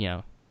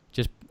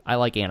I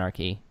like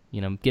anarchy.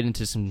 Get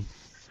into some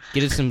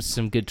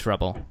good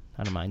trouble.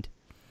 I don't mind.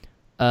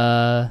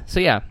 So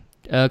yeah,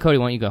 Cody,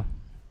 why don't you go?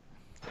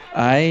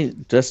 I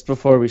just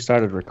before we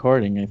started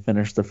recording, I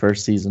finished the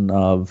first season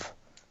of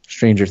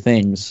Stranger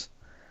Things,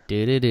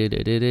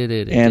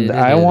 and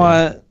I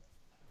want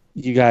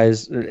you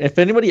guys. If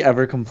anybody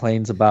ever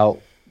complains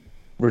about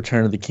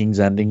Return of the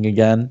King's ending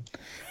again,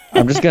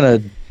 I'm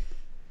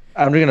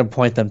gonna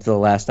point them to the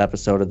last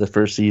episode of the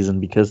first season,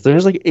 because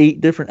there's like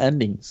 8 different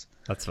endings.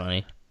 That's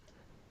funny.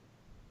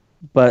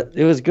 But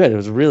it was good. It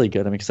was really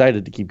good. I'm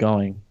excited to keep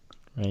going.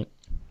 Right.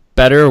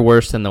 Better or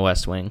worse than The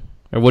West Wing?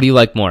 Or what do you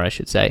like more, I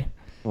should say?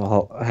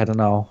 Well, I don't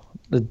know.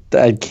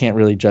 I can't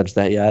really judge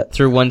that yet.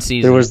 Through one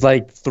season. There was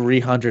like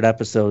 300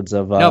 episodes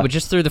of no, but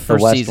just through the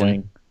first West season.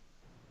 Wing.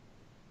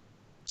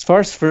 As far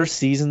as first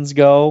seasons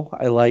go,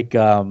 I like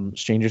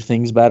Stranger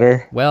Things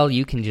better. Well,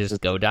 you can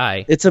just go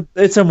die. It's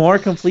a more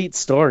complete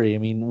story. I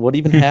mean, what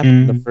even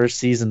happened in the first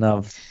season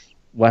of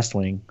West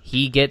Wing?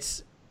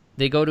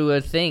 They go to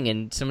a thing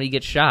and somebody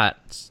gets shot,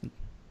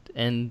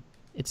 and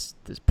it's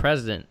this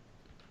president.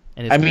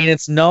 And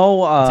it's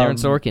no. It's Aaron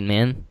Sorkin,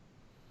 man.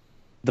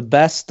 The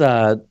best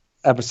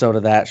episode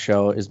of that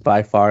show is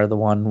by far the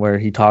one where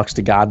he talks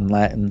to God in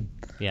Latin.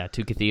 Yeah,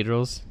 2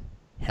 cathedrals.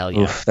 Hell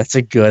yeah. Oof, that's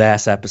a good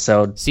ass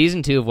episode.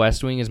 Season 2 of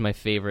West Wing is my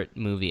favorite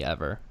movie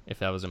ever, if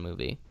that was a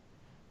movie.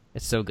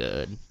 It's so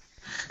good.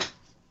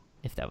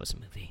 If that was a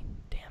movie.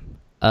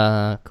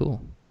 Damn.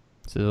 Cool.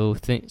 So,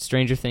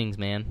 Stranger Things,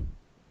 man.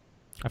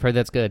 I've heard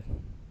that's good.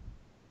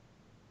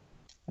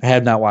 I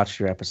have not watched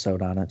your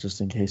episode on it,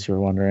 just in case you were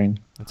wondering.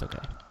 That's okay.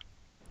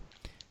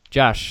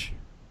 Josh.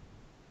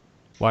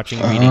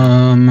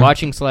 Reading.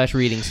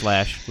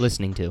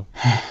 Watching/reading/listening to.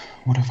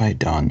 What have I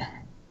done?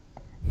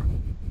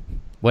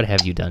 What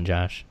have you done,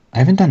 Josh? I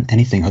haven't done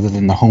anything other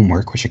than the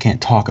homework, which I can't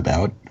talk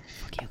about.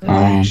 You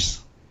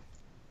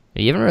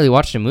haven't really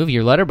watched a movie.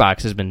 Your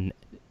letterbox has been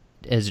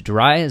as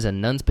dry as a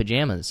nun's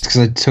pajamas. Because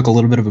I took a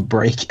little bit of a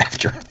break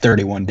after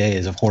 31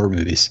 days of horror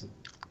movies.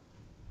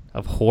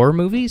 Of horror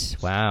movies?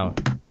 Wow.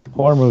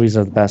 Horror movies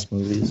are the best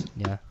movies.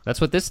 Yeah. That's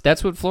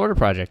what Florida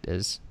Project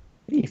is.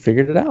 You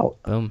figured it out.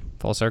 Boom.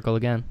 Full circle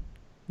again.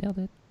 Nailed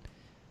it.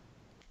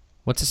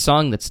 What's a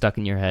song that's stuck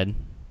in your head?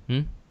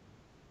 Or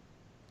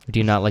do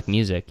you not like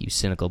music, you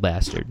cynical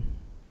bastard?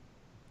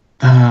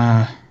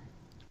 I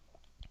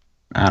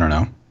don't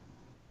know.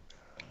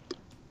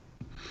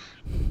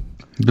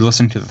 I've been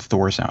listening to the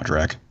Thor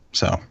soundtrack,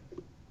 so.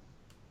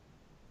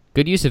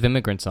 Good use of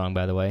Immigrant Song,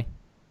 by the way.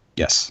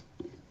 Yes.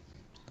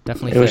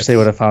 Definitely I wish fits. they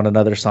would have found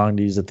another song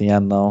to use at the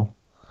end, though.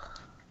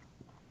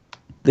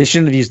 They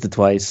shouldn't have used it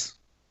twice.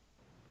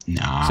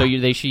 Nah. So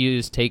they should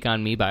use Take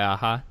On Me by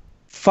Aha?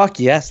 Fuck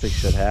yes, they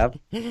should have.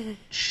 I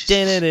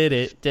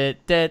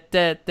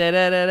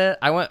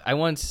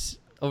once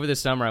over the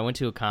summer I went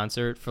to a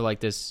concert for like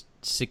this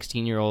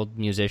 16-year-old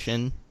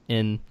musician,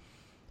 and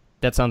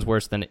that sounds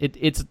worse than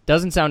it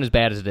doesn't sound as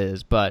bad as it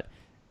is, but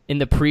in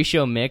the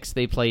pre-show mix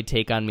they played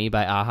Take on Me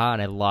by Aha,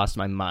 and I lost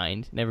my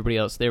mind, and everybody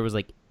else there was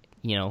like,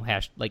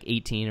 like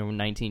 18 or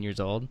 19 years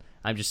old.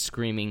 I'm just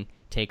screaming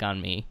Take on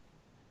Me,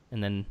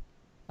 and then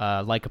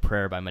Like a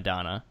Prayer by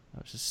Madonna. I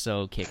was just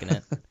so kicking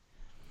it.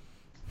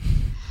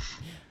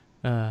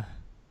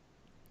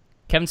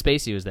 Kevin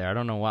Spacey was there. I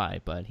don't know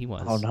why, but he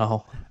was. Oh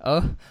no!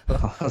 Oh,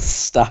 Oh,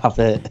 stop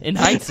it! in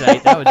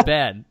hindsight, that was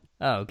bad.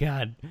 Oh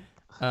God.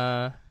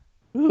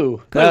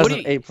 Ooh, Cody, that what was do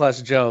an you- A+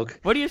 joke.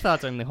 What are your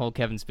thoughts on the whole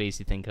Kevin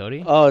Spacey thing,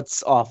 Cody? Oh,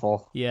 it's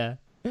awful. Yeah.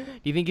 Do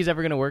you think he's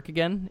ever gonna work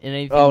again in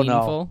anything Oh, no.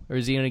 meaningful, or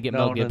is he gonna get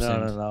Mel No,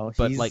 Gibson? no.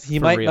 But He's- like he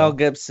for might real? Mel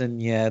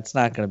Gibson. Yeah, it's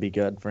not going to be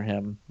good for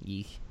him.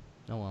 Yeesh.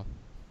 Oh well.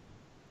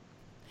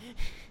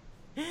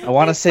 I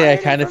want to say I fired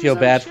him kind of from feel his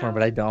own bad show. for him,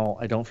 but I don't.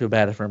 I don't feel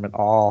bad for him at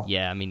all.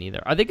 Yeah, me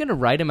neither. Are they gonna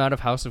write him out of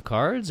House of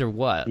Cards or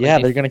what? Yeah,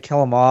 Like, they're going to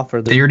kill him off,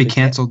 or They already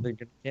can't- canceled-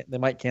 They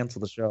might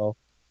cancel the show.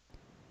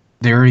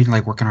 They're already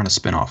like working on a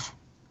spinoff.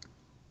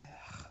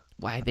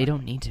 Why they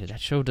don't need to? That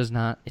show does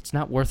not. It's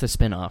not worth a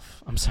spinoff.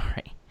 I'm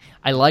sorry.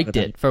 I liked But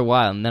then- it for a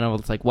while, and then I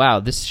was like, "Wow,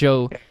 this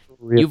show."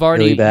 Really You've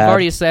already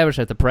bad. established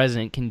that the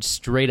president can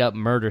straight up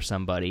murder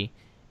somebody,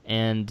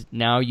 and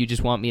now you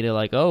just want me to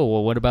like, oh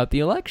well, what about the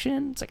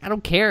election? It's like I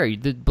don't care.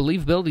 The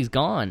believability's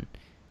gone.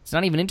 It's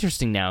not even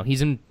interesting now.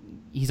 He's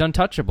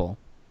untouchable.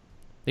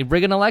 They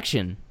rig an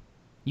election.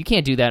 You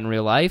can't do that in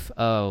real life.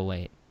 Oh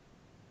wait.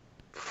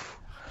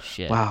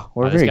 Shit. Wow,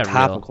 we're this very got real.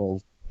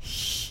 topical.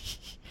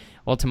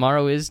 Well,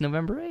 tomorrow is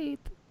November 8th.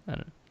 I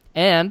don't know.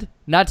 And,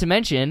 not to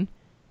mention,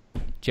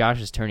 Josh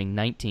is turning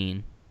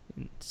 19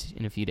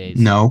 in a few days.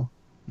 No.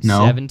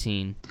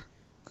 17.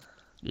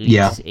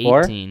 Yeah. Leaks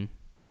Or? 18.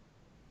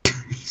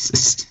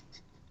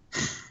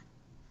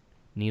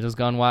 Needle's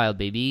gone wild,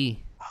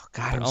 baby. Oh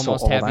God, I'm Almost so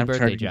old. happy I'm birthday,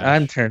 turning, Josh.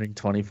 I'm turning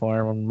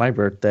 24 on my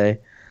birthday.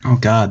 Oh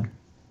God.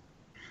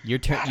 You're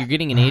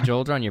getting an age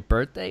older on your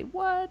birthday?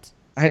 What?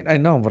 I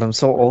know, but I'm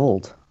so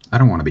old. I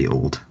don't want to be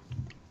old.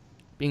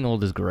 Being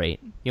old is great.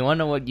 You want to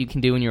know what you can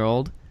do when you're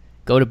old?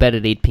 Go to bed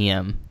at 8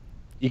 p.m.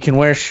 You can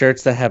wear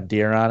shirts that have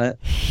deer on it.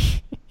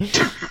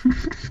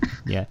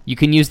 Yeah. You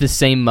can use the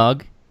same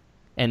mug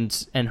and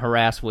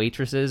harass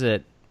waitresses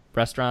at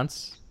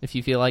restaurants if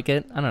you feel like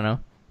it. I don't know.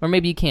 Or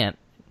maybe you can't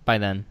by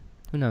then.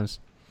 Who knows?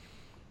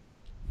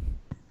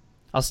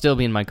 I'll still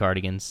be in my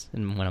cardigans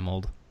when I'm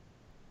old.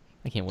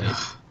 I can't wait.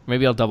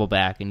 Maybe I'll double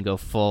back and go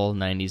full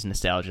 90s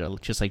nostalgia,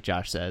 just like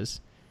Josh says.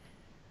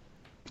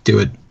 Do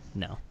it.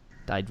 No.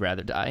 I'd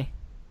rather die.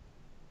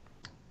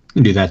 You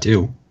can do that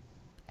too.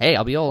 Hey,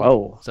 I'll be old.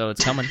 Whoa. So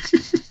it's coming.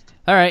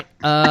 All right.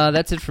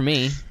 That's it for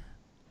me.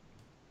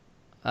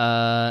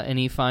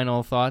 Any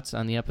final thoughts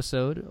on the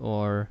episode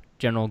or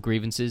general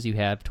grievances you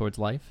have towards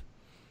life?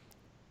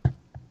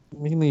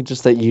 Mainly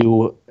just that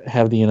you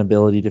have the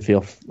inability to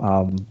feel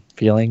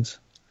feelings.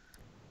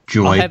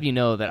 Joy. I'll have you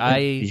know that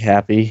Be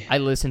happy. I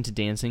listened to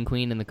Dancing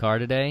Queen in the car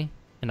today,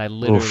 and I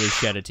literally Oof.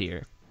 shed a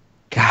tear.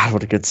 God,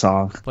 what a good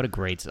song. What a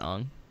great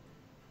song.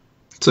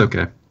 It's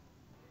okay.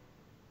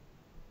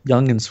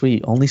 Young and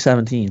sweet. Only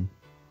 17.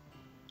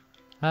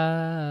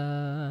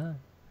 Ah,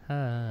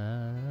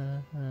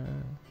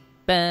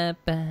 ba,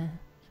 ba.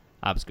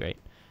 ABBA's great.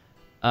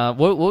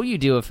 What will you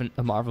do if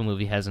a Marvel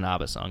movie has an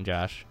ABBA song,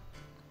 Josh?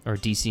 Or a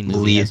DC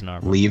movie has an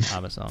Leave.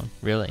 ABBA song?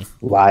 Really?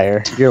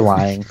 Liar. You're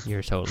lying.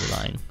 You're totally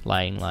lying.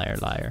 Lying, liar,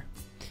 liar.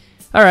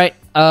 All right.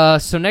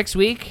 So next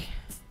week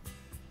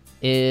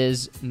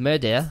is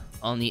Murder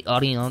on the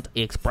Orient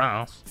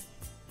Express.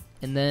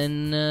 And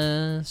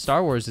then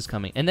Star Wars is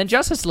coming. And then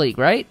Justice League,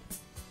 right?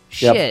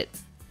 Yep. Shit.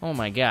 Oh,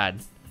 my God.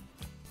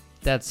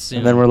 That's soon.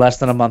 And then we're less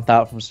than a month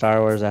out from Star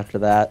Wars after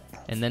that.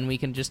 And then we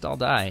can just all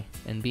die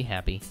and be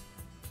happy.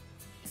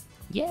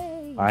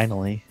 Yay.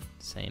 Finally.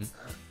 Same.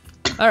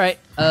 All right.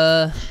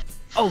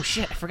 Oh,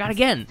 shit. I forgot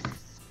again.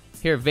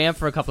 Here, vamp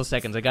for a couple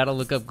seconds. I got to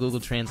look up Google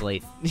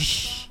Translate.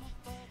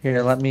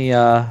 Here, let me, shit,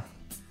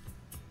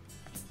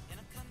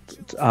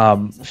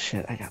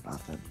 I got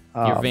nothing.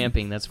 You're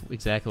vamping. That's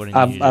exactly what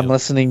I need you to I'm do.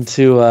 listening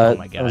to, Oh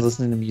my I God. was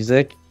listening to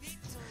music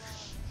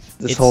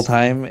this It's- whole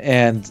time,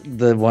 and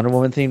the Wonder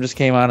Woman theme just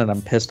came on, and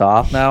I'm pissed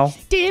off now.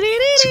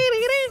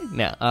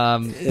 No,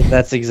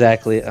 That's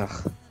exactly,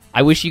 ugh.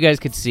 I wish you guys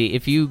could see.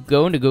 If you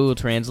go into Google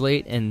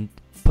Translate and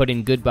put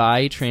in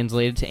goodbye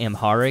translated to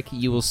Amharic,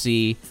 you will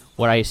see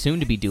what I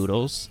assume to be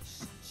doodles.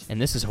 And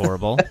this is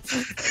horrible.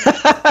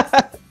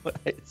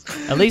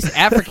 At least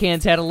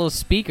Afrikaans had a little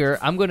speaker.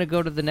 I'm going to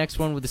go to the next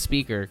one with a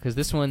speaker, because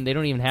this one, they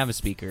don't even have a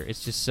speaker.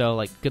 It's just so,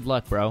 like, good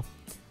luck, bro. So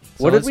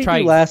What did let's we try.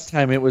 do last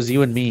time? It was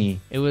you and me,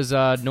 It was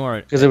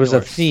Nord. because it was a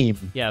Norse.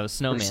 theme. Yeah, it was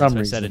snowman, some so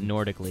I said it reason.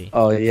 Nordically.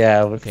 Oh,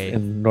 yeah, Okay.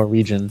 in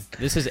Norwegian.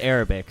 This is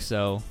Arabic,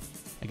 so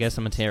I guess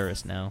I'm a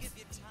terrorist now.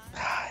 I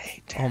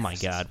hate Oh my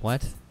terrorists. god,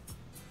 what?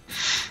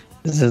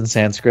 This is in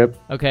Sanskrit.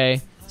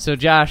 Okay, so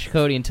Josh,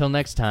 Cody, until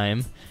next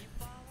time,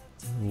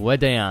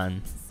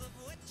 Wadayan.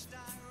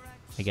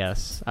 I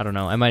guess. I don't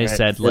know. I might have Right,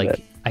 said did like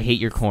it. I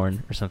hate your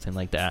corn or something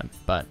like that.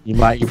 But You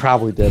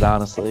probably did,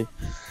 honestly.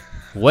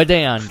 what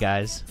day on,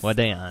 guys? What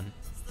day on?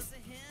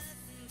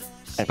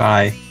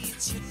 Bye.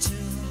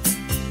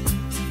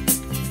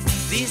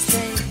 These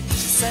days, she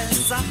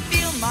says, I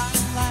feel my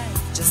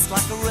life just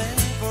like a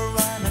river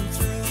running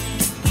through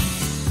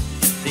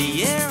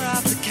the air. I